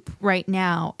group right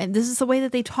now. And this is the way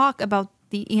that they talk about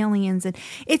the aliens. And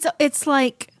it's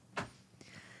like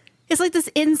this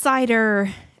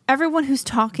insider. Everyone who's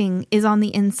talking is on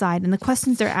the inside, and the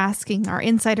questions they're asking are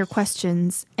insider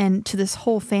questions and to this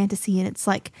whole fantasy. And it's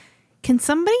like, can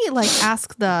somebody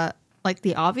ask the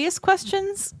obvious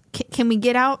questions? Can we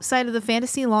get outside of the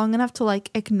fantasy long enough to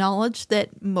acknowledge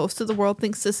that most of the world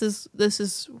thinks this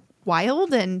is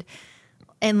wild and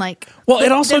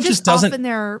it also just doesn't in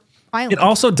their island. It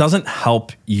also doesn't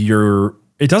help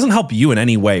it doesn't help you in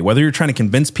any way, whether you're trying to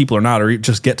convince people or not, or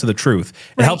just get to the truth.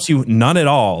 It helps you none at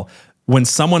all when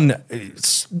someone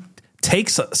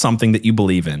takes something that you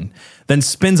believe in, then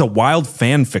spins a wild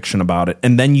fan fiction about it,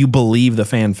 and then you believe the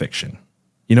fan fiction.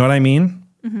 You know what I mean?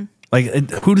 Mm-hmm. Like,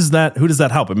 who does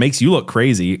that help? It makes you look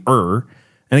crazy. And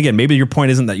again, maybe your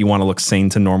point isn't that you want to look sane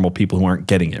to normal people who aren't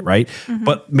getting it, right? Mm-hmm.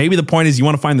 But maybe the point is you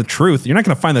want to find the truth. You're not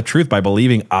going to find the truth by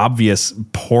believing obvious,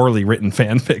 poorly written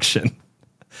fan fiction.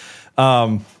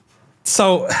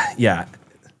 So, yeah.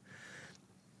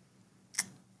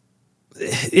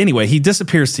 Anyway, he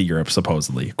disappears to Europe,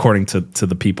 supposedly, according to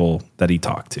the people that he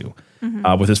talked to,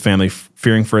 with his family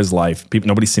fearing for his life.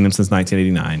 Nobody's seen him since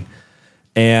 1989.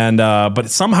 And but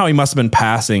somehow he must have been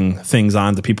passing things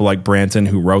on to people like Branton,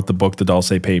 who wrote the book, The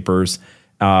Dulce Papers,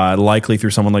 likely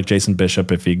through someone like Jason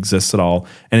Bishop, if he exists at all.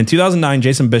 And in 2009,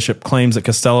 Jason Bishop claims that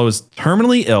Costello is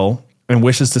terminally ill and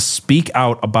wishes to speak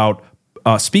out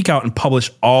and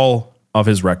publish all of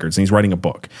his records. And he's writing a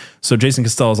book. So Jason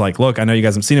Costello is like, look, I know you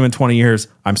guys haven't seen him in 20 years.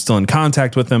 I'm still in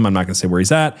contact with him. I'm not going to say where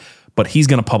he's at, but he's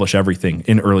going to publish everything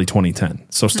in early 2010.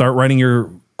 So start writing your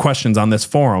questions on this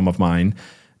forum of mine,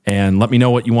 and let me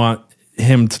know what you want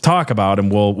him to talk about,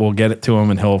 and we'll get it to him,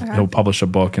 and he'll publish a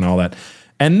book and all that.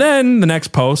 And then the next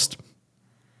post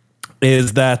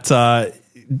is that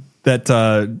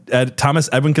Thomas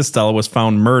Edwin Costello was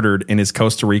found murdered in his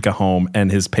Costa Rica home,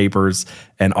 and his papers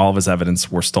and all of his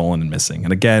evidence were stolen and missing.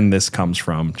 And again, this comes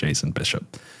from Jason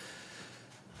Bishop.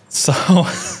 So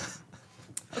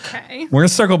okay, we're gonna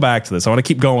circle back to this. I want to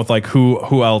keep going with like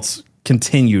who else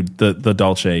continued the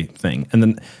Dulce thing. And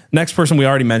then next person we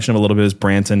already mentioned a little bit is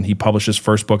Branton. He published his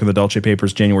first book of the Dulce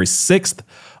Papers January 6th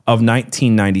of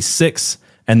 1996.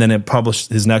 And then it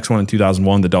published his next one in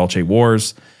 2001, The Dulce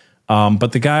Wars.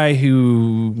 But the guy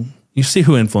who, you see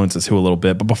who influences who a little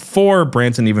bit. But before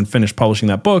Branton even finished publishing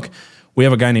that book, we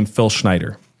have a guy named Phil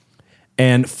Schneider.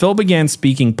 And Phil began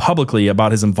speaking publicly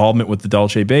about his involvement with the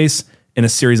Dulce base in a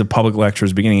series of public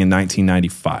lectures beginning in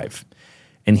 1995.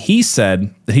 And he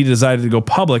said that he decided to go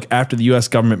public after the U.S.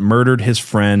 government murdered his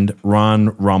friend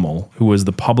Ron Rummel, who was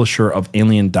the publisher of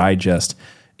Alien Digest,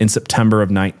 in September of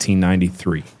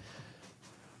 1993.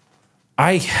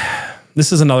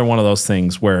 This is another one of those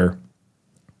things where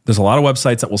there's a lot of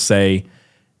websites that will say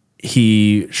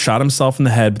he shot himself in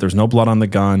the head, but there's no blood on the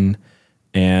gun,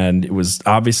 and it was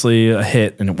obviously a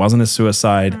hit, and it wasn't a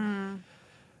suicide.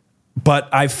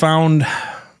 But I found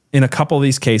in a couple of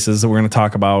these cases that we're going to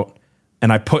talk about,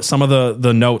 and I put some of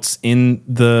the notes in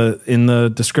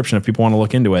the description if people want to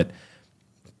look into it.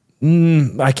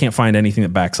 I can't find anything that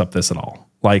backs up this at all.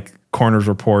 Like coroner's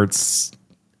reports,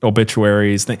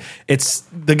 obituaries.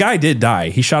 The guy did die.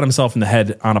 He shot himself in the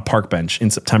head on a park bench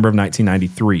in September of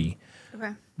 1993.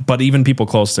 Okay. But even people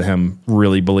close to him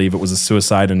really believe it was a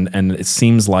suicide, and it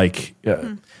seems like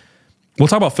we'll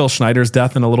talk about Phil Schneider's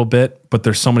death in a little bit, but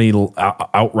there's so many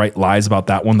outright lies about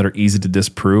that one that are easy to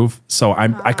disprove. So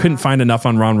I couldn't find enough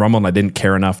on Ron Rummel, and I didn't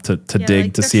care enough to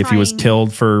dig to see if he was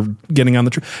killed for getting on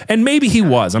the truth. And maybe he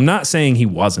was. I'm not saying he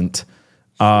wasn't.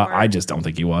 I just don't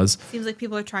think he was. Seems like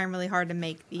people are trying really hard to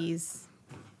make these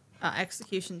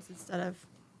executions instead of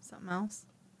something else.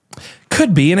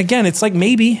 Could be. And again, it's like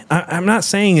maybe. I'm not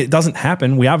saying it doesn't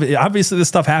happen. Obviously this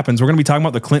stuff happens. We're going to be talking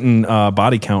about the Clinton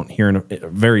body count here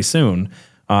very soon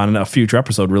on a future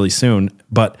episode really soon.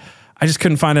 But I just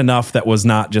couldn't find enough that was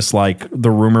not just like the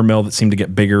rumor mill that seemed to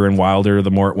get bigger and wilder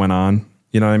the more it went on.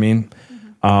 You know what I mean?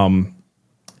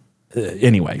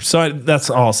 Anyway, so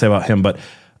that's all I'll say about him. But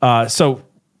so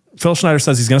Phil Schneider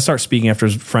says he's going to start speaking after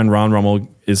his friend Ron Rummel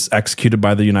is executed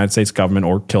by the United States government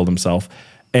or killed himself.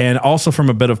 And also from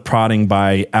a bit of prodding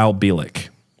by Al Bielek.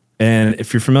 And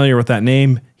if you're familiar with that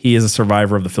name, he is a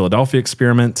survivor of the Philadelphia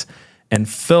experiment. And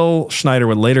Phil Schneider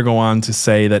would later go on to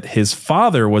say that his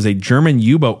father was a German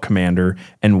U-boat commander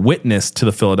and witness to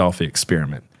the Philadelphia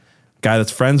experiment. Guy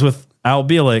that's friends with Al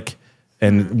Bielek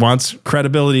and wants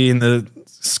credibility in the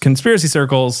conspiracy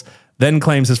circles, then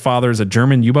claims his father is a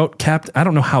German U-boat captain. I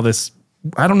don't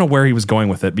know where he was going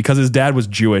with it because his dad was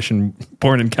Jewish and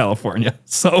born in California.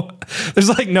 So there's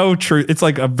like no truth. It's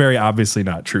like a very obviously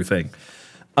not true thing.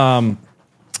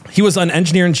 He was an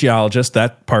engineer and geologist.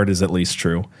 That part is at least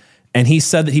true. And he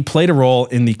said that he played a role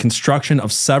in the construction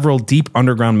of several deep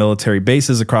underground military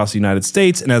bases across the United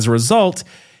States. And as a result,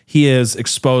 he is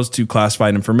exposed to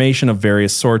classified information of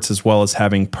various sorts, as well as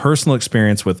having personal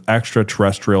experience with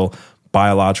extraterrestrial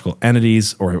biological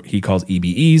entities, or he calls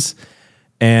EBEs.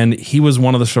 And he was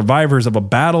one of the survivors of a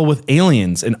battle with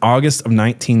aliens in August of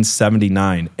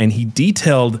 1979. And he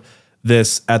detailed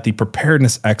this at the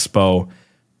Preparedness Expo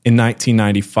in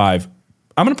 1995.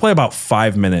 I'm going to play about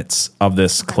 5 minutes of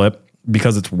this clip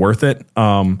because it's worth it.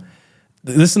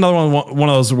 This is another one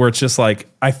of those where it's just like,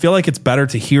 I feel like it's better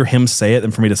to hear him say it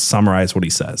than for me to summarize what he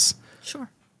says. Sure.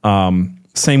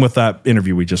 Same with that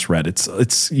interview we just read.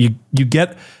 It's you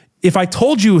get, if I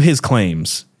told you his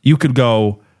claims, you could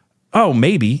go, oh,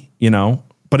 maybe,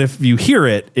 but if you hear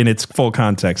it in its full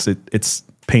context, it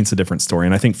paints a different story.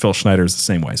 And I think Phil Schneider is the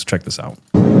same way. So check this out.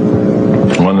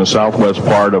 On the southwest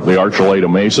part of the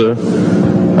Archuleta Mesa,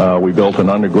 we built an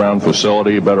underground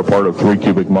facility, a better part of 3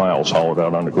 cubic miles hollowed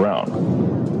out underground.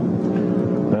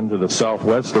 Then to the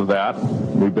southwest of that,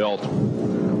 we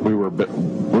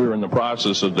were in the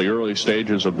process of the early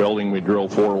stages of building. We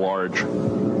drilled 4 large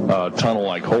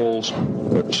tunnel-like holes.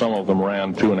 Some of them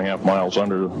ran 2.5 miles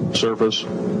under the surface.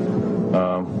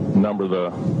 Number of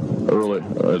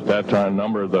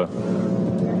the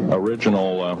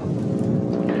original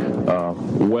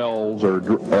wells or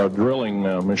drilling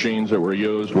machines that were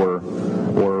used were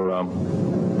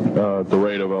at the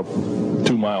rate of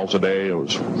 2 miles a day. It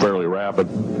was fairly rapid.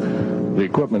 The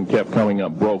equipment kept coming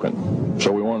up broken. So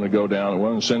we wanted to go down. We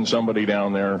wanted to send somebody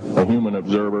down there, a human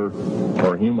observer,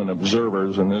 or human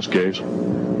observers in this case,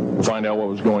 to find out what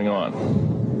was going on.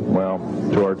 Well,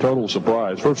 to our total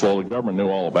surprise, first of all, the government knew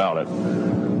all about it.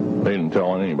 They didn't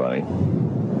tell anybody.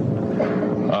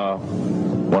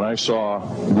 When I saw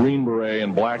Green Beret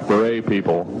and Black Beret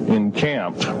people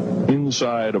encamped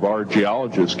inside of our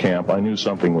geologist camp, I knew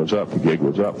something was up. The gig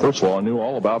was up. First of all, I knew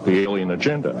all about the alien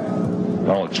agenda.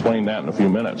 I'll explain that in a few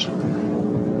minutes.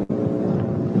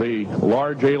 The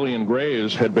large alien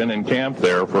grays had been encamped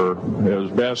there for as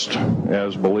best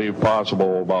as believed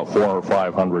possible about 400 or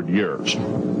 500 years.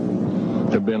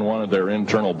 Had been one of their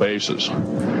internal bases.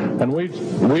 And we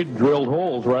drilled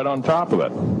holes right on top of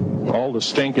it. All the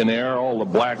stinking air, all the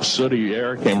black sooty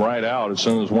air came right out as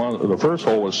soon as the first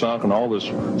hole was sunk, and all this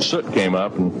soot came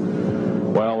up,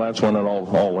 and well, that's when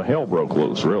all the hell broke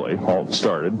loose, really, all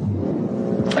started.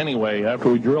 Anyway, after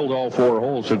we drilled all 4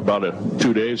 holes, it took about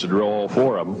 2 days to drill all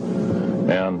 4 of them.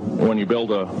 And when you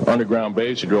build an underground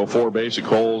base, you drill 4 basic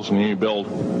holes, and you build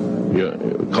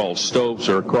called stopes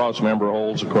or cross-member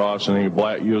holes across, and you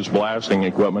use blasting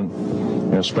equipment,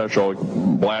 special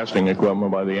blasting equipment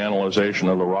by the analyzation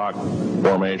of the rock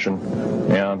formation,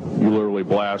 and you literally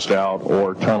blast out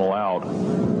or tunnel out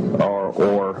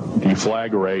or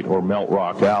deflagrate or melt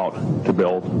rock out to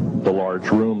build the large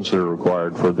rooms that are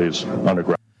required for these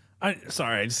underground. I just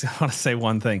want to say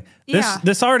one thing.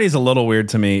 This already is a little weird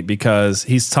to me because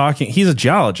he's a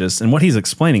geologist, and what he's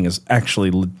explaining is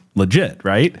actually legit,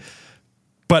 right?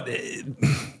 But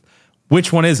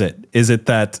which one is it? Is it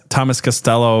that Thomas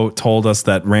Costello told us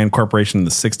that Rand Corporation in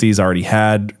the 60s already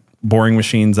had boring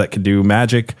machines that could do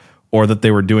magic, or that they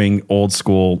were doing old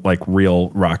school, like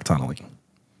real rock tunneling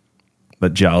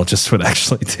that geologists would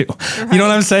actually do? Right. You know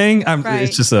what I'm saying? Right.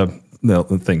 It's just a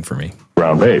thing for me.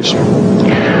 Ground base.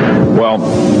 Well,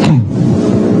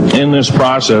 in this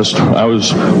process, I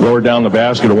was lowered down the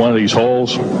basket of one of these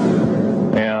holes,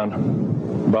 and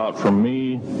about from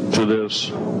me to this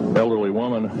elderly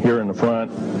woman here in the front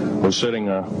was sitting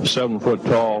a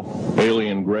 7-foot-tall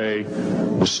alien gray.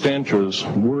 The stench was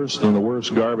worse than the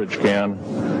worst garbage can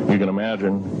you can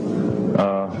imagine.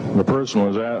 The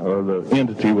person the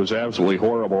entity was absolutely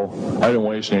horrible. I didn't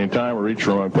waste any time. I reached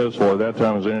for my pistol. At that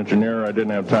time, as an engineer, I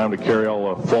didn't have time to carry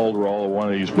all the Folderol of one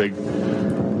of these big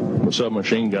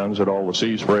submachine guns that all the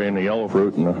sea spray and the yellow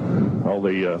fruit and all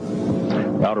the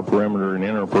outer perimeter and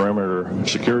inner perimeter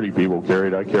security people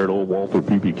carried. I carried a little Walther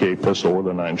PPK pistol with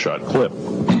a 9-shot clip.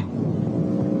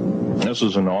 This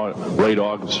is in late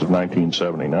August of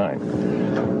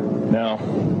 1979. Now,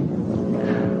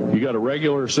 you got a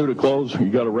regular suit of clothes, you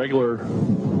got a regular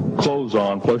clothes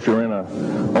on, plus you're in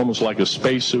almost like a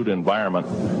spacesuit environment,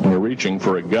 and you're reaching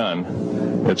for a gun.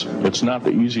 It's not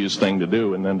the easiest thing to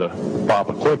do, and then to pop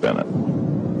a clip in it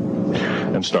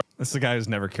and start. This is a guy who's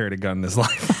never carried a gun in his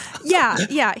life.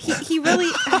 Yeah. He really.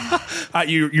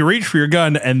 You reach for your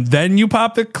gun and then you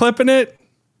pop the clip in it.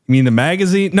 You mean the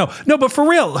magazine? No, but for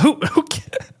real, who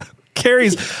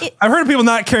carries? I've heard of people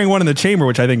not carrying one in the chamber,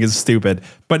 which I think is stupid,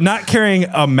 but not carrying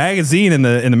a magazine in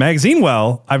the magazine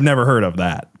well, I've never heard of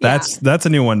that. That's a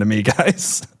new one to me,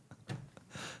 guys.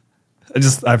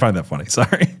 I find that funny.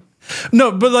 Sorry.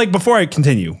 No, but like before I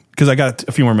continue, because I got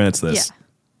a few more minutes of this. Yeah.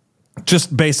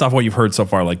 Just based off what you've heard so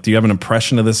far, like, do you have an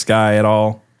impression of this guy at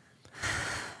all?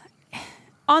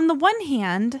 On the one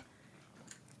hand,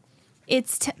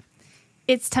 it's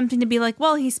tempting to be like,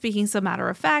 well, he's speaking so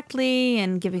matter-of-factly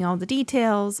and giving all the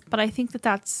details, but I think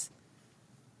that's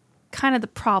kind of the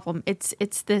problem.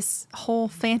 It's this whole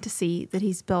fantasy that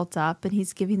he's built up, and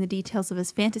he's giving the details of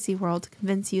his fantasy world to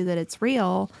convince you that it's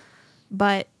real,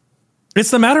 but...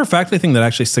 It's the matter-of-factly thing that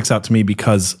actually sticks out to me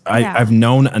because I've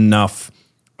known enough...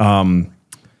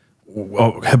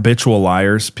 habitual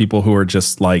liars, people who are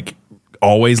just like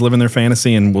always live in their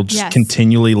fantasy and will just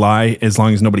continually lie as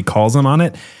long as nobody calls them on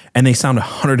it. And they sound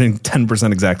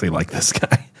 110% exactly like this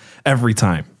guy. every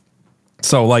time.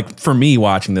 So like for me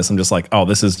watching this, I'm just like, oh,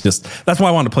 this is just, that's why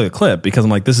I wanted to play the clip, because I'm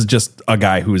like, this is just a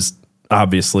guy who's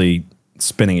obviously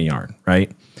spinning a yarn,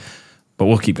 right? But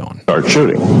we'll keep going. Start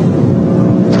shooting.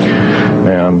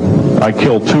 And I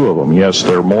killed 2 of them. Yes,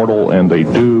 they're mortal and they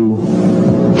do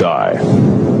die.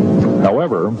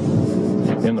 However,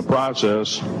 in the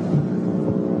process,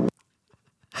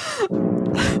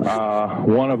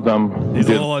 one of them... He's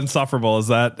a little insufferable. Is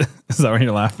that what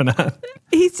you're laughing at?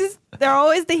 They're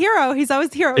always the hero. He's always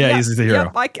the hero. Yeah, he's the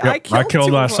hero. Yep, I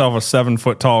killed myself a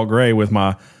 7-foot tall gray with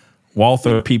my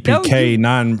Walther PPK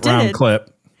 9-round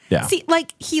clip. Yeah. See,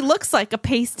 like, he looks like a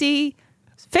pasty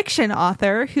fiction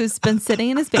author who's been sitting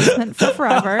in his basement for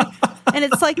forever. And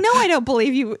it's like, no, I don't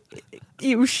believe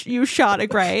you shot a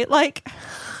gray. Like...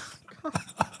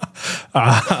 all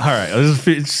right, just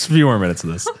a few more minutes of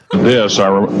this.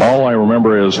 All I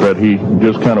remember is that he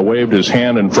just kind of waved his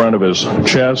hand in front of his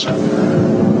chest,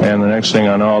 and the next thing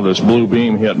I know, this blue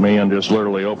beam hit me and just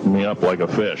literally opened me up like a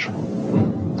fish,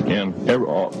 and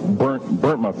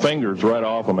burnt my fingers right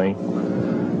off of me.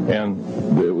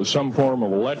 And it was some form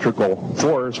of electrical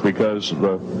force, because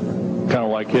the kind of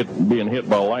like being hit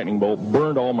by a lightning bolt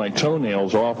burned all my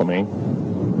toenails off of me.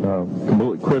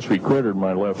 Completely crispy crittered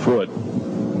my left foot.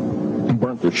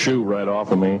 Burnt the shoe right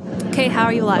off of me. Okay, how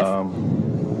are you alive?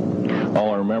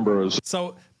 All I remember is...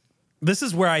 So this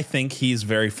is where I think he's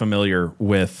very familiar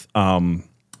with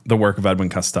the work of Edwin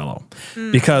Costello.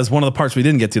 Because one of the parts we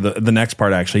didn't get to, the next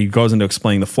part actually, he goes into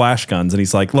explaining the flash guns, and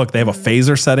he's like, look, they have a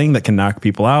phaser setting that can knock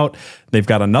people out. They've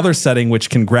got another setting which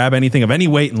can grab anything of any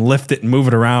weight and lift it and move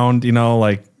it around,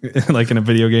 like in a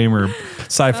video game or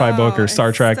sci-fi book or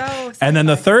Star Trek. And then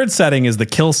the third setting is the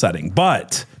kill setting.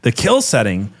 But the kill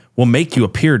setting will make you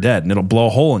appear dead, and it'll blow a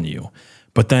hole in you.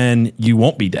 But then you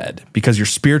won't be dead, because your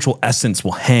spiritual essence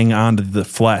will hang on to the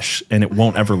flesh and it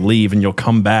won't ever leave, and you'll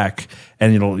come back,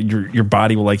 and your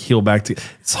body will like heal back to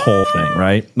this whole thing,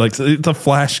 right? Like the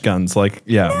flash guns, like,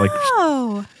 yeah. No.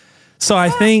 Like, so I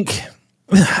think,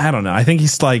 I don't know. I think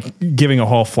he's like giving a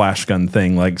whole flash gun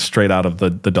thing like straight out of the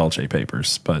Dulce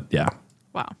papers, but yeah.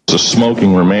 Wow. The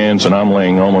smoking remains, and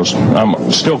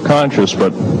I'm still conscious,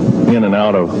 but in and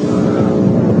out of,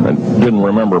 I didn't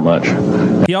remember much.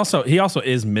 He also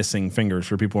is missing fingers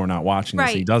for people who are not watching this.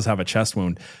 Right. He does have a chest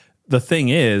wound. The thing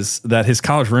is that his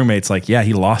college roommate's like, yeah,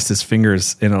 he lost his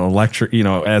fingers in an electric,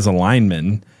 as a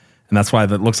lineman. And that's why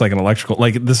that looks like an electrical,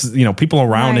 like this is, people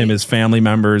around him, his family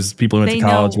members, people he went to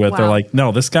college with, they're like,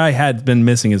 no, this guy had been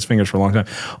missing his fingers for a long time.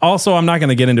 Also, I'm not going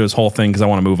to get into his whole thing because I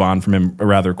want to move on from him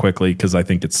rather quickly, because I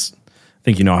think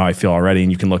you know how I feel already,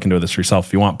 and you can look into this yourself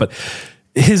if you want. But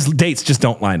his dates just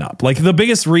don't line up. Like, the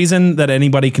biggest reason that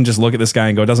anybody can just look at this guy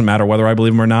and go, it doesn't matter whether I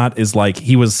believe him or not, is like,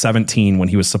 he was 17 when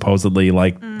he was supposedly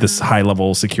like this high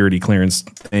level security clearance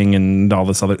thing and all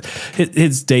this other,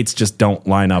 his dates just don't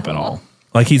line up at all.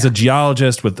 Like, he's a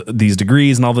geologist with these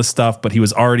degrees and all this stuff, but he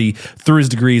was already through his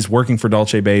degrees working for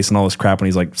Dulce Base and all this crap when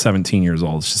he's like 17 years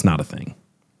old. It's just not a thing.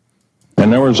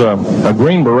 And there was a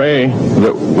Green Beret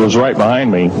that was right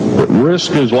behind me that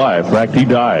risked his life. In fact, he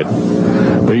died.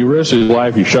 But he risked his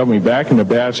life. He shoved me back in the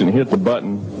bass and hit the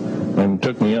button and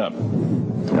took me up.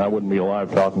 And I wouldn't be alive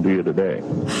talking to you today. It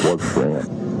wasn't for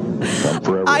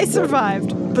him. I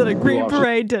survived, but a Green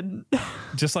Beret didn't.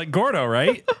 Just like Gordo,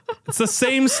 right? It's the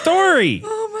same story.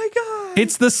 Oh my God.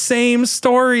 It's the same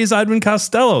story as Edwin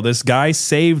Costello. This guy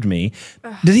saved me.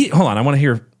 Did he? Hold on. I want to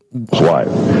hear. His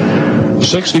wife.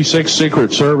 66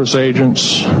 Secret Service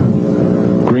agents,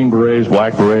 Green Berets,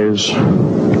 Black Berets,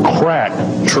 crack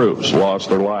troops lost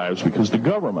their lives because the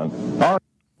government.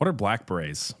 What are Black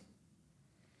Berets?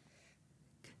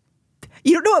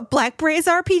 You don't know what Black Berets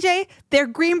are, PJ? They're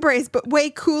Green Berets, but way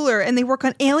cooler, and they work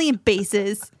on alien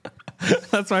bases.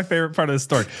 That's my favorite part of the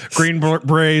story. Green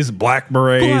Berets, Black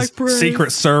Berets,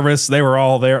 Secret Service. They were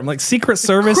all there. I'm like, Secret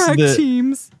Service? Crack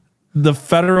teams. The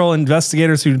federal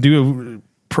investigators who do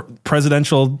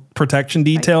presidential protection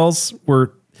details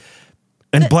were...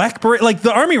 And Black Beret, like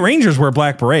the Army Rangers wear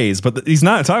Black Berets, but he's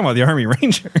not talking about the Army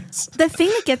Rangers. The thing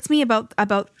that gets me about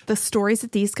the stories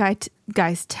that these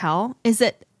guys tell is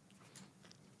that,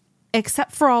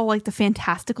 except for all like the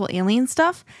fantastical alien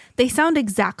stuff, they sound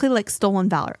exactly like stolen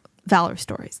valor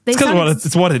stories.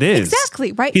 It's what it is.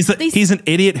 Exactly, right? He's an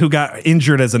idiot who got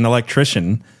injured as an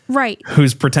electrician. Right.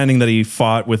 Who's pretending that he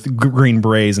fought with Green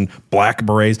Berets and Black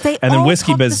Berets. And then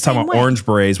Whiskey Biz is talking about Orange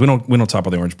Berets. We don't talk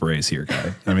about the Orange Berets here,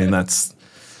 guy. I mean,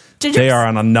 they are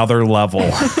on another level.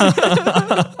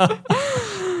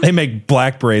 They make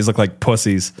Black Berets look like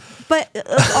pussies. But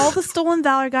all the stolen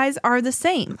valor guys are the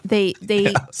same. They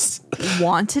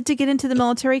wanted to get into the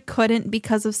military, couldn't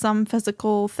because of some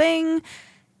physical thing.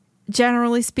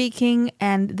 generally speaking,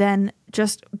 and then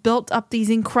just built up these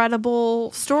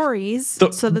incredible stories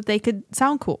so that they could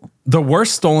sound cool. The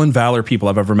worst stolen valor people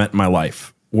I've ever met in my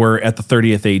life were at the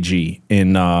 30th AG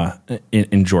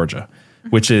in Georgia,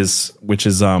 which is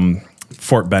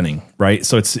Fort Benning, right?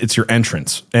 So it's your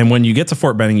entrance, and when you get to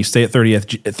Fort Benning, you stay at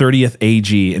 30th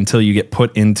AG until you get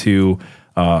put into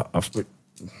I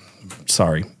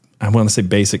want to say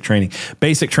basic training.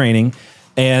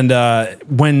 And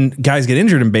when guys get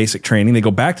injured in basic training, they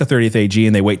go back to 30th AG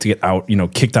and they wait to get out,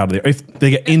 kicked out of there. If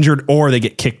they get injured or they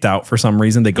get kicked out for some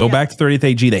reason, they go back to 30th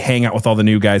AG. They hang out with all the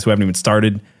new guys who haven't even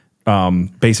started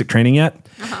basic training yet.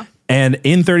 Uh-huh. And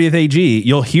in 30th AG,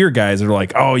 you'll hear guys that are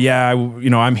like, oh, yeah,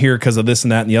 I'm here because of this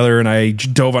and that and the other. And I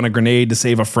dove on a grenade to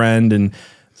save a friend. And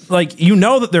like,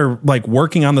 that they're like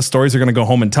working on the stories they're going to go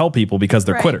home and tell people because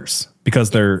they're quitters,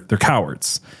 because they're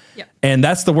cowards. Yeah. And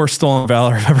that's the worst stolen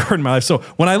valor I've ever heard in my life. So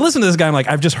when I listen to this guy, I'm like,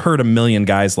 I've just heard a million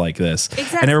guys like this.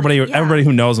 Exactly. And everybody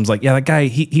who knows him is like, yeah, that guy,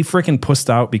 he freaking pussed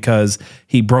out because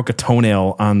he broke a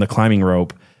toenail on the climbing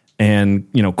rope and,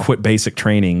 quit basic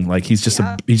training. Like he's just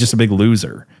a big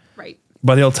loser. Right.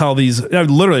 But he'll tell these,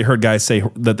 I've literally heard guys say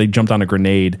that they jumped on a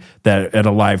grenade at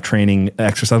a live training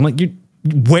exercise. I'm like,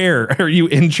 where are you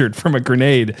injured from a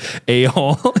grenade,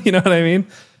 a-hole? You know what I mean?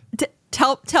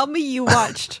 Tell me you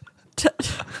watched...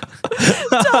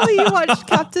 Tell me you watched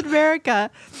Captain America.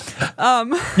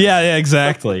 Yeah,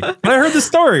 exactly. But I heard the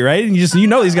story, right? And these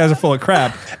guys are full of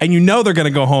crap, and they're going to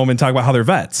go home and talk about how they're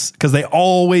vets because they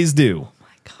always do.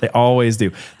 They always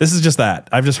do. This is just that.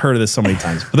 I've just heard of this so many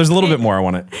times. But there's a little bit more I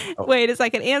want to... Oh. Wait a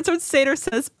second. Answered Sater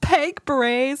says Pank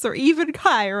Berets or even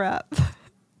higher up.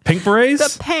 Pink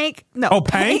Berets? The Pank... No. Oh,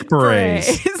 Pank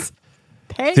Berets.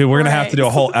 Dude, we're going to have to do a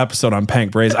whole episode on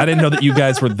Pank Berets. I didn't know that you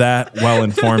guys were that well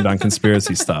informed on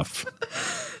conspiracy stuff.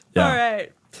 Yeah. All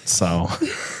right. So,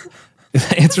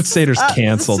 Answered Sater's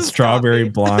canceled. Strawberry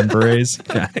blonde berets.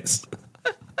 Guys.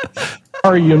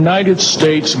 Our United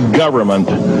States government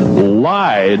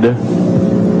lied,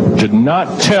 did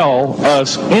not tell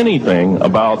us anything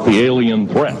about the alien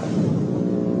threat.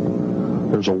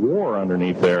 There's a war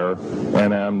underneath there,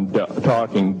 and I'm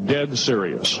talking dead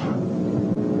serious.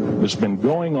 It's been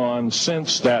going on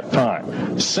since that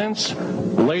time. Since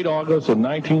late August of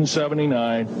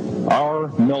 1979, our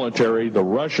military, the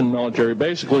Russian military,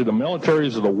 basically the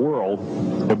militaries of the world,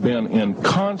 have been in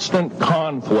constant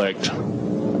conflict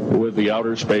with the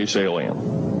outer space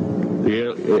alien.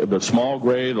 The small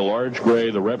gray, the large gray,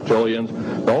 the reptilians,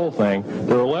 the whole thing.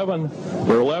 There are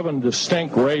 11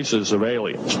 distinct races of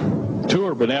aliens. 2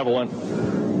 are benevolent.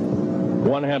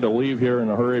 One had to leave here in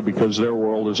a hurry because their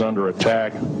world is under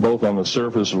attack, both on the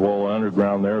surface as well as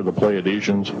underground. There, the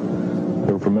Pleiadians.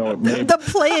 They're familiar. The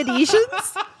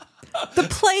Pleiadians? The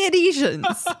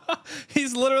Pleiadians.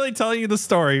 He's literally telling you the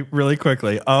story really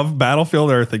quickly of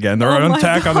Battlefield Earth again. They're on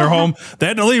attack on their home. They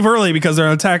had to leave early because they're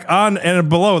on attack on and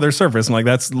below their surface. I'm like,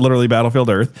 that's literally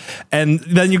Battlefield Earth. And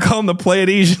then you call them the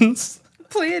Pleiadians.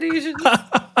 Pleiadians.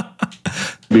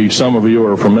 Some of you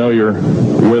are familiar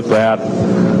with that.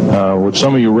 Would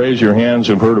some of you raise your hands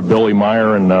who've heard of Billy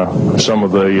Meyer and some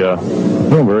of the,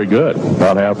 very good,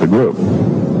 about half the group.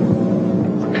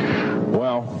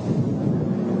 Well,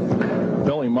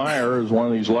 Billy Meyer is one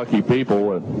of these lucky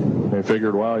people that they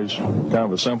figured, well, he's kind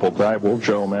of a simple type, we'll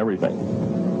show him everything.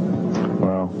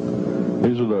 Well,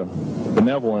 these are the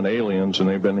benevolent aliens, and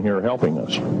they've been here helping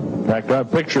us. In fact, I have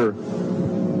a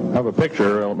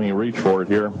picture, let me reach for it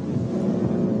here.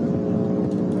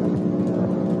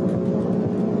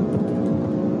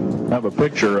 I have a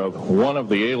picture of one of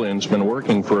the aliens been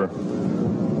working for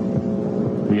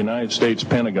the United States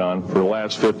Pentagon for the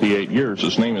last 58 years.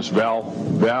 His name is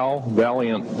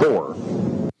Valiant Thor.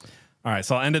 All right,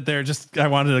 so I'll end it there. I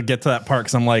wanted to get to that part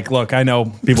because I'm like, look, I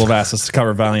know people have asked us to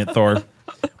cover Valiant Thor.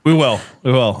 We will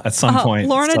at some point.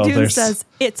 Lorna Doom says,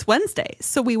 it's Wednesday,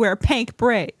 so we wear Pank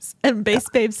Berets. And Base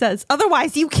Babe says,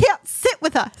 otherwise you can't sit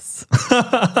with us.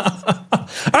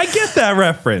 I get that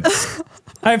reference.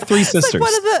 I have 3 sisters.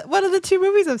 Like one of the 2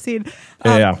 movies I've seen.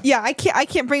 Yeah, I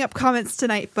can't bring up comments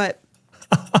tonight, but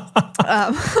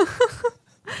that's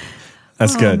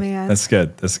good. Man. That's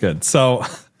good. So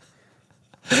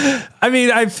I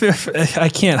mean, I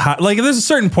can't like. There's a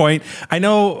certain point. I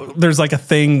know there's like a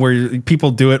thing where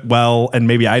people do it well, and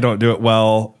maybe I don't do it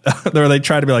well. Where they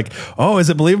try to be like, "Oh, is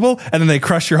it believable?" And then they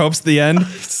crush your hopes at the end. And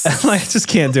I just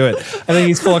can't do it. I think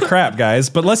he's full of crap, guys.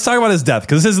 But let's talk about his death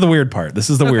because this is the weird part.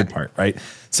 Weird part, right?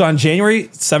 So on January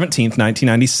 17th,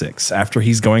 1996, after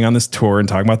he's going on this tour and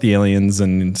talking about the aliens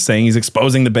and saying he's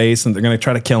exposing the base and they're going to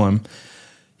try to kill him,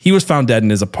 he was found dead in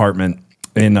his apartment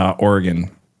in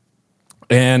Oregon.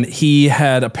 And he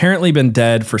had apparently been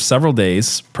dead for several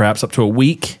days, perhaps up to a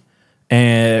week,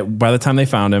 and by the time they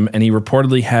found him, and he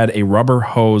reportedly had a rubber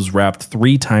hose wrapped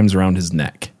 3 times around his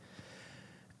neck.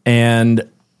 And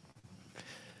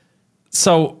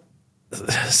so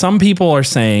some people are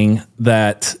saying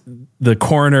that the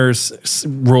coroners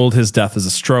ruled his death as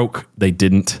a stroke. They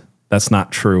didn't. That's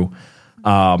not true.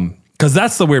 Because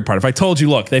that's the weird part. If I told you,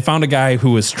 look, they found a guy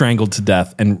who was strangled to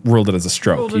death and ruled it as a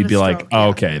stroke, you'd be like, oh,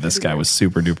 okay, this guy was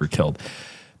super duper killed.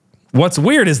 What's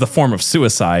weird is the form of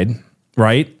suicide,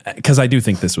 right? Because I do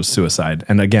think this was suicide.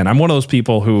 And again, I'm one of those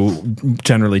people who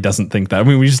generally doesn't think that. I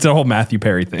mean, we just did a whole Matthew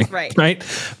Perry thing, right?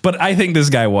 But I think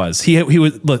this guy was. He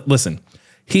was. Listen,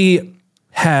 he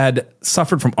had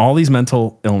suffered from all these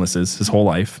mental illnesses his whole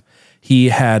life. He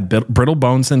had brittle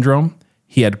bone syndrome.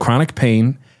 He had chronic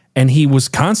pain. And he was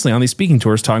constantly on these speaking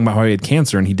tours talking about how he had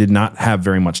cancer and he did not have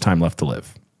very much time left to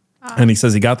live. And he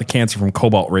says he got the cancer from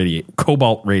cobalt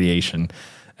radiation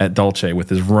at Dulce with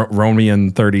his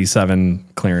Romian 37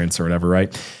 clearance or whatever,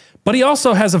 right? But he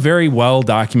also has a very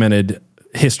well-documented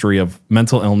history of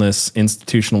mental illness,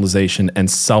 institutionalization, and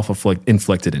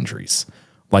self-inflicted injuries.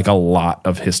 Like a lot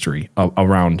of history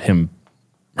around him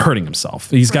hurting himself.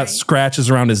 He's got scratches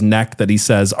around his neck that he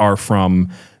says are from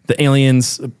the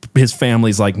aliens. His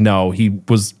family's like, no, he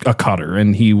was a cutter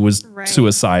and he was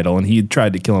suicidal and he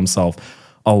tried to kill himself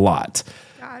a lot.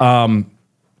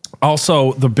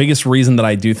 Also, the biggest reason that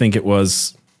I do think it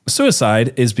was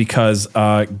suicide is because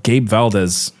Gabe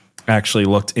Valdez actually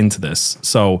looked into this.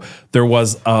 So there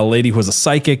was a lady who was a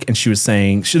psychic and she was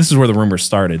saying, this is where the rumors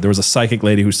started. There was a psychic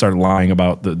lady who started lying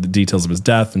about the details of his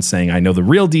death and saying, I know the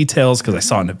real details because I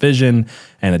saw it in a vision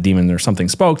and a demon or something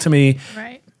spoke to me.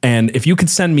 Right. And if you could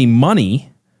send me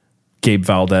money, Gabe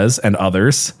Valdez and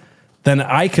others, then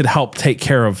I could help take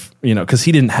care of, because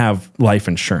he didn't have life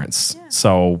insurance. Yeah.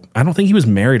 So I don't think he was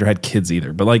married or had kids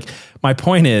either. But like, my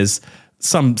point is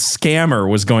some scammer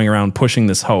was going around pushing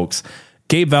this hoax.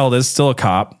 Gabe Valdez, still a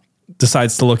cop,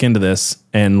 decides to look into this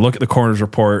and look at the coroner's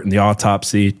report and the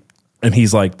autopsy. And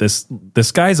he's like, this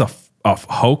guy's a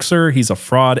hoaxer. He's a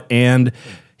fraud. And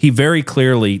he very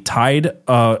clearly tied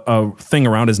a thing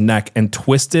around his neck and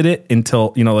twisted it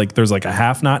until, there's like a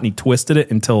half knot and he twisted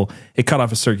it until it cut off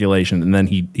his circulation. And then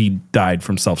he died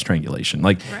from self-strangulation.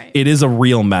 It is a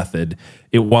real method.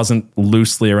 It wasn't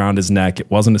loosely around his neck. It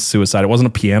wasn't a suicide. It wasn't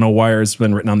a piano wire. It's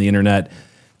been written on the internet.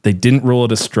 They didn't rule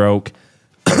it a stroke.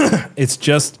 It's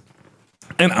just,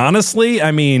 and honestly,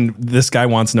 I mean, this guy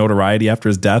wants notoriety after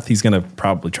his death. He's going to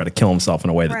probably try to kill himself in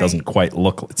a way that doesn't quite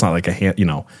look, it's not like a hand,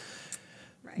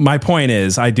 My point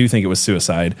is, I do think it was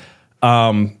suicide.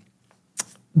 But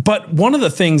one of the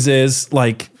things is,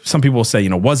 like, some people will say,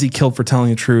 was he killed for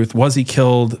telling the truth? Was he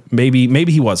killed? Maybe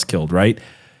he was killed, right?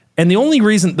 And the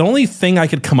only thing I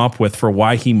could come up with for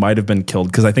why he might have been killed,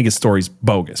 because I think his story's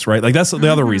bogus, right? Like, that's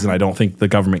the other reason I don't think the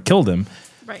government killed him.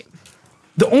 Right.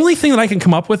 The only thing that I can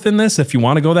come up with in this, if you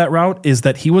want to go that route, is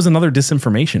that he was another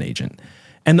disinformation agent.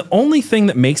 And the only thing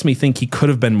that makes me think he could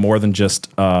have been more than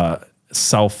just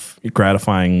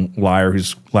self-gratifying liar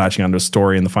who's latching onto a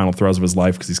story in the final throes of his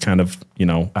life because he's kind of,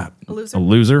 a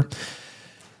loser,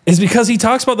 is because he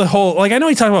talks about the whole, like, I know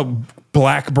he talks about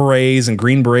black berets and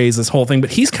green berets, this whole thing, but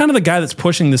he's kind of the guy that's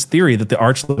pushing this theory that the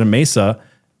Archuleta Mesa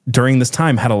during this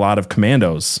time had a lot of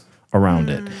commandos around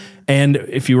it. And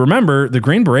if you remember, the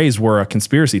Green Berets were a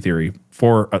conspiracy theory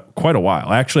for quite a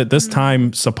while. Actually, at this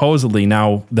time, supposedly,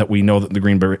 now that we know that the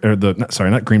Green Beret, or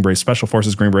not Green Berets, Special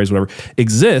Forces, Green Berets, whatever,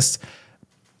 exists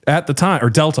at the time, or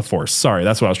Delta Force. Sorry,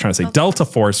 that's what I was trying to say. Delta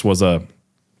Force was a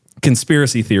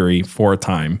conspiracy theory for a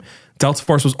time. Delta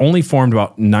Force was only formed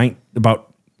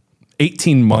about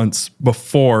 18 months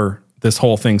before this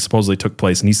whole thing supposedly took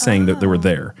place, and he's saying that they were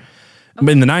there.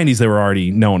 In the 90s, they were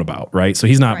already known about, right? So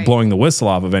he's not blowing the whistle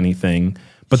off of anything,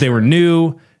 but they were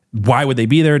new. Why would they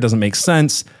be there? It doesn't make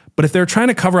sense. But if they're trying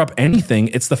to cover up anything,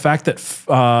 it's the fact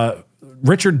that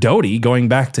Richard Doty, going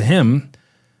back to him,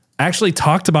 actually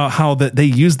talked about how that they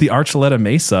used the Archuleta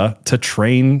Mesa to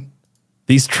train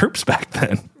these troops back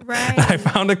then. Right. I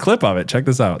found a clip of it. Check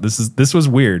this out. This was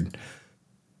weird.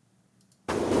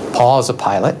 Paul is a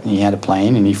pilot, and he had a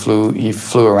plane, and he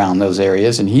flew around those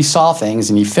areas, and he saw things,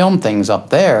 and he filmed things up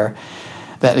there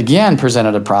that, again,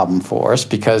 presented a problem for us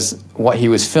because what he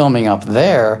was filming up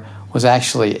there was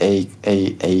actually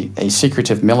a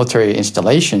secretive military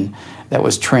installation that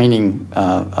was training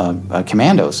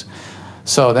commandos.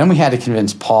 So then we had to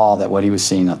convince Paul that what he was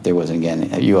seeing up there was, again,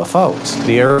 UFOs.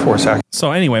 The Air Force Act.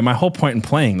 So anyway, my whole point in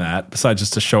playing that, besides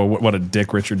just to show what a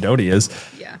dick Richard Doty is,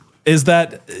 is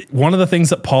that one of the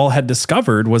things that Paul had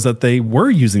discovered was that they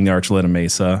were using the Archuleta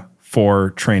Mesa for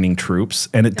training troops,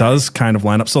 and it does kind of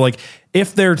line up. So like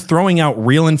if they're throwing out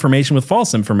real information with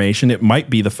false information, it might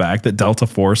be the fact that Delta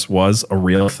Force was a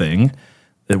real thing.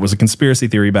 It was a conspiracy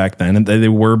theory back then, and they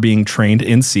were being trained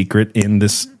in secret in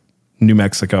this New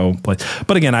Mexico place.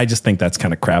 But again, I just think that's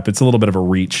kind of crap. It's a little bit of a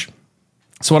reach.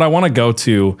 So what I want to go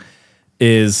to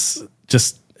is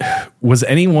just, was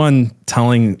anyone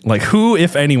telling, like who,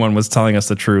 if anyone, was telling us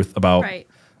the truth about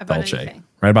Dulce? Anything.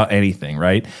 Right, about anything,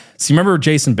 right? So you remember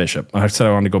Jason Bishop? I said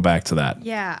I wanted to go back to that.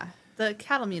 Yeah, the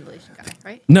cattle mutilation guy,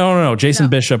 right? No. Jason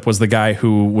Bishop was the guy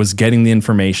who was getting the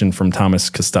information from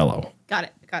Thomas Costello. Got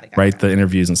it. Right, the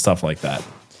interviews and stuff like that.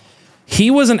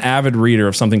 He was an avid reader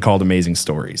of something called Amazing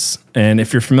Stories. And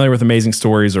if you're familiar with Amazing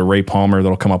Stories or Ray Palmer,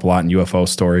 that'll come up a lot in UFO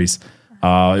stories.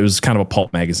 It was kind of a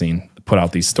pulp magazine that put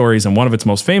out these stories. And one of its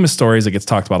most famous stories that gets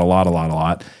talked about a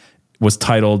lot, was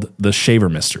titled The Shaver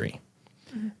Mystery.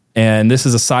 Mm-hmm. And this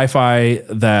is a sci-fi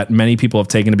that many people have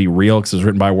taken to be real because it was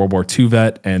written by a World War II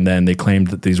vet. And then they claimed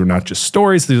that these were not just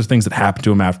stories. These are things that happened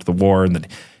to him after the war, and that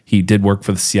he did work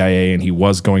for the CIA, and he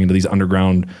was going into these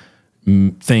underground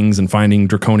things and finding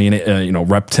draconian,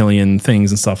 reptilian things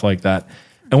and stuff like that.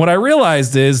 And what I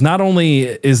realized is not only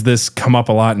is this come up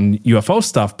a lot in UFO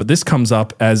stuff, but this comes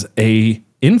up as a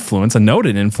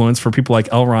noted influence for people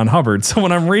like L. Ron Hubbard. So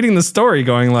when I'm reading the story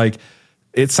going like,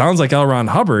 it sounds like L. Ron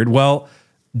Hubbard, well,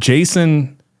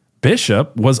 Jason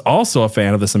Bishop was also a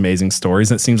fan of this Amazing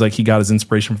Stories, and it seems like he got his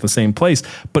inspiration from the same place.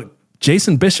 But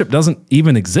Jason Bishop doesn't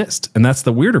even exist, and that's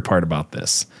the weirder part about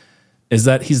this, is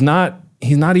that he's not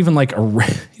even like a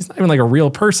real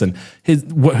person.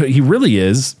 What he really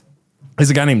is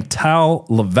a guy named Tal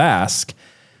Levasque,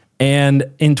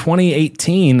 and in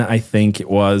 2018, I think it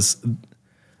was,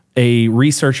 a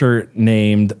researcher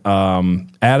named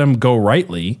Adam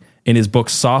Go-Rightly in his book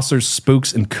Saucers,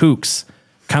 Spooks, and Kooks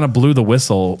kind of blew the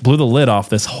lid off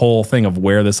this whole thing of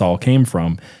where this all came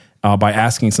from. By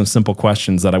asking some simple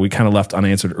questions that we kind of left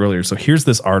unanswered earlier. So here's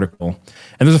this article.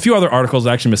 And there's a few other articles.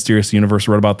 Actually, Mysterious Universe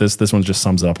wrote about this. This one just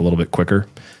sums it up a little bit quicker.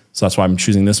 So that's why I'm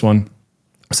choosing this one.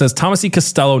 It says, Thomas E.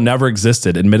 Costello never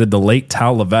existed, admitted the late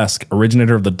Tal Levesque,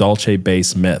 originator of the Dulce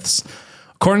base myths.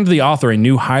 According to the author of a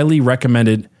new highly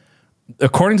recommended,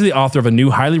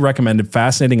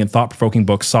 fascinating and thought-provoking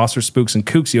book, Saucers, Spooks, and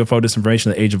Kooks, UFO Disinformation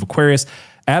in the Age of Aquarius,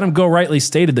 Adam Go-Rightly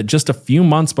stated that just a few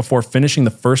months before finishing the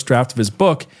first draft of his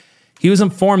book, he was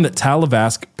informed that Tal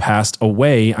Levasque passed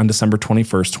away on December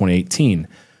 21st, 2018,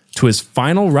 to his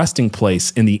final resting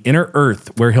place in the inner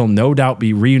earth, where he'll no doubt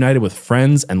be reunited with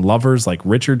friends and lovers like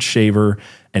Richard Shaver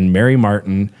and Mary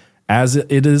Martin. As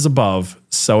it is above,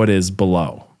 so it is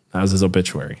below. That was his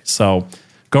obituary. So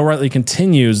Go-Rightly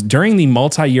continues, during the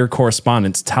multi-year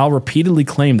correspondence, Tal repeatedly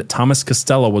claimed that Thomas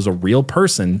Costello was a real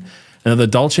person and that the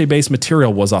Dulce-based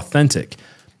material was authentic.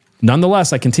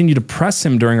 Nonetheless, I continued to press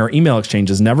him during our email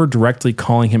exchanges, never directly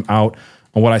calling him out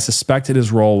on what I suspected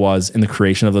his role was in the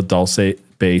creation of the Dulce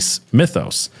base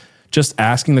mythos, just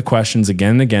asking the questions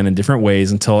again and again in different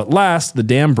ways until at last the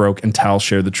dam broke and Tal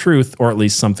shared the truth, or at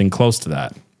least something close to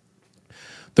that.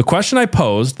 The question I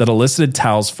posed that elicited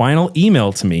Tal's final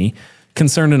email to me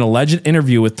concerned an alleged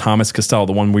interview with Thomas Costello,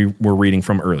 the one we were reading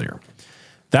from earlier.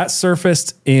 That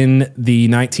surfaced in the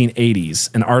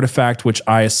 1980s, an artifact which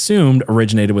I assumed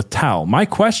originated with Tal. My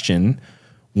question,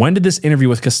 when did this interview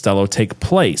with Costello take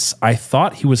place? I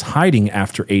thought he was hiding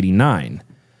after 89.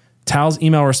 Tal's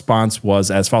email response was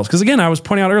as follows. Because again, I was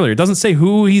pointing out earlier, it doesn't say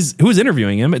who's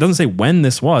interviewing him. It doesn't say when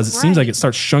this was. It seems like it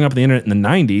starts showing up on the internet in the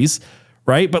 90s,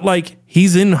 right? But like,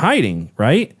 he's in hiding,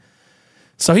 right?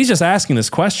 So he's just asking this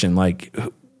question, like,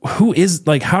 who is,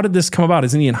 like, how did this come about?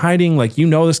 Isn't he in hiding? Like, you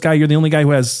know this guy, you're the only guy who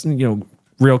has,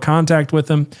 real contact with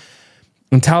him.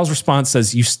 And Tal's response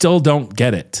says, you still don't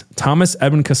get it. Thomas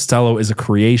Edwin Costello is a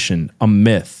creation, a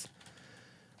myth.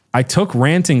 I took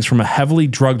rantings from a heavily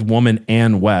drugged woman,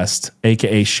 Ann West,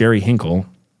 aka Sherry Hinkle,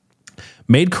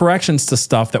 made corrections to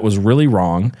stuff that was really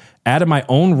wrong, added my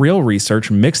own real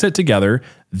research, mixed it together.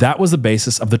 That was the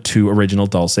basis of the 2 original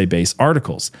Dulce base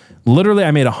articles. Literally,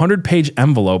 I made 100-page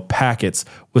envelope packets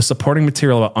with supporting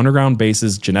material about underground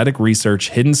bases, genetic research,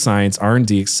 hidden science,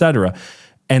 R&D, etc.,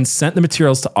 and sent the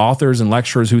materials to authors and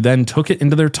lecturers who then took it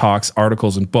into their talks,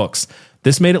 articles, and books.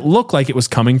 This made it look like it was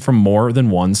coming from more than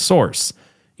one source.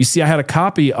 You see, I had a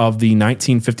copy of the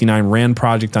 1959 RAND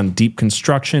project on deep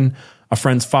construction. A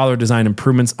friend's father designed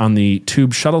improvements on the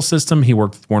tube shuttle system. He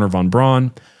worked with Werner von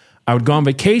Braun. I would go on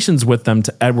vacations with them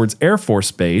to Edwards Air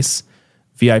Force Base,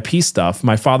 VIP stuff.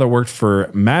 My father worked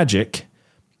for Magic.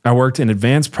 I worked in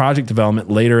advanced project development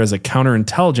later as a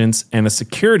counterintelligence and a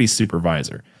security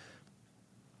supervisor.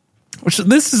 Which,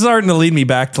 this is starting to lead me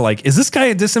back to, like, is this guy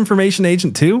a disinformation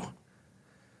agent too?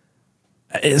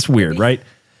 It's weird, right?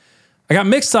 I got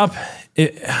mixed up.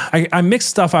 I mixed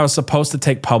stuff I was supposed to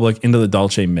take public into the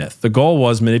Dulce myth. The goal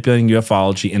was manipulating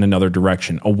ufology in another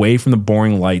direction, away from the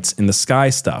boring lights in the sky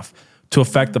stuff, to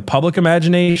affect the public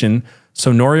imagination.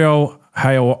 So Norio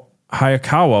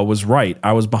Hayakawa was right.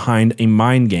 I was behind a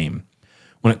mind game.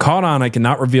 When it caught on, I could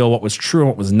not reveal what was true and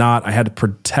what was not. I had to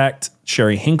protect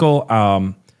Sherry Hinkle.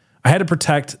 I had to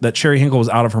protect that Sherry Hinkle was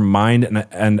out of her mind,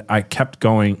 and I kept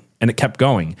going, and it kept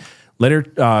going.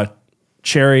 Later,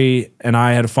 Cherry and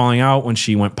I had a falling out when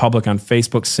she went public on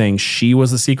Facebook saying she was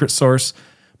the secret source.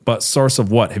 But source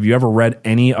of what? Have you ever read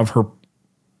any of her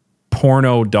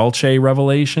porno Dulce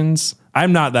revelations?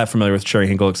 I'm not that familiar with Cherry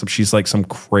Hinkle, except she's like some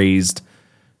crazed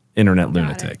internet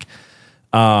lunatic.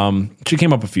 She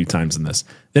came up a few times in this.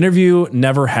 The interview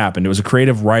never happened. It was a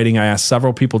creative writing. I asked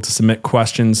several people to submit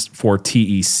questions for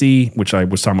TEC, which I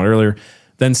was talking about earlier,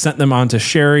 then sent them on to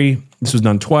Sherry. This was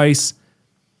done twice.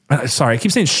 Sorry, I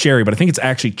keep saying Sherry, but I think it's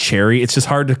actually Cherry. It's just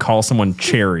hard to call someone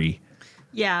Cherry.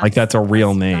 Yeah. Like that's a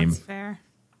real name. That's fair.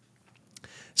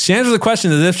 She answered the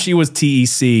question as if she was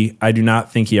TEC. I do not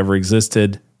think he ever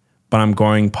existed, but I'm not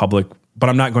going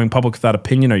public without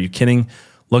opinion. Are you kidding?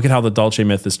 Look at how the Dulce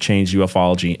myth has changed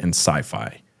ufology and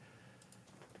sci-fi.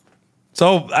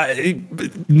 So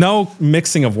no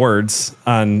mixing of words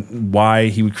on why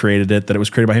he created it, that it was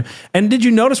created by him. And did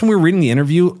you notice when we were reading the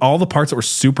interview, all the parts that were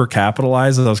super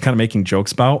capitalized that I was kind of making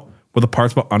jokes about were the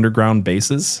parts about underground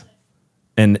bases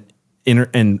and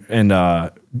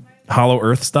Hollow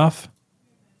Earth stuff?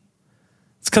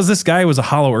 It's because this guy was a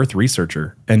Hollow Earth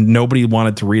researcher and nobody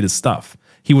wanted to read his stuff.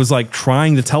 He was like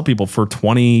trying to tell people for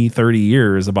 20, 30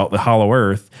 years about the Hollow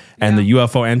Earth and the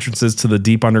UFO entrances to the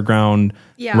deep underground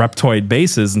reptoid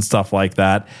bases and stuff like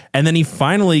that. And then he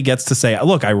finally gets to say,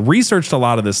 look, I researched a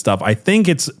lot of this stuff. I think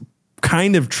it's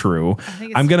kind of true.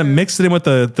 I'm going to mix it in with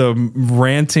the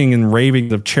ranting and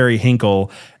raving of Cherry Hinkle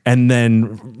and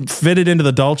then fit it into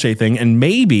the Dulce thing. And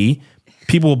maybe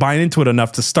people will buy into it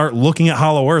enough to start looking at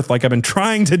Hollow Earth like I've been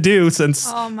trying to do since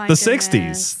the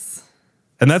 60s.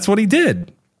 And that's what he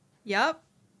did. Yep.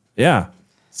 Yeah.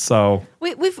 So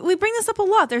we bring this up a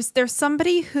lot. There's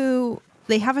somebody who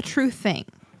they have a true thing,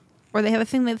 or they have a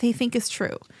thing that they think is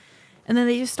true, and then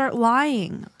they just start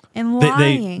lying and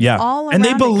lying. All around, and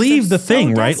they believe the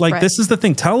thing, right? Like this is the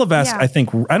thing. Televast,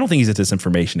 I don't think he's a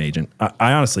disinformation agent.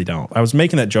 I honestly don't. I was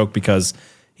making that joke because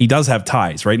he does have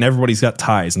ties, right? And everybody's got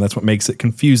ties, and that's what makes it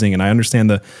confusing. And I understand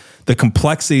the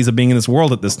complexities of being in this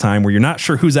world at this time where you're not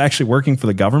sure who's actually working for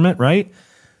the government, right?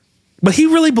 But he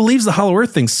really believes the Hollow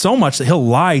Earth thing so much that he'll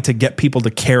lie to get people to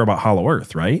care about Hollow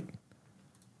Earth, right?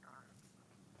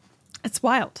 It's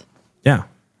wild. Yeah.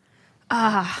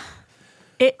 And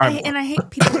I hate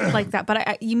people like that,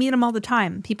 but you meet them all the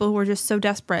time. People who are just so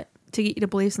desperate to get you to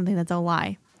believe something that's a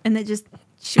lie, and they just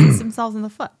shoots themselves in the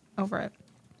foot over it.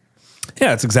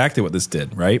 Yeah, it's exactly what this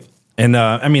did, right? And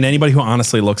I mean, anybody who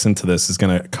honestly looks into this is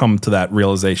going to come to that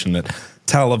realization that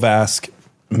Televast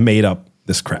made up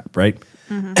this crap, right?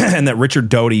 Mm-hmm. And that Richard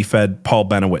Doty fed Paul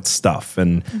Benowitz stuff.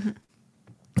 And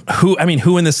who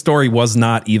in this story was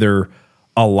not either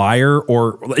a liar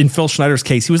or, in Phil Schneider's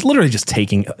case, he was literally just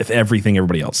taking everything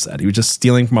everybody else said. He was just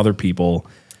stealing from other people.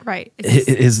 Right.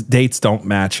 His dates don't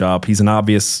match up. He's an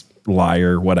obvious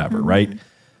liar, whatever, right?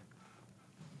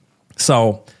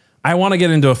 So I want to get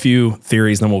into a few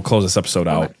theories, and then we'll close this episode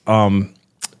out.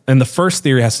 And the first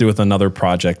theory has to do with another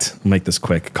project, I'll make this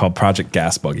quick, called Project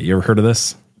Gas Buggy. You ever heard of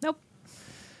this? Nope.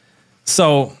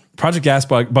 So Project Gas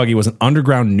Buggy was an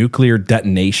underground nuclear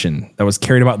detonation that was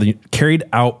carried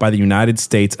out by the United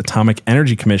States Atomic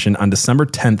Energy Commission on December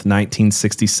 10th,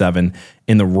 1967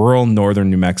 in the rural northern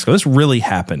New Mexico. This really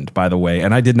happened, by the way,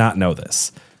 and I did not know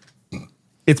this.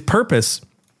 Its purpose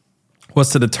was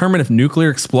to determine if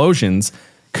nuclear explosions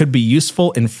could be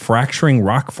useful in fracturing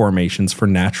rock formations for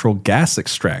natural gas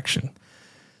extraction.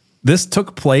 This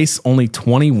took place only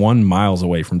 21 miles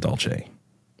away from Dulce.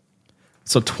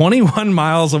 So 21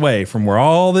 miles away from where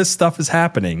all this stuff is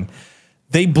happening,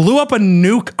 they blew up a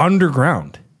nuke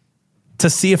underground to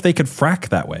see if they could frack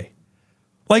that way.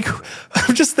 Like,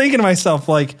 I'm just thinking to myself,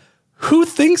 like, who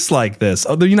thinks like this?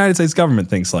 Oh, the United States government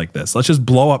thinks like this. Let's just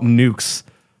blow up nukes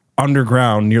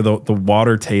underground near the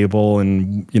water table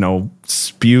and,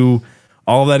 spew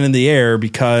all of that in the air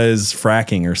because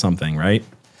fracking or something, right?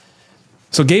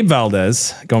 So Gabe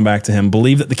Valdez, going back to him,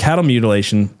 believed that the cattle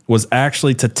mutilation was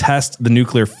actually to test the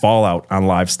nuclear fallout on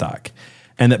livestock,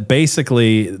 and that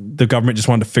basically the government just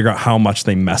wanted to figure out how much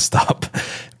they messed up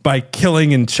by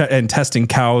killing and testing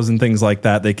cows and things like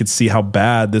that. They could see how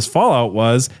bad this fallout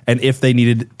was, and if they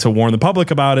needed to warn the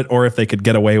public about it, or if they could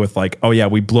get away with like, oh yeah,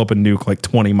 we blew up a nuke like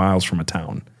 20 miles from a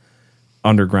town.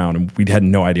 underground, and we had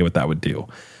no idea what that would do.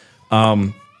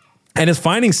 And his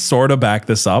findings sort of back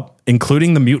this up,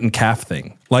 including the mutant calf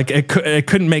thing. Like it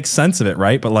couldn't make sense of it,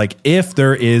 right? But like if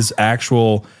there is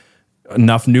actual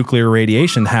enough nuclear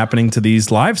radiation happening to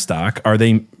these livestock, are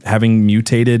they having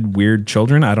mutated weird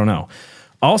children? I don't know.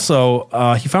 Also,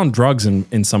 he found drugs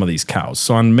in some of these cows.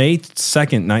 So on May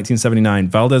 2nd, 1979,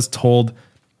 Valdez told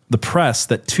the press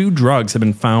that 2 drugs had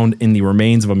been found in the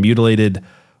remains of a mutilated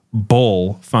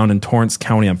bull found in Torrance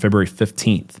County on February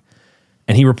 15th.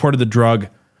 And he reported the drug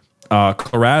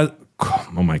thorazine.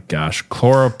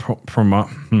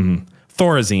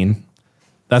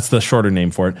 That's the shorter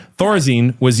name for it.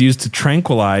 Thorazine was used to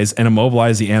tranquilize and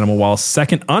immobilize the animal, while a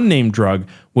second unnamed drug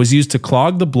was used to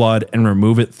clog the blood and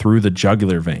remove it through the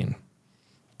jugular vein.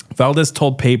 Valdez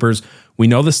told papers, "We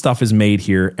know this stuff is made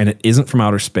here and it isn't from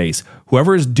outer space.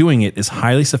 Whoever is doing it is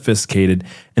highly sophisticated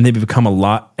and they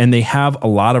have a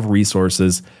lot of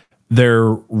resources. They're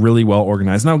really well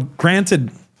organized." Now,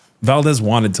 granted, Valdez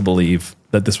wanted to believe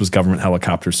that this was government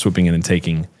helicopters swooping in and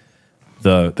taking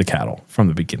the cattle from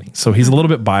the beginning. So he's a little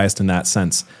bit biased in that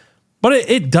sense. But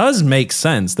it does make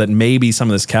sense that maybe some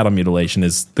of this cattle mutilation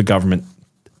is the government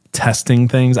testing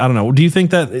things. I don't know. What do you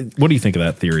think of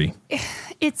that theory?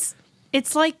 It's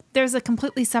like there's a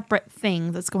completely separate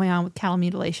thing that's going on with cattle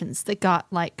mutilations that got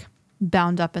like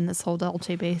bound up in this whole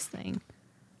Dulce base thing.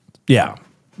 Yeah.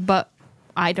 But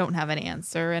I don't have an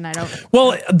answer, and I don't.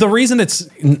 Well, the reason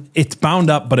it's bound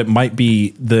up, but it might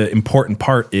be the important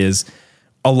part is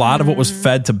a lot of what was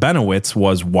fed to Benowitz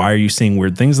was, why are you seeing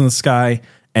weird things in the sky,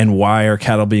 and why are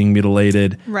cattle being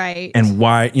mutilated? Right. And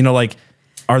why, like,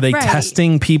 are they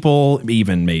testing people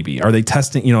even maybe? Are they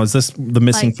testing, is this the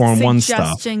missing like 411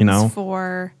 stuff,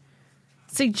 for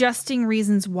suggesting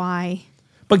reasons why.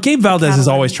 But Gabe Valdez is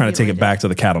always trying to take it back to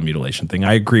the cattle mutilation thing.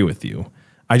 I agree with you.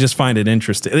 I just find it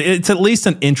interesting. It's at least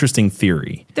an interesting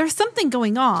theory. There's something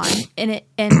going on in it,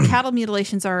 and cattle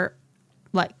mutilations are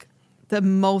like the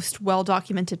most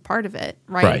well-documented part of it,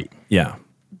 right? Right, yeah.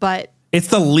 But it's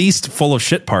the least full of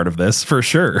shit part of this, for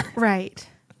sure. Right.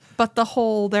 But the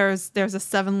whole, there's a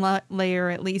 7-layer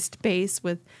at least base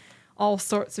with all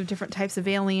sorts of different types of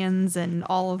aliens and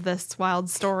all of this wild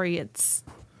story.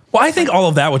 Well, I think all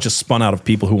of that was just spun out of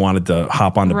people who wanted to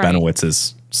hop onto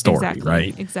Benowitz's story,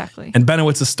 right? Exactly. And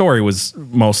Benowitz's story was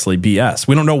mostly BS.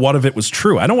 We don't know what of it was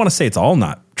true. I don't want to say it's all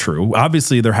not true.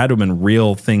 Obviously, there had to have been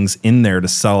real things in there to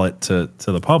sell it to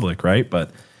the public, right?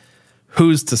 But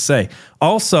who's to say?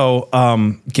 Also,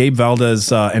 Gabe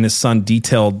Valdez and his son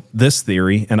detailed this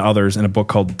theory and others in a book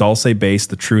called Dulce Base,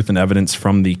 The Truth and Evidence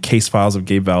from the Case Files of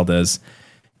Gabe Valdez.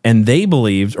 And they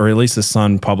believed, or at least his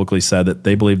son publicly said, that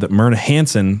they believed that Myrna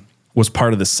Hansen was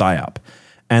part of the PSYOP,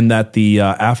 and that the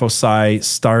AFOSI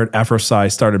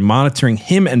started monitoring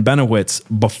him and Benowitz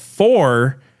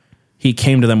before he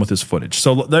came to them with his footage.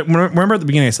 So remember at the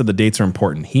beginning I said the dates are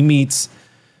important. He meets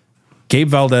Gabe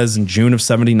Valdez in June of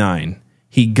 79.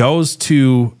 He goes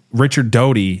to Richard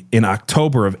Doty in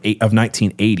October of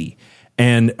 1980.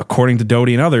 And according to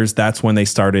Doty and others, that's when they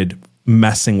started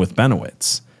messing with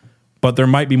Benowitz. But there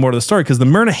might be more to the story, because the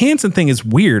Myrna Hansen thing is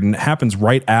weird, and it happens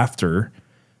right after,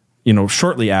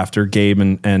 shortly after Gabe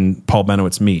and Paul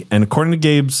Benowitz meet. And according to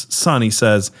Gabe's son, he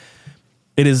says,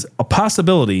 it is a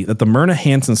possibility that the Myrna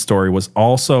Hansen story was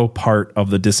also part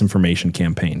of the disinformation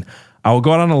campaign. I will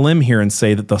go out on a limb here and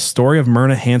say that the story of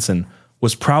Myrna Hansen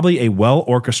was probably a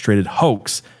well-orchestrated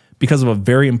hoax because of a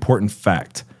very important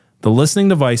fact. The listening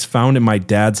device found in my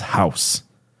dad's house.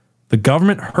 The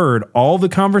government heard all the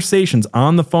conversations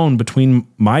on the phone between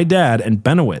my dad and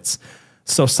Benowitz,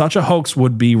 so such a hoax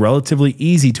would be relatively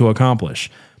easy to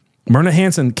accomplish. Myrna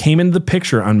Hansen came into the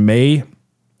picture in May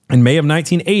of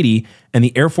 1980, and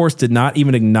the Air Force did not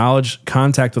even acknowledge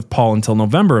contact with Paul until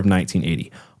November of 1980.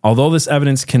 Although this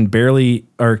evidence can barely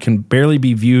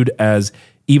be viewed as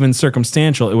even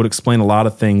circumstantial, it would explain a lot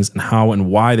of things and how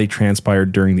and why they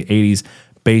transpired during the 80s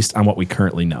based on what we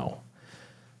currently know.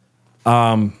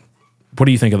 What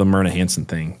do you think of the Myrna Hansen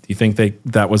thing? Do you think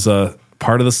that was a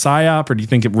part of the PSYOP, or do you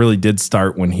think it really did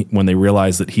start when they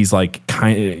realized that he's like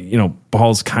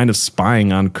Paul's kind of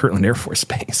spying on Kirtland Air Force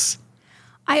Base?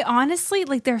 I honestly,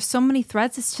 there's so many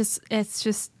threads. It's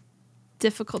just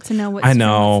difficult to know what's I true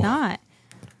know. and what's not.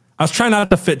 I was trying not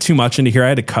to fit too much into here. I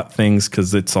had to cut things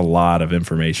because it's a lot of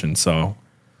information. So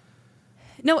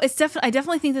no, I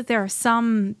definitely think that there are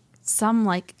some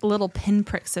like little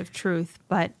pinpricks of truth,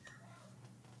 but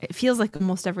it feels like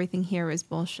almost everything here is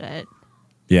bullshit.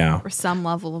 Yeah. Or some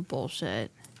level of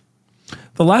bullshit.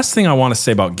 The last thing I want to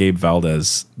say about Gabe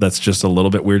Valdez that's just a little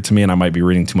bit weird to me, and I might be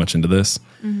reading too much into this,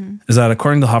 is that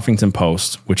according to the Huffington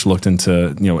Post, which looked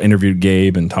into, interviewed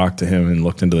Gabe and talked to him and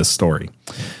looked into this story,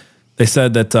 they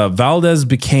said that Valdez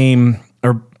became,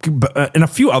 and a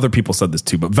few other people said this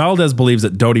too, but Valdez believes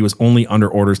that Doty was only under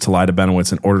orders to lie to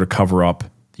Benowitz in order to cover up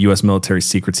the U.S. military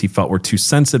secrets he felt were too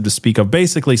sensitive to speak of.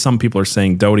 Basically, some people are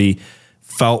saying Doty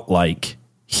felt like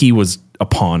he was a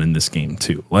pawn in this game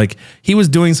too. Like, he was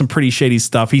doing some pretty shady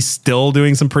stuff. He's still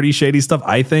doing some pretty shady stuff,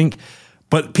 I think.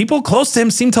 But people close to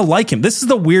him seem to like him. This is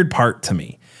the weird part to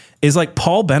me, is like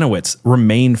Paul Benowitz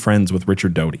remained friends with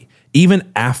Richard Doty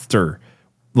even after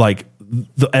like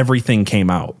everything came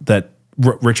out that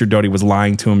Richard Doty was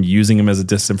lying to him, using him as a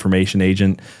disinformation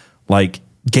agent. Like,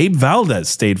 Gabe Valdez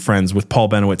stayed friends with Paul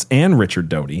Benowitz and Richard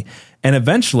Doty. And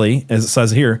eventually, as it says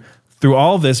here, through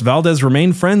all of this, Valdez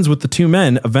remained friends with the two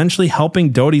men, eventually helping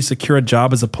Doty secure a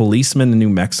job as a policeman in New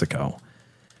Mexico.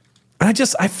 And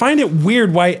I find it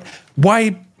weird. Why,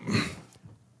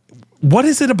 what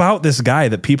is it about this guy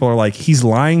that people are like, he's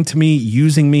lying to me,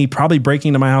 using me, probably breaking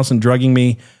into my house and drugging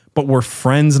me, but we're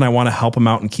friends and I want to help him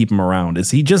out and keep him around? Is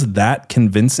he just that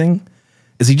convincing?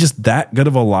 Is he just that good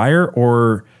of a liar?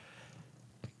 Or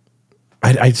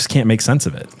I just can't make sense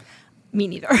of it. Me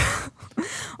neither. Like,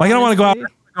 I don't want to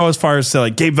go as far as say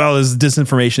like Gabe Valdez is a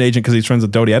disinformation agent because he's friends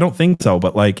with Doty. I don't think so,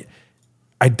 but like,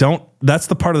 that's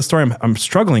the part of the story I'm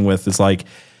struggling with, is like,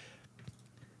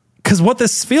 because what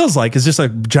this feels like is just a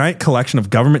giant collection of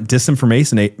government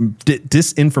disinformation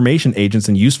agents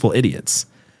and useful idiots.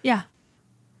 Yeah.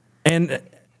 And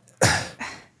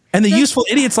the useful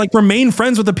idiots like remain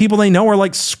friends with the people they know are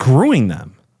like screwing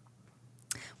them.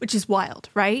 Which is wild,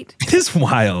 right? It is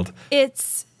wild.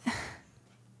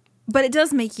 But it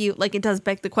does make you, like, it does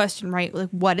beg the question, right? Like,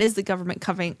 what is the government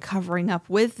covering up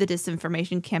with the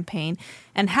disinformation campaign?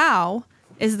 And how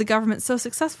is the government so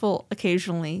successful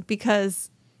occasionally? Because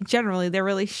generally they're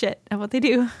really shit at what they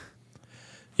do.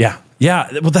 Yeah. Yeah.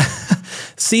 Well,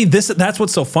 that's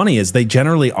what's so funny is they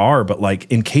generally are, but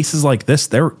like in cases like this,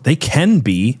 they can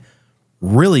be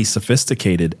really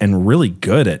sophisticated and really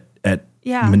good at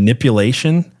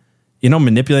manipulation.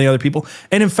 Manipulating other people.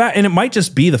 And in fact, and it might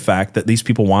just be the fact that these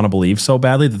people want to believe so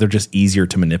badly that they're just easier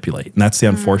to manipulate. And that's the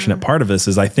unfortunate part of this,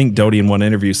 is I think Doty in one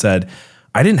interview said,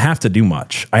 I didn't have to do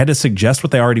much. I had to suggest what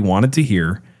they already wanted to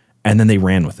hear, and then they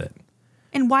ran with it.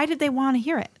 And why did they want to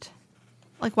hear it?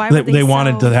 Like, why would they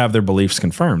wanted to have their beliefs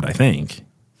confirmed, I think.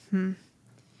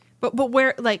 But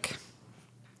where, like,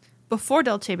 before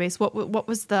Dulce Base, what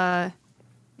was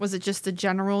it just the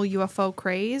general UFO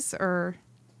craze, or?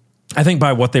 I think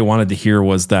by what they wanted to hear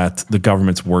was that the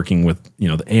government's working with,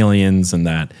 the aliens, and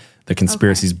that the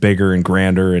conspiracy's bigger and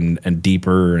grander and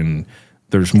deeper, and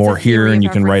there's more here, and you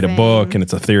can write a book, and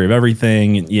it's a theory of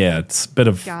everything. And yeah, it's a bit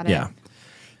of,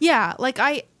 Yeah, like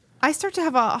I start to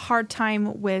have a hard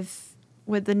time with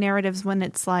the narratives when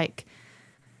it's like,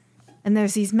 and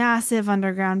there's these massive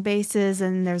underground bases,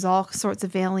 and there's all sorts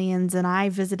of aliens, and I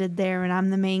visited there, and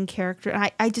I'm the main character.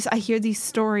 And I hear these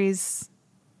stories.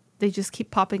 They just keep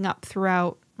popping up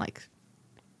throughout, like,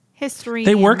 history.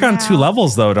 They work on two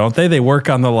levels, though, don't they? They work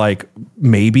on the, like,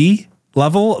 maybe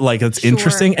level, like, it's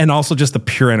interesting, and also just the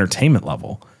pure entertainment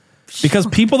level. Because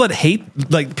people that hate,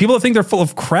 like, people that think they're full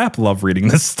of crap love reading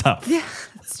this stuff. Yeah,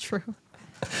 that's true.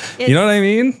 You know what I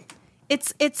mean?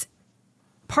 It's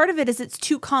part of it is it's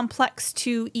too complex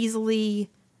to easily.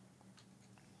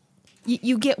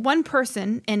 You get one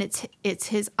person, and it's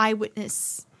his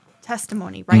eyewitness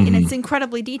testimony, right? And it's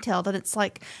incredibly detailed, and it's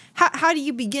like, how do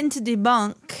you begin to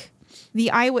debunk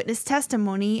the eyewitness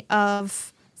testimony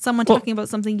of someone talking about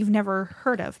something you've never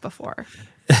heard of before?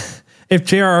 If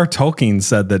J.R.R. Tolkien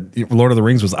said that Lord of the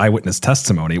Rings was eyewitness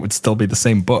testimony, it would still be the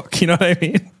same book. You know what I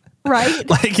mean? Right.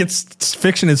 Like, it's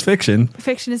fiction is fiction.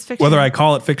 Fiction is fiction. Whether I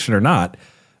call it fiction or not.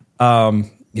 I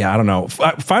don't know.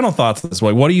 Final thoughts this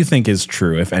way. What do you think is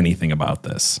true, if anything, about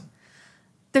this?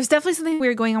 There's definitely something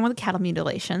weird going on with the cattle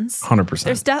mutilations. 100%.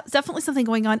 There's definitely something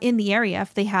going on in the area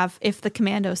if the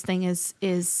commandos thing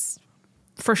is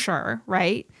for sure,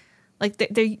 right? Like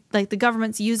they like the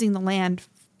government's using the land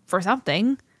for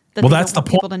something that that's the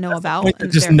people point. to know That's about.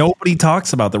 And just nobody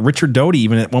talks about that. Richard Doty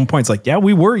even at one point is like, yeah,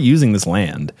 we were using this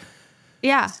land.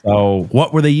 Yeah. So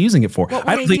what were they using it for?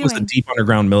 I don't think it was a deep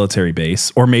underground military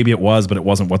base, or maybe it was, but it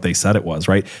wasn't what they said it was,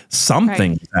 right?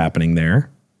 Something was happening there.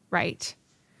 Right.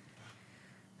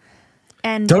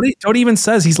 And Doty even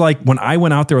says, he's like, when I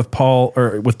went out there with Paul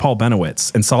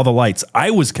Benowitz and saw the lights,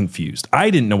 I was confused. I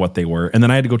didn't know what they were. And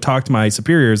then I had to go talk to my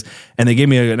superiors, and they gave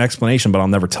me an explanation, but I'll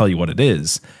never tell you what it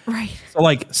is. Right. So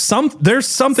like there's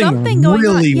something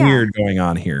really weird going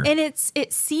on here. And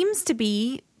it seems to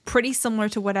be pretty similar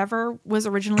to whatever was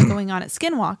originally going on at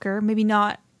Skinwalker. Maybe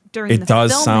not during the It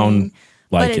does filming, sound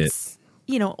like but it. it's,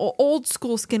 you know, old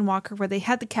school Skinwalker where they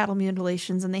had the cattle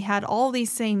mutilations and they had all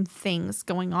these same things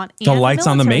going on. The lights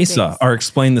on the Mesa base. are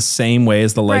explained the same way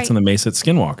as the lights Right. on the Mesa at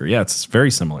Skinwalker. Yeah, it's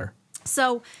very similar.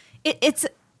 So it's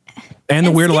And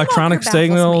the weird Skinwalker electronic baffles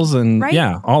signals me, and right?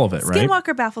 yeah, all of it, right?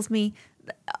 Skinwalker baffles me.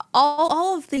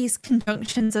 All of these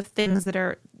conjunctions of things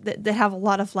that have a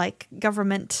lot of like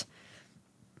government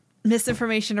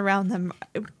misinformation around them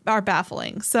are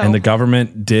baffling. So And the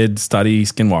government did study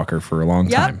Skinwalker for a long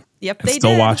time. Yep, and they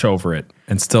still did. watch over it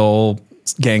and still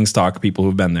gang stalk people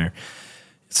who've been there.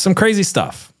 Some crazy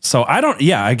stuff. So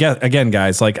I get, again,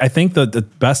 guys, like I think the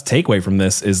best takeaway from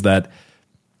this is that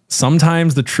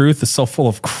sometimes the truth is so full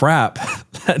of crap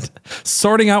that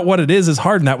sorting out what it is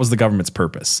hard. And that was the government's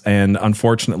purpose. And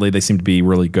unfortunately, they seem to be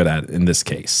really good at it in this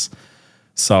case.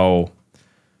 So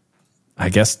I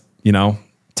guess, you know,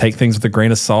 take things with a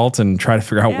grain of salt and try to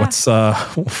figure out what's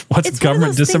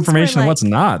government disinformation and what's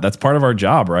not. That's part of our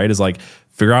job, right? Is like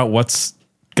figure out what's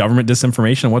government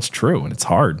disinformation and what's true. And it's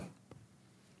hard.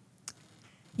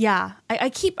 Yeah. I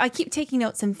keep taking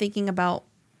notes and thinking about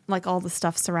like all the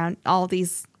stuff surround all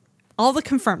the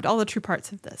confirmed, all the true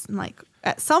parts of this. And like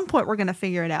at some point we're going to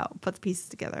figure it out, put the pieces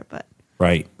together, but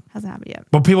right. Hasn't happened yet.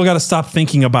 But people got to stop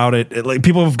thinking about it. Like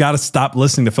people have got to stop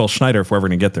listening to Phil Schneider if we're ever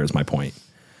going to get there is my point.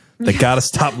 They got to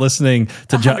stop listening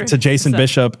to Jason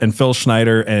Bishop and Phil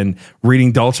Schneider and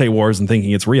reading Dulce Wars and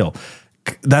thinking it's real.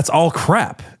 That's all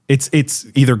crap. It's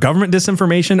either government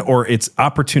disinformation or it's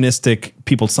opportunistic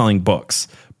people selling books.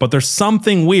 But there's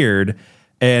something weird,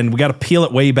 and we got to peel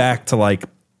it way back to like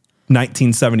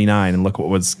 1979 and look what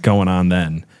was going on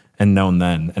then and known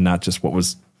then, and not just what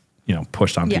was, you know,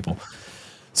 pushed on people.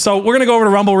 So we're gonna go over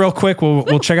to Rumble real quick.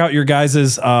 We'll check out your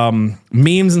guys'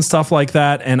 memes and stuff like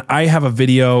that. And I have a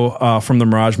video from the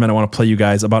Mirage Men I want to play you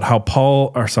guys about how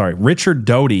Richard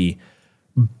Doty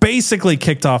basically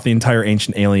kicked off the entire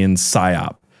Ancient Aliens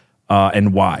psyop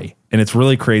and why. And it's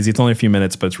really crazy. It's only a few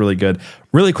minutes, but it's really good.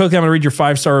 Really quickly, I'm gonna read your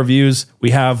 5-star reviews.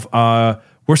 We have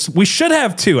we should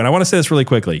have 2, and I want to say this really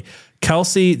quickly.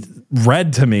 Kelsey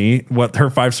read to me what her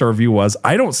 5-star review was.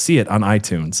 I don't see it on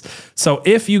iTunes. So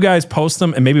if you guys post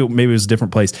them, and maybe it was a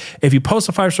different place. If you post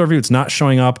a 5-star review, it's not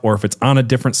showing up, or if it's on a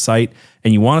different site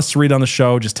and you want us to read on the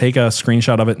show, just take a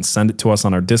screenshot of it and send it to us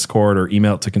on our Discord or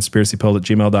email it to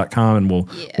conspiracypilled@gmail.com and we'll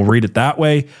read it that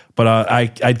way. But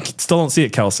I still don't see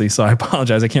it, Kelsey, so I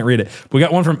apologize. I can't read it. We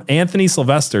got one from Anthony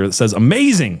Sylvester that says,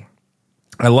 amazing.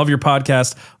 I love your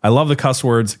podcast. I love the cuss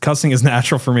words. Cussing is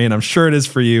natural for me, and I'm sure it is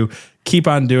for you. Keep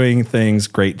on doing things.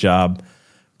 Great job.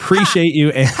 Appreciate you,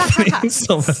 Anthony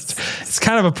Sylvester. It's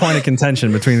kind of a point of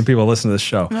contention between the people listening to this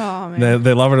show. Oh, man.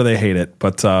 They love it or they hate it.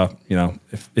 But, you know,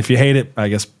 if you hate it, I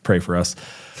guess pray for us.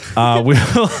 We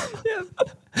will.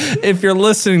 If you're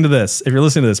listening to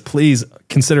this, please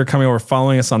consider coming over,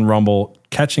 following us on Rumble,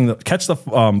 catch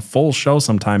the full show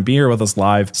sometime. Be here with us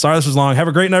live. Sorry this was long. Have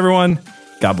a great night, everyone.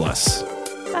 God bless.